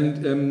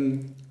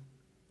 and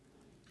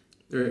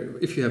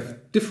if you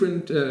have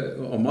different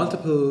or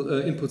multiple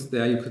inputs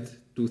there, you could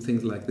do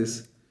things like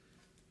this.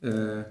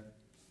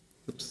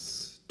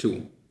 Oops,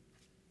 2.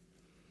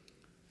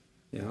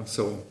 Yeah,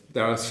 so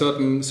there are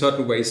certain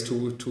ways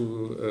to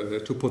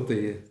put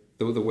the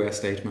where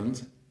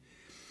statement.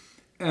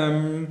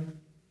 One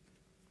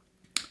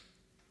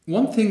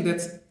thing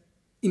that's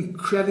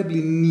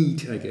incredibly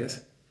neat, I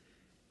guess,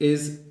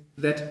 is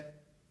that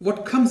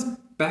what comes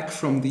back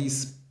from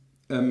these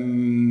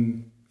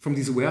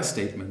where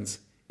statements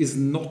is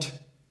not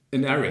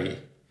an array.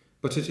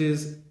 but it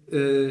is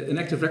an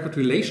active record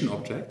relation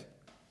object.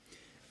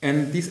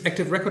 And these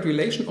active record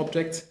relation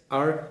objects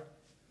are,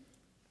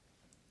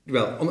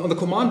 well, on the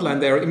command line,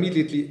 they are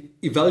immediately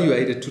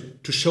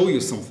evaluated to show you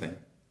something.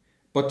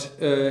 But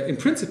in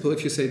principle,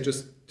 if you say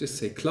just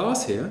say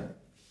class here,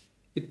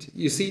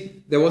 you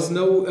see there was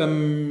no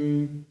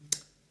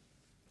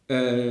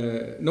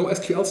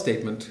SQL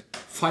statement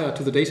fired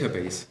to the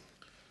database.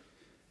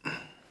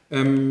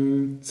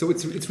 So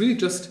it's really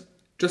just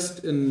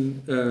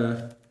in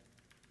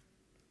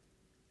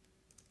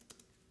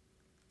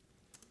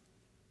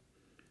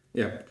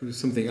produce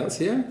something else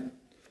here.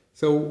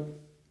 So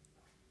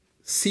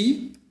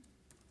C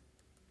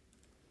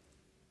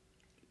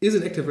is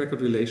an active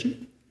record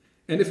relation,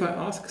 and if I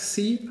ask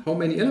C how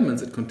many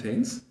elements it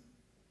contains,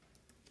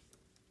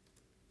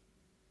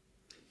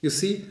 you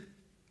see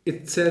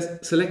it says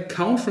select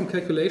count from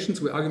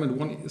calculations where argument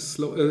 1 is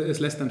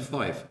less than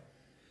 5.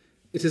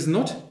 It is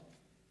not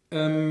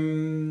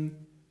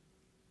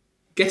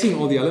getting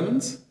all the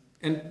elements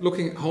and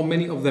looking how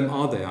many of them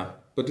are there,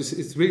 but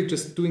it's really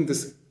just doing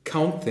this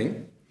count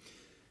thing.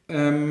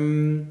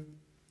 And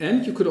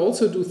you could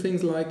also do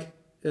things like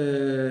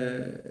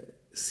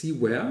see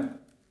where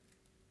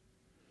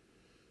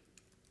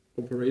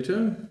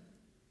operator.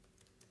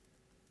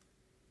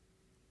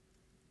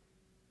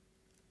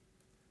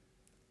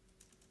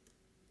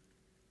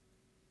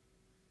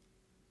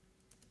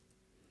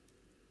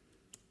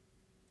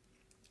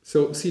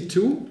 So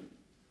C2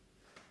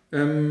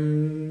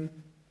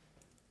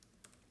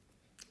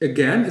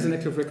 again is an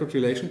active record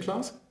relation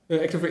class,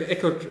 active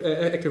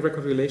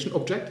record relation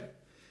object,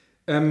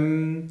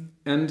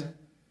 and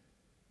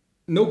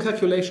no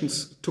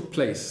calculations took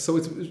place. So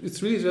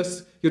it's really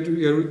just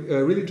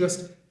you're really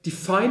just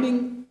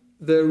defining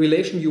the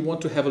relation you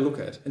want to have a look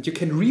at, and you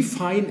can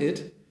refine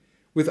it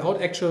without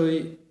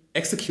actually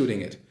executing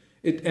it.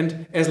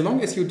 And as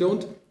long as you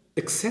don't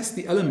access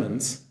the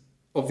elements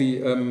of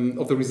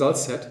the result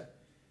set,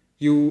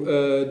 you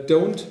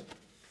don't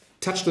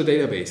touch the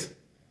database.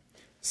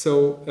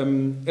 So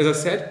as I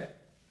said,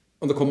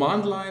 on the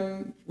command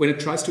line, when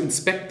it tries to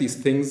inspect these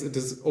things, it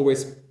is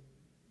always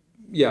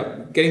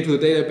getting to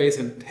the database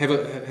and have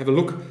a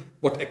look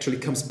what actually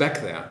comes back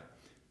there.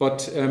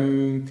 But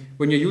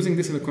when you're using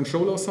this in a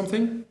controller or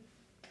something,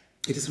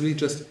 it is really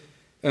just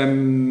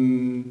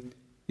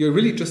you're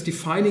really just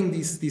defining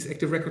these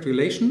active record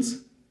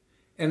relations,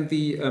 and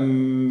the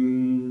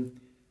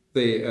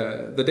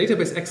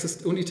database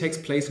access only takes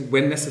place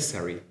when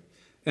necessary.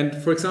 And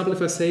for example,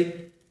 if I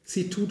say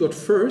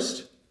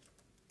C2.first,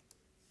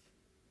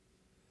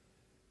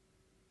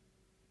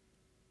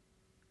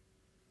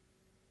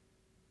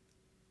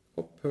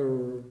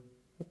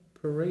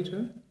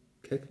 operator,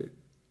 calculate.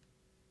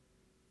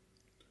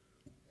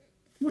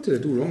 What did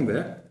I do wrong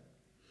there?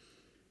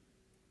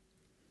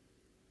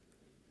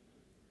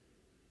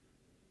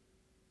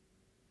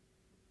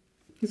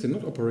 Is it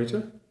not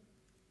operator?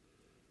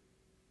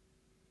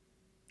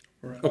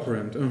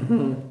 Operand.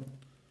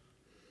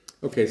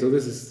 Okay, so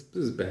this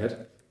is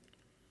bad.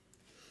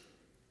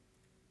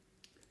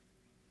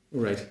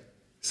 All right.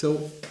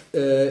 So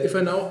if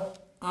I now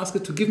ask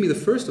it to give me the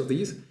first of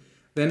these,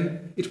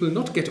 then it will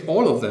not get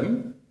all of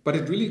them, but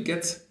it really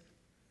gets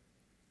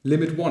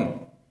limit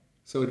 1.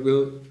 So it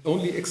will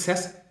only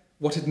access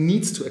what it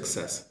needs to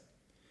access.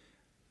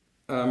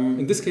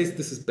 In this case,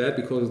 this is bad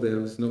because there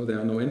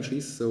are no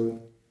entries. So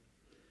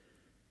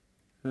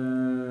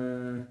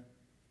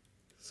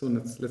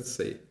let's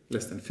say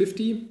less than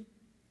 50.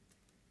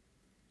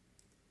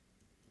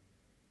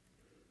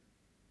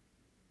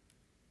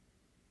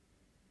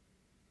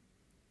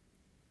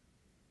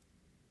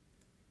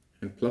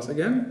 And plus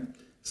again.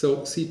 So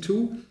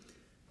C2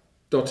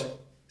 dot.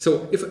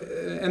 So if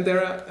and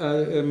there are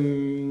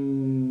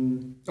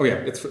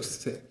let's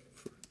first say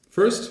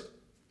first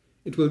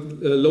it will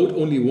load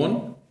only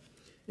 1.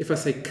 If I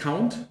say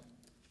count,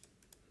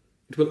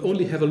 it will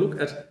only have a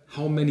look at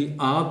how many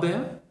are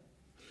there.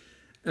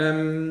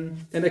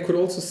 And I could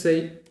also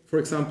say, for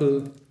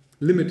example,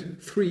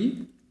 limit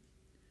 3.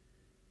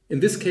 In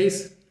this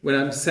case, when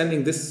I'm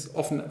sending this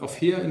off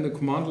here in the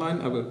command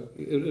line,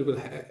 it will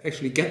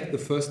actually get the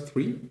first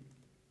 3.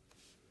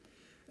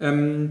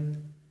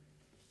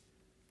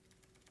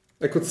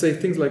 I could say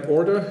things like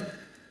order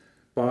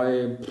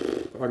by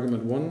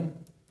argument 1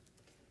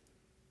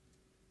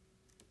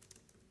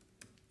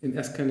 in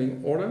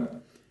ascending order.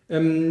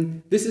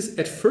 This is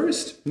at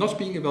first not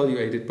being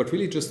evaluated, but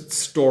really just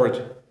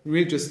stored.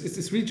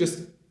 It's really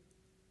just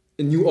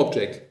a new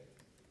object.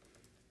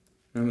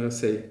 And I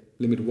say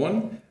limit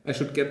 1. I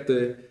should get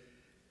the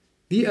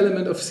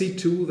element of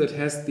C2 that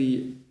has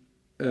the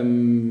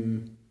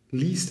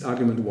least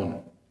argument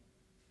 1.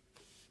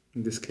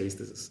 In this case,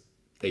 this is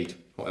 8.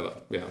 However,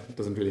 it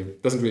doesn't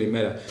really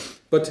matter.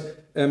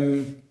 But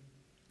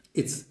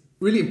it's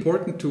really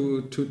important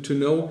to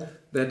know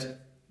that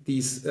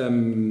these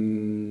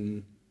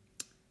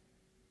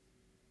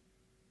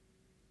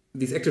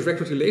active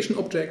record relation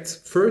objects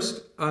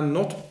first are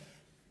not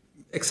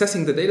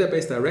accessing the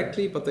database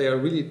directly, but they are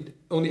really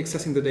only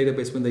accessing the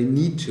database when they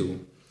need to.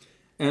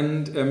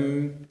 And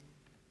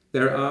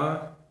there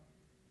are,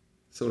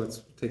 so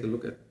let's take a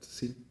look at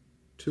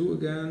C2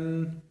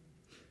 again.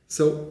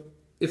 So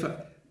if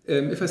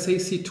I say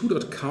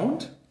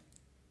C2.count,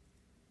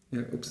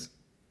 yeah, oops,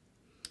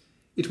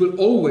 it will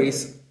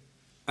always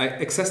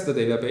access the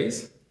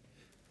database.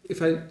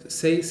 If I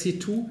say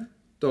C2.size,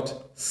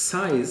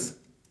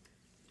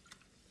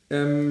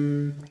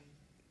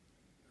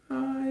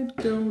 I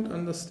don't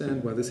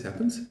understand why this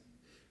happens.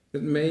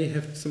 It may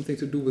have something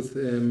to do with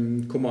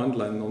command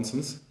line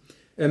nonsense.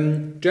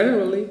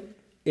 Generally,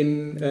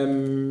 in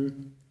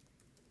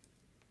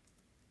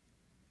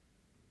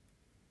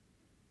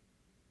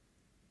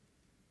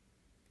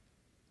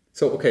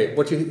so okay,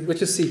 what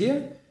you see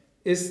here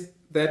is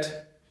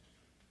that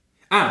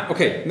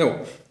okay,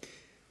 no.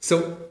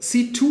 So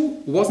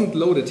C2 wasn't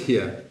loaded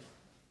here.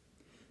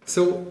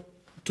 So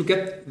to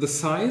get the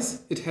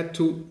size, it had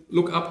to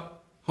look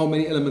up how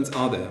many elements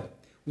are there.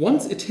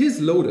 Once it is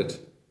loaded,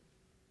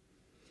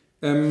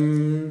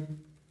 and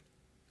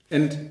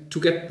to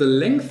get the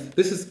length,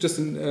 this is just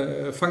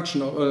a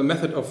function or a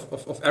method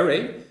of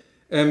array.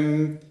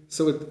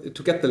 So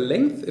to get the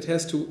length, it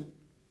has to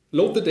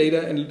load the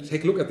data and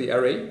take a look at the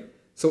array.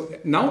 So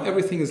now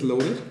everything is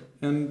loaded,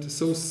 and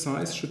so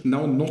size should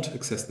now not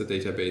access the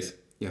database.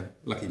 Yeah,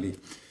 luckily.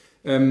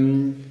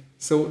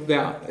 So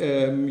there,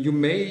 you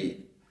may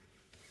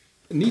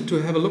need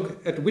to have a look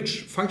at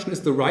which function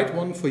is the right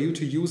one for you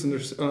to use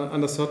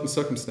under certain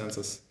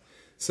circumstances.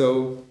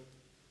 So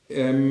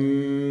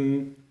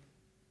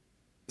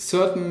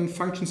certain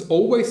functions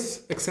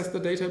always access the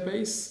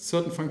database,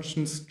 certain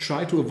functions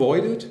try to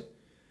avoid it,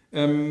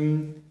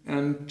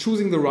 and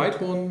choosing the right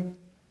one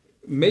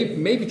may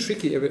be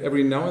tricky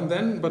every now and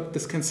then, but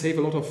this can save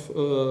a lot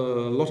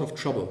of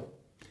trouble,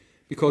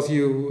 because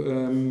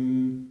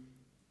you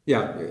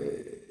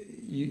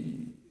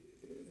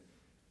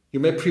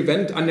may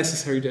prevent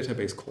unnecessary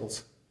database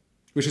calls,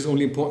 which is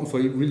only important for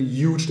really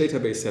huge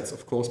database sets,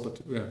 of course,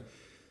 but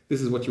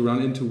this is what you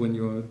run into when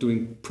you're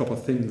doing proper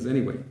things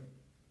anyway.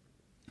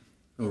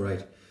 All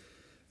right.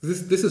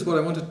 This is what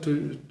I wanted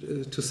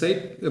to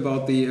say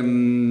about the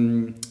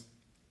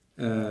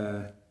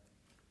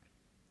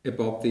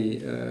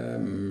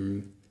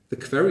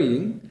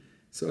querying.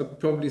 So I'll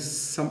probably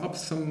sum up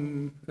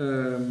some.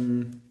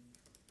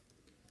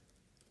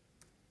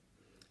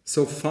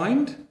 So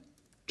find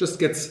just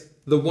gets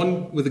the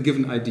one with a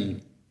given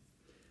ID.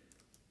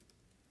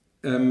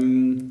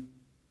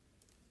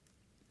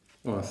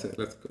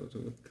 Let's go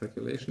to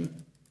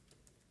calculation.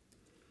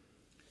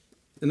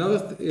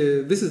 Another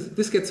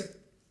this gets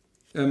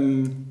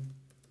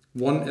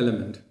one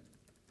element.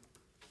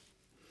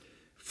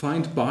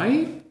 Find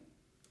by,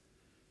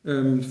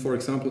 for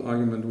example,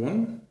 argument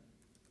 1.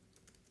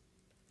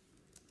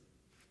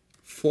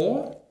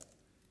 For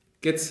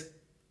gets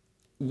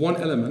one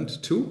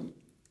element 2.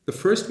 The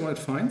first one it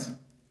finds.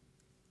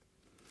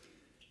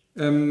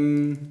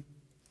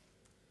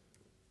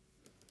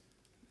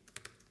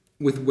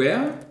 With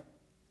where,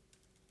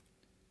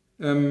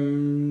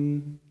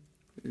 again,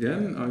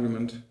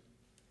 argument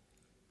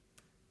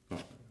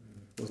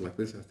was like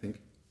this, I think.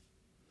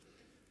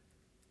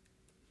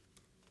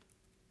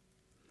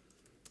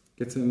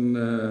 Gets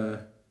an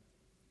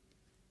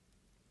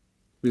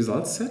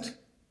result set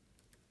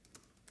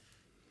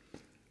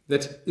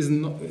that is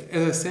not,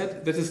 as I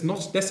said, that is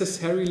not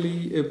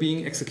necessarily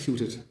being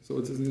executed. So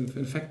it's,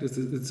 in fact,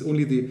 it's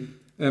only the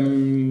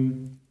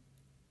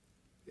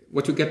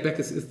what you get back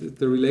is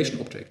the relation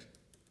object.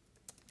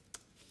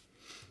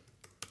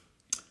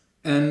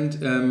 And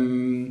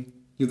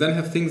you then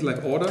have things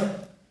like order,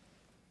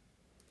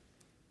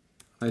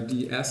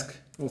 ID, ask,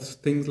 of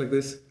things like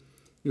this.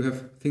 You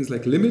have things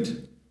like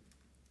limit.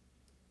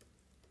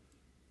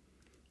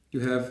 You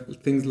have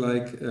things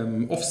like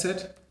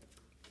offset.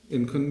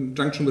 In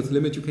conjunction with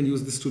limit, you can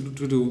use this to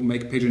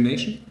make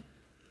pagination.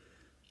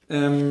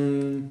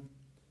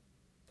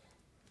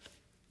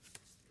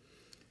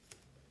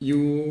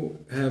 You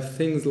have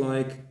things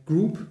like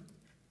group.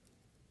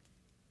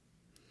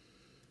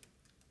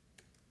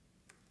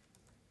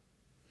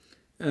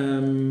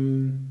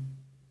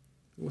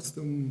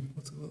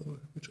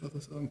 Which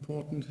others are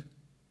important?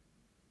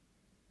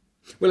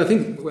 Well, I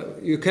think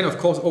you can of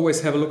course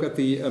always have a look at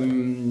the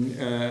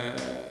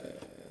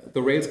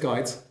Rails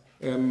guides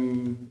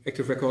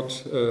active record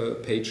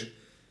page.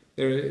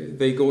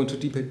 They go into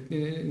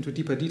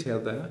deeper detail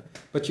there.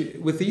 But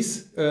with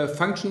these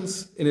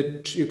functions,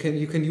 you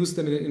can use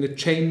them in a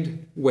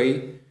chained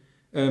way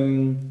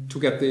to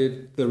get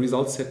the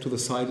result set to the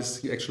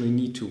size you actually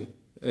need to.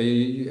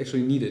 You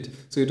actually need it.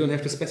 So you don't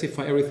have to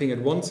specify everything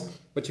at once,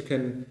 but you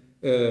can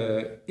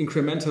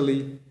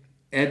incrementally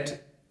add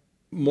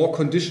more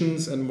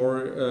conditions and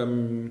more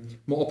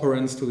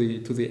operands to the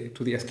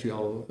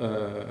SQL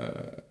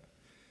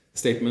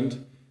statement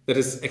that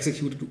is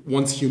executed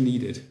once you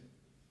need it.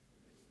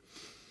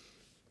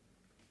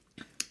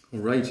 All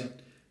right.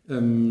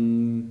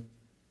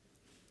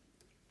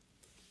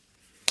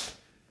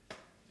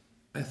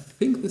 I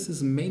think this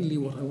is mainly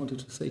what I wanted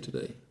to say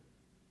today.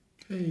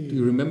 Okay. Do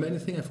you remember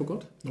anything I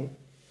forgot? No.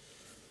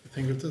 I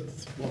think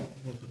that's what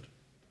was it.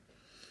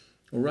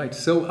 All right.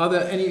 So, are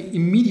there any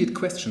immediate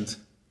questions?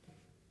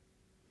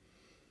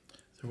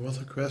 There was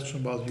a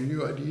question about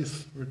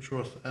UUIDs, which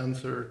was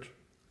answered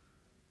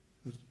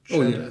in the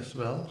chat as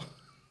well.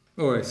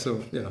 All right.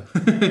 So, yeah.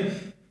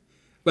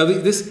 Well,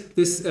 this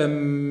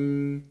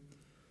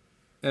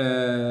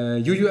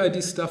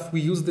UUID stuff,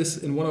 we use this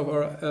in one of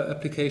our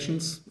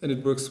applications, and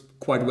it works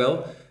quite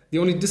well. The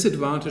only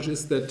disadvantage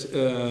is that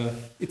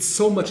it's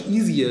so much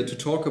easier to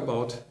talk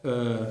about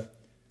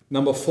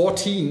number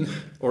 14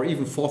 or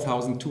even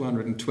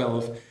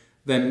 4,212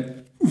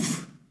 than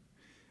oof.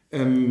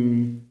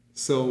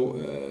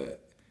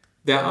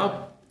 There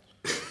are...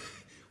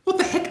 What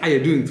the heck are you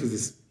doing to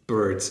these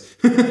birds?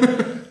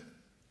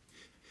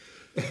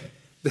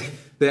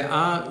 There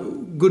are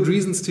good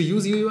reasons to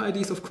use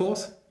UUIDs, of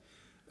course.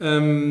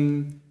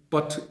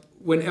 But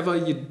whenever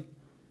you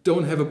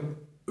don't have a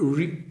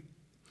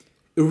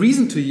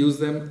reason to use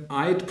them,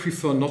 I'd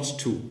prefer not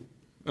to.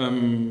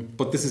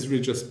 But this is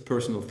really just a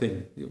personal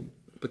thing.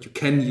 But you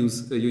can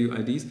use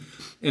UUIDs.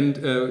 And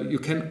you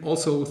can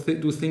also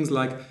do things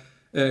like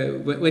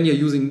when you're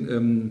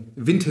using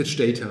vintage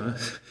data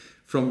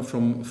from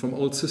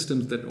old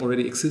systems that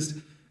already exist,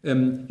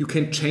 you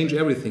can change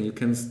everything. You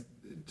can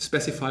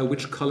specify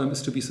which column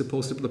is to be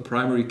supposed to be the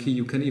primary key.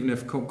 You can even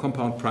have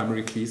compound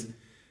primary keys.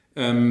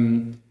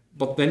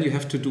 But then you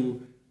have to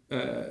do,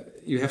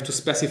 you have to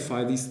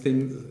specify these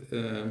things.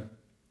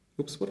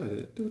 Oops, what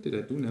did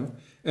I do now?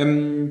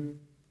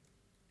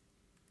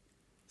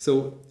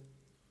 So,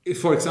 if,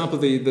 for example,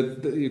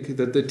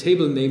 the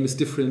table name is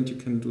different, you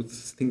can do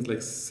things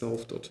like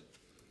self.table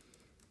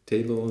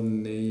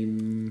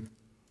name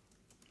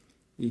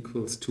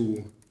equals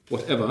to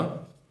whatever.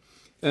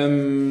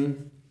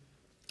 And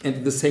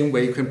the same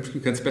way you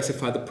can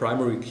specify the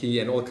primary key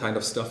and all kind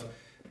of stuff.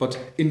 But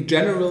in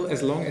general,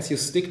 as long as you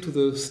stick to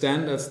the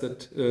standards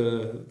that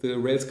the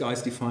Rails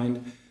guys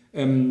defined,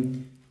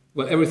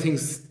 well, everything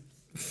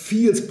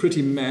feels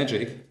pretty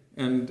magic.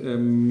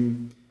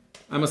 And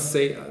I must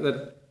say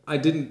that I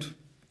didn't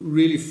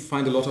really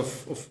find a lot of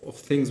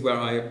things where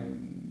I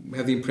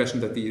have the impression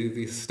that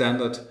the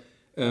standards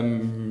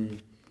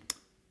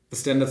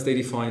they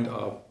defined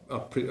are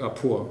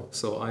poor.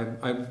 So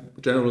I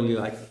generally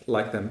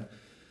like them.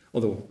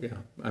 Although, yeah,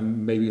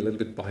 I'm maybe a little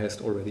bit biased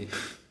already.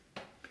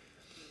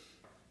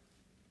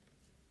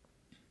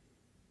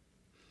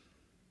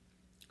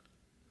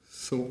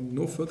 So,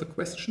 no further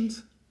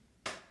questions?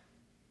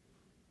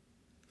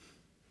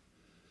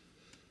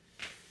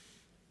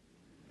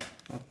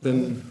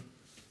 Then...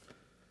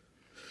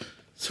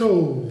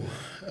 So,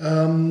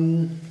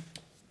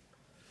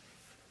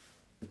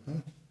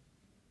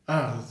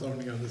 it's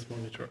only on this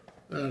monitor.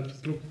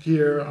 Just look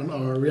here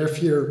on we have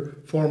here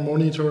 4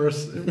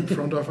 monitors in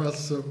front of us,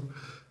 so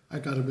I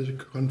got a bit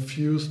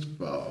confused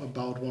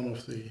about one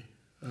of the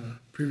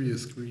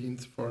previous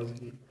screens for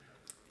the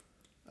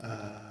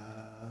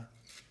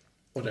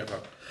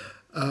whatever.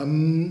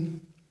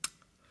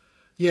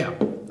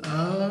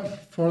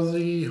 For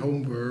the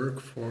homework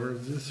for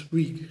this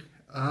week,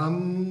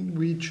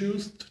 we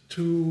choose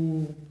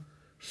to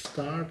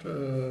start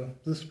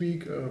this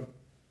week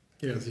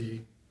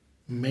the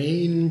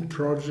main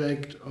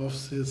project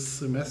of this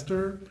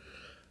semester,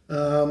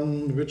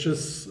 which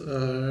is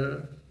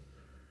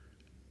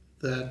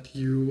that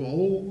you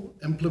all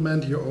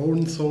implement your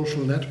own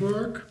social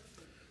network.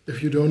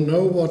 If you don't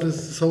know what a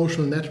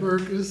social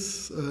network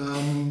is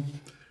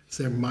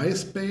there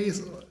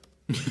MySpace?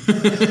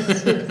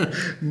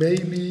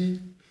 Maybe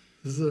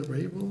is it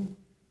available?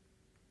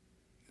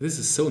 This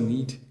is so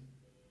neat.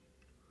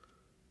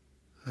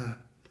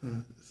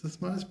 Is this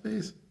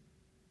MySpace?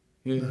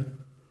 Yeah. No.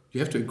 You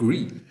have to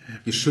agree.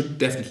 You should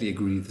definitely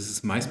agree. This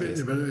is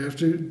MySpace. But you have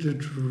to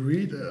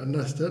read,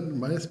 understand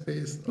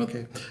MySpace.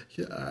 Okay,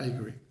 yeah, I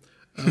agree.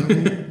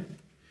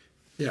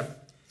 Yeah.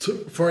 So,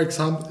 for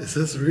example, is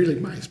this really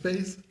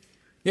MySpace?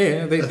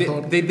 Yeah, they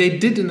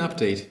did an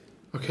update.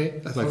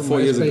 Okay, like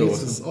 4 years ago.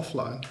 MySpace is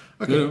offline.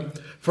 Okay. No.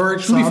 For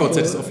example,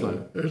 StudiVZ is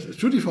offline.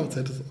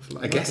 StudiVZ is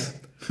offline. I guess.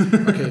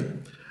 Okay.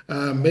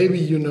 Maybe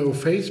you know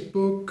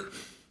Facebook.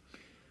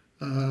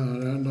 They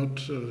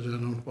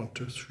don't want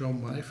to show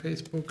my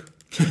Facebook.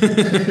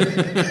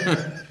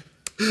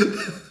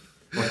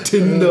 Or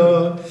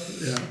Tinder.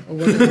 Or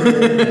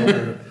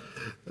whatever.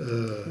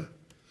 Or,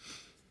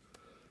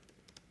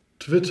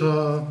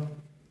 Twitter.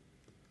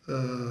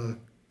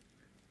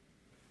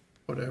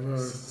 Whatever.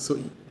 So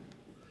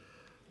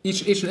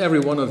each and every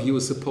one of you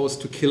is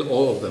supposed to kill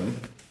all of them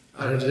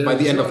by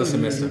the end of the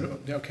semester.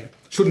 Okay.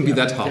 Shouldn't be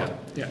that hard.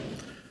 Yeah.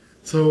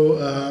 So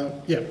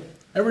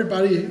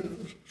everybody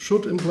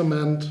should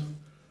implement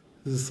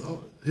his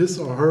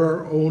or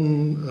her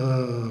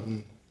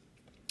own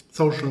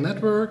social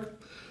network.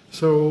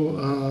 So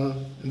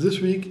in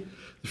this week,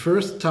 the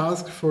first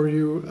task for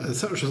you, the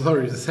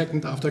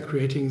second after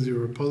creating the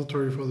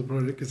repository for the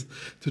project, is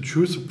to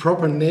choose a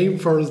proper name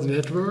for the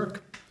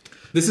network.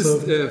 This is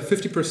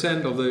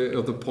 50%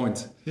 of the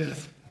points.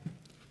 Yes,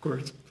 of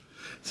course.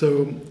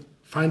 So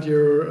find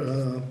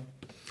your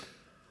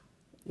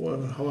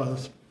how I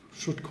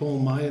should call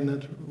my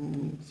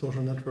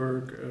social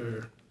network.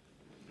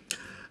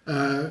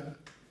 My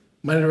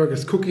network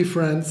is cookie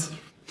friends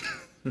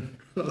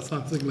or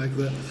something like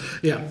that.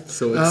 Yeah.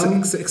 So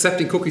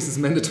accepting cookies is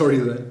mandatory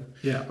then.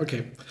 Yeah.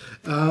 Okay.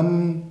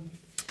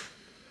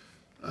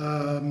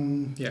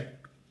 Yeah.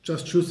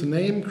 Just choose the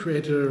name,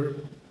 create a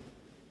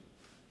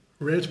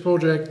Rails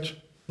project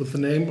with the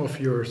name of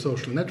your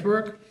social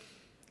network.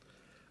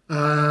 It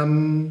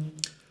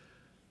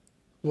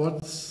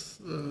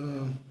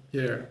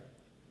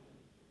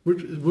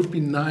would be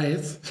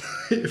nice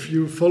if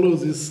you follow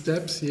these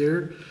steps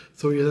here.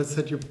 So you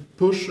said you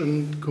push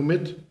and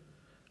commit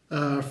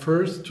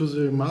first to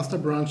the master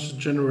branch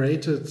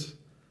generated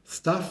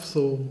stuff,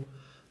 so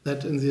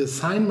that in the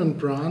assignment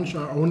branch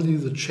are only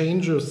the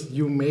changes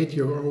you made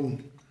your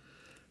own,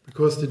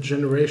 because the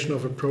generation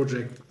of a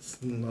project is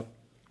not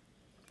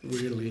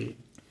really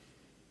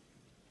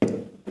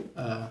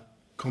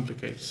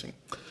complicated thing.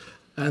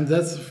 And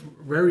that's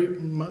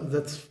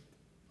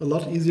a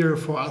lot easier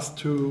for us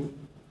to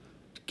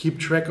keep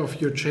track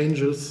of your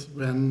changes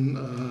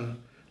when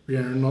we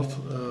are not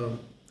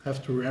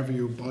have to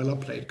review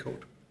boilerplate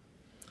code.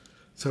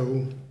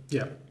 So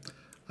yeah,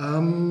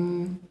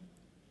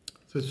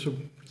 so it's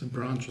the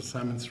branch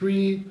assignment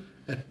 3,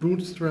 add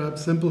bootstrap,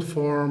 simple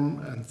form,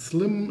 and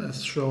slim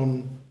as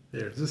shown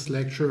there. This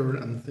lecture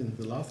and in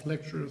the last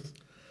lectures.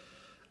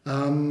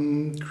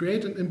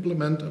 Create and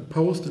implement a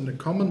post in the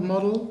comment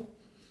model.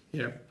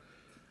 Yeah.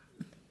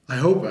 I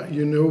hope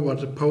you know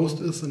what a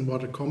post is and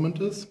what a comment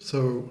is.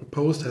 So a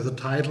post has a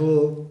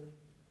title,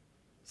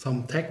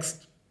 some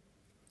text,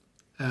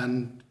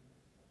 and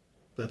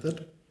that's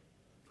it.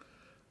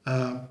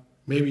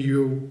 Maybe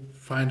you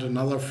find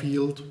another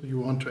field you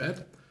want to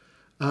add.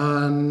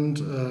 And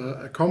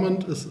a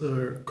comment is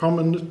a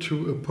comment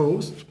to a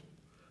post.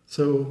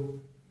 So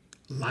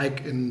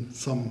like in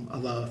some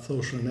other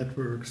social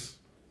networks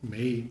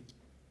may.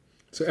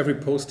 So every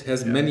post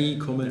has many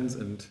comments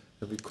and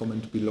every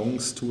comment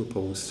belongs to a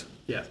post.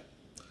 Yeah.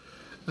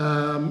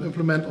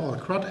 Implement all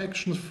CRUD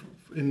actions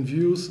in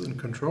views and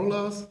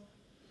controllers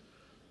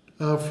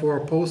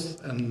for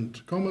posts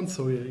and comments.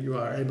 So you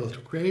are able to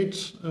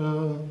create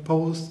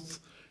posts,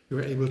 you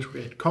are able to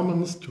create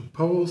comments to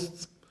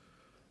posts,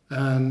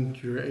 and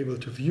you're able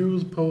to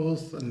view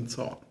posts and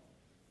so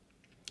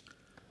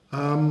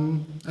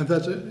on. And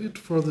that's it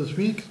for this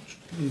week.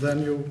 And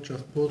then you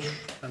just push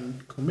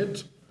and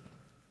commit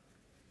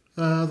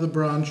the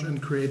branch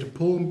and create a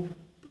pull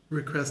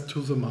request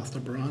to the master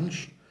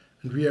branch.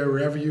 And we are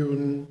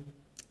reviewing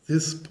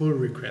this pull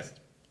request.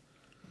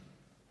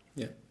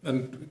 Yeah,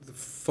 and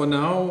for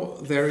now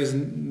there is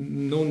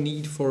no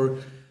need for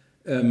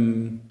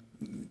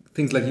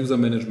things like user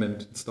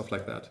management and stuff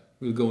like that.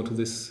 We'll go into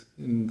this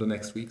in the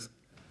next weeks.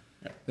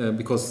 Yeah.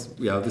 Because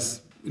this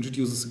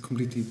introduces a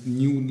completely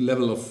new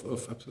level of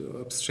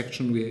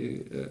abstraction.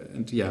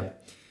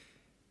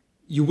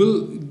 You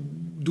will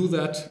do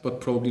that, but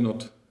probably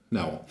not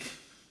now.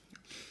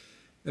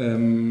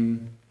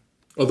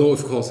 Although,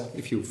 of course,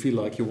 if you feel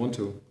like you want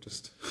to,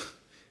 just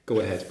go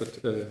ahead. But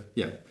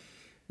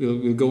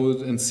we'll go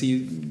and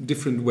see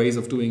different ways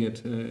of doing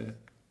it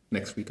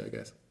next week, I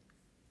guess.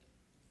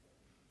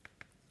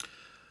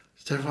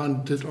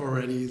 Stefan did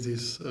already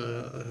this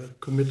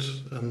commit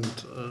and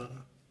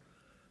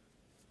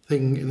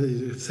thing in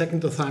the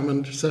second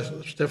assignment.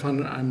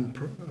 Stefan, I'm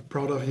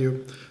proud of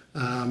you.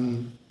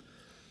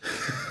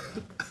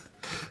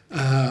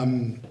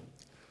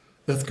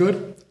 That's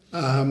good.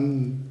 I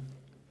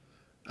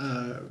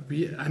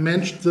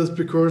mentioned this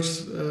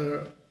because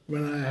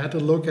when I had a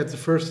look at the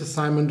first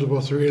assignment, it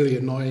was really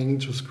annoying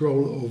to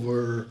scroll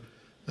over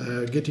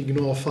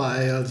gitignore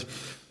files,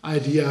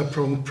 idea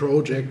from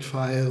project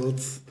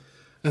files,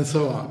 and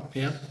so on.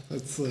 Yeah,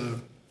 that's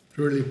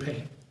really a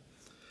pain.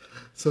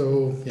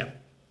 So yeah,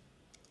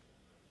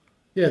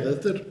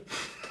 that's it.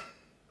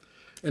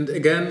 And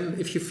again,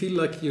 if you feel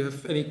like you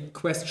have any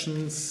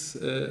questions,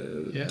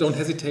 don't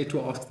hesitate to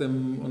ask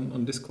them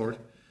on Discord.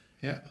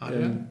 Yeah,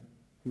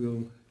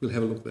 we'll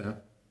have a look there.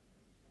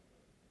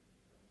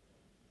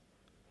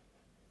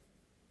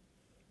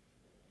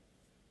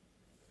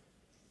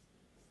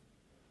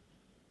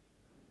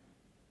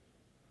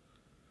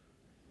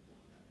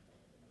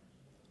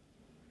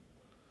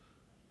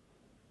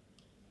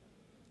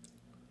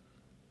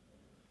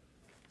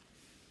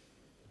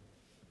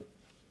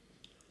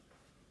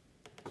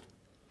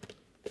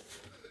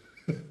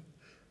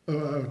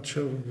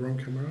 Show wrong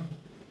camera.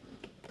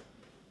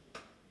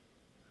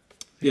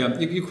 Yeah,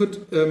 you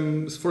could,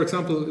 for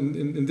example,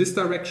 in this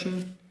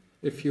direction,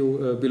 if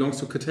you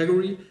belongs to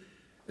category,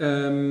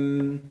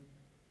 or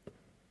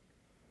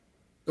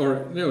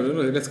no,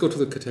 let's go to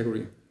the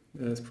category.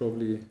 Let's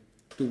probably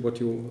do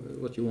what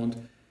you want.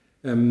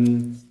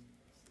 You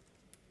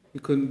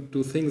can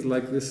do things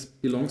like this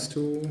belongs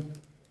to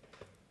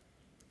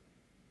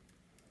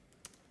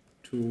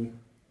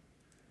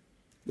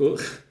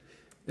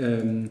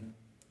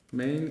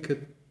main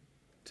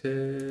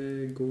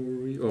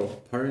category or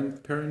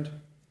parent.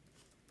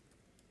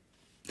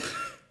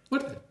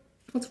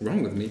 What's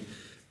wrong with me?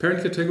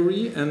 Parent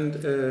category and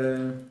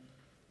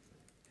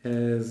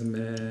has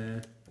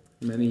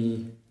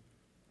many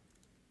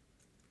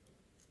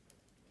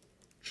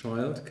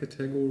child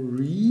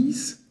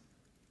categories.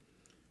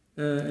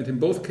 And in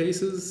both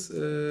cases,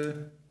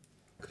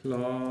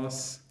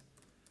 class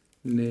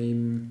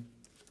name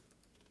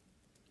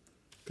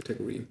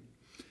category.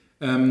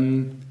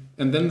 And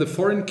then the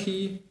foreign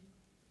key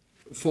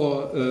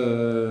for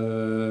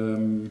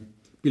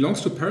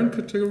belongs to parent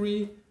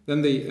category.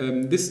 Then they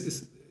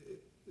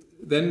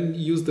then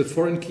use the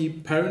foreign key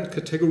parent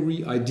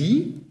category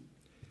ID,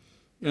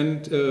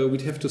 and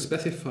we'd have to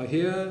specify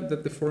here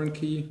that the foreign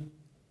key,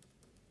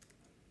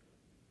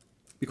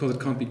 because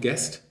it can't be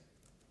guessed,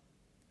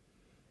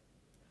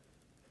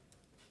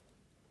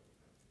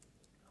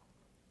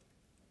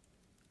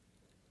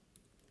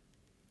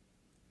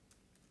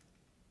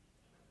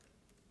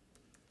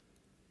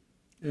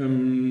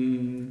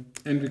 and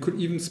we could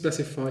even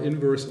specify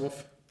inverse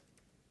of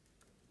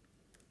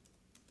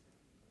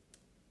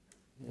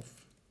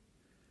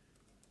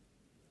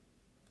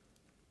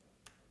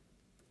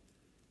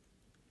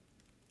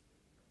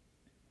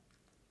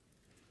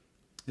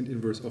and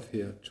inverse of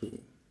here too.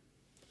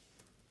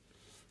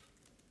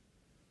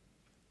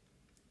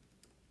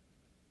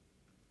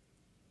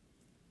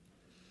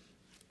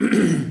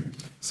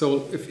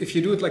 So if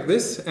you do it like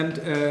this and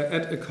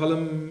add a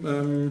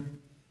column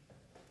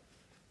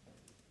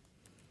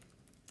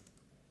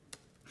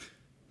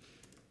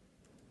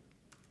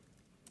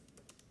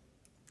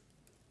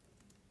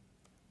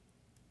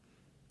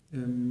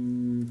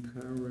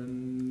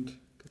parent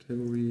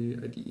category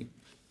ID,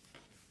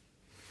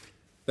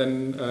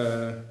 then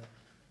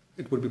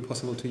it would be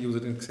possible to use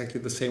it in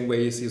exactly the same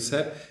way as you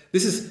said.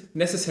 This is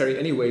necessary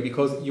anyway,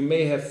 because you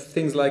may have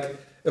things like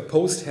a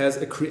post has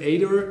a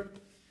creator,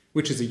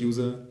 which is a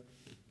user,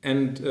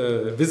 and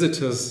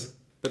visitors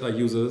that are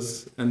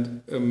users,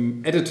 and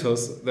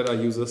editors that are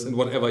users, and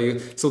whatever.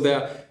 So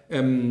there,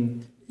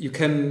 you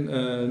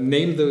can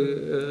name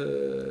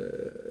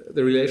the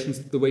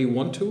relations the way you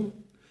want to,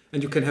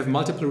 and you can have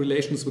multiple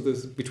relations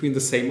with between the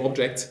same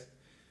objects,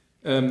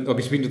 or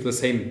between the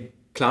same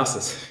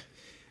classes.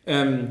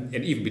 And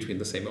even between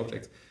the same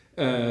objects,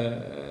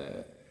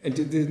 and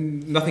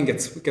nothing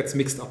gets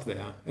mixed up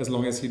there as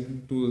long as you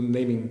do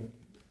naming.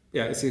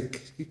 Yeah, as you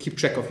keep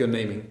track of your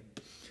naming.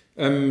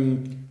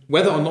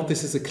 Whether or not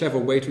this is a clever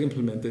way to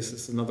implement this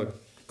is another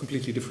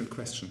completely different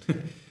question,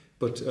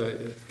 but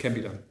it can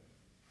be done.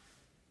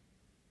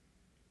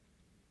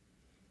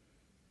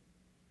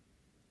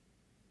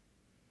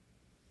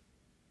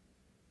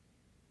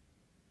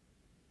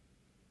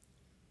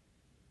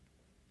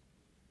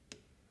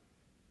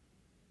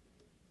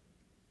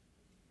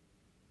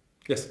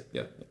 Yes,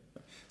 yeah.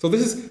 So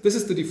this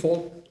is the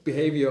default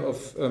behavior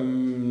of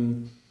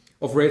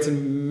Rails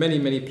in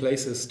many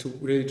places, to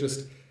really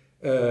just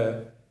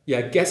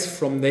guess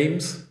from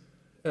names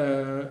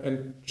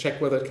and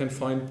check whether it can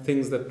find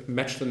things that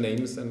match the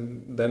names,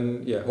 and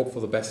then hope for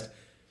the best.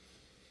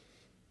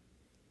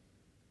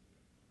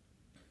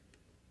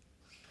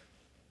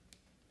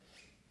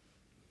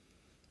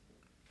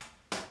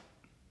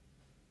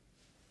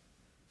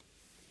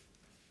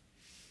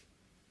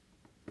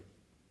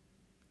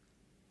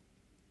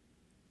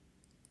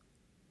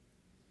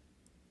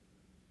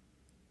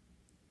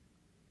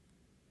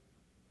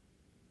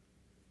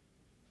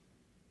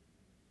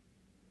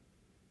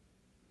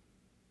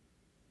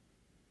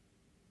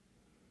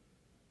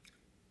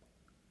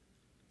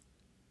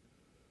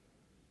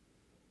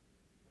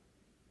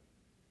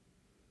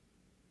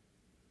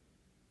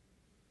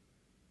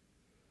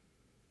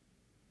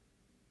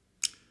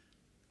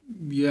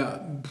 Yeah,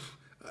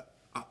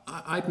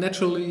 I'd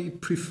naturally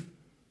prefer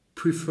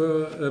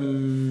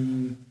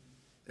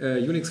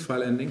Unix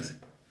file endings,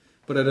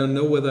 but I don't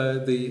know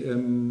whether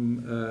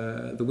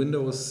the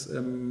Windows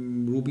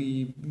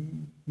Ruby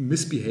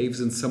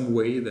misbehaves in some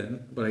way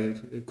then. But I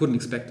couldn't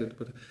expect it.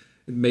 But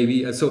it may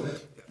be so.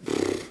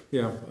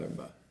 Yeah.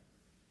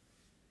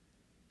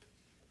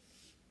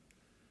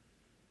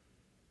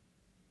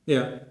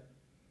 Yeah.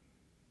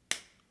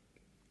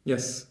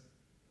 Yes.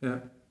 Yeah.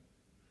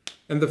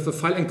 And the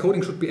file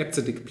encoding should be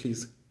epzedic,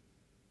 please.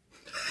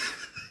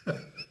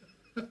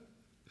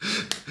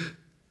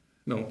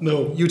 No.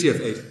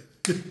 UTF-8.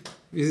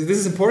 This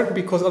is important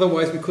because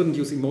otherwise we couldn't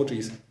use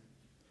emojis.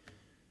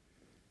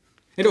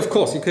 And of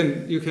course you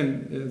can.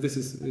 This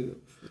is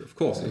of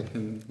course you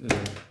can.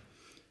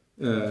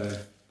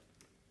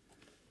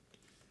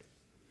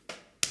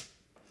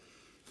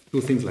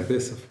 Do things like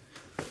this.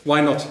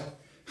 Why not?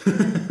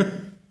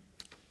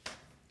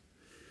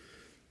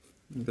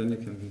 Then you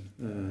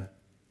can.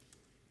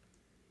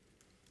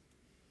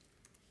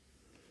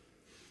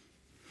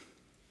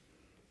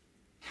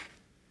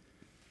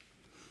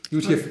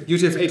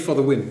 UTF-8 for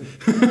the win.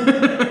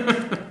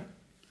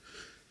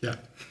 Yeah.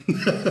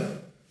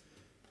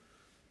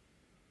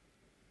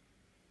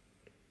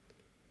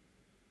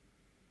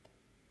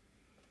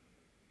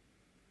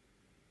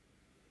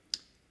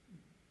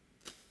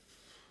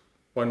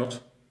 Why not?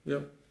 Yeah.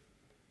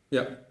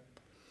 Yeah.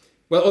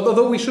 Well,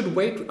 although we should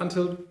wait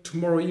until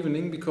tomorrow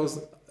evening,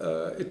 because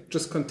it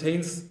just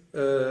contains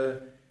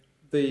the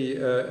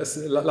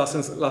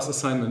last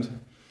assignment.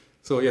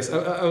 So yes,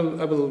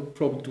 I will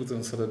probably do it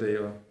on Saturday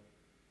or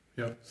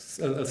Yeah.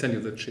 I'll send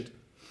you that sheet.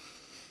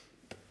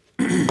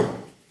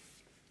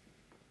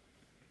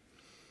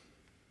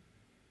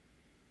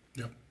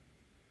 Yeah.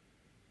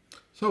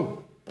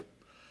 So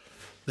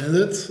then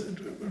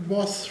it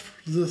was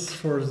this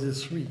for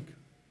this week.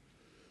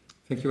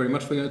 Thank you very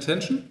much for your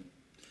attention.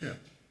 Yeah.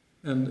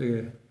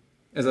 And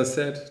as I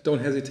said, don't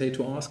hesitate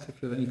to ask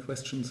if you have any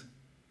questions.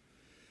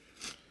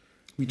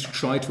 We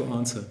try to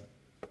answer.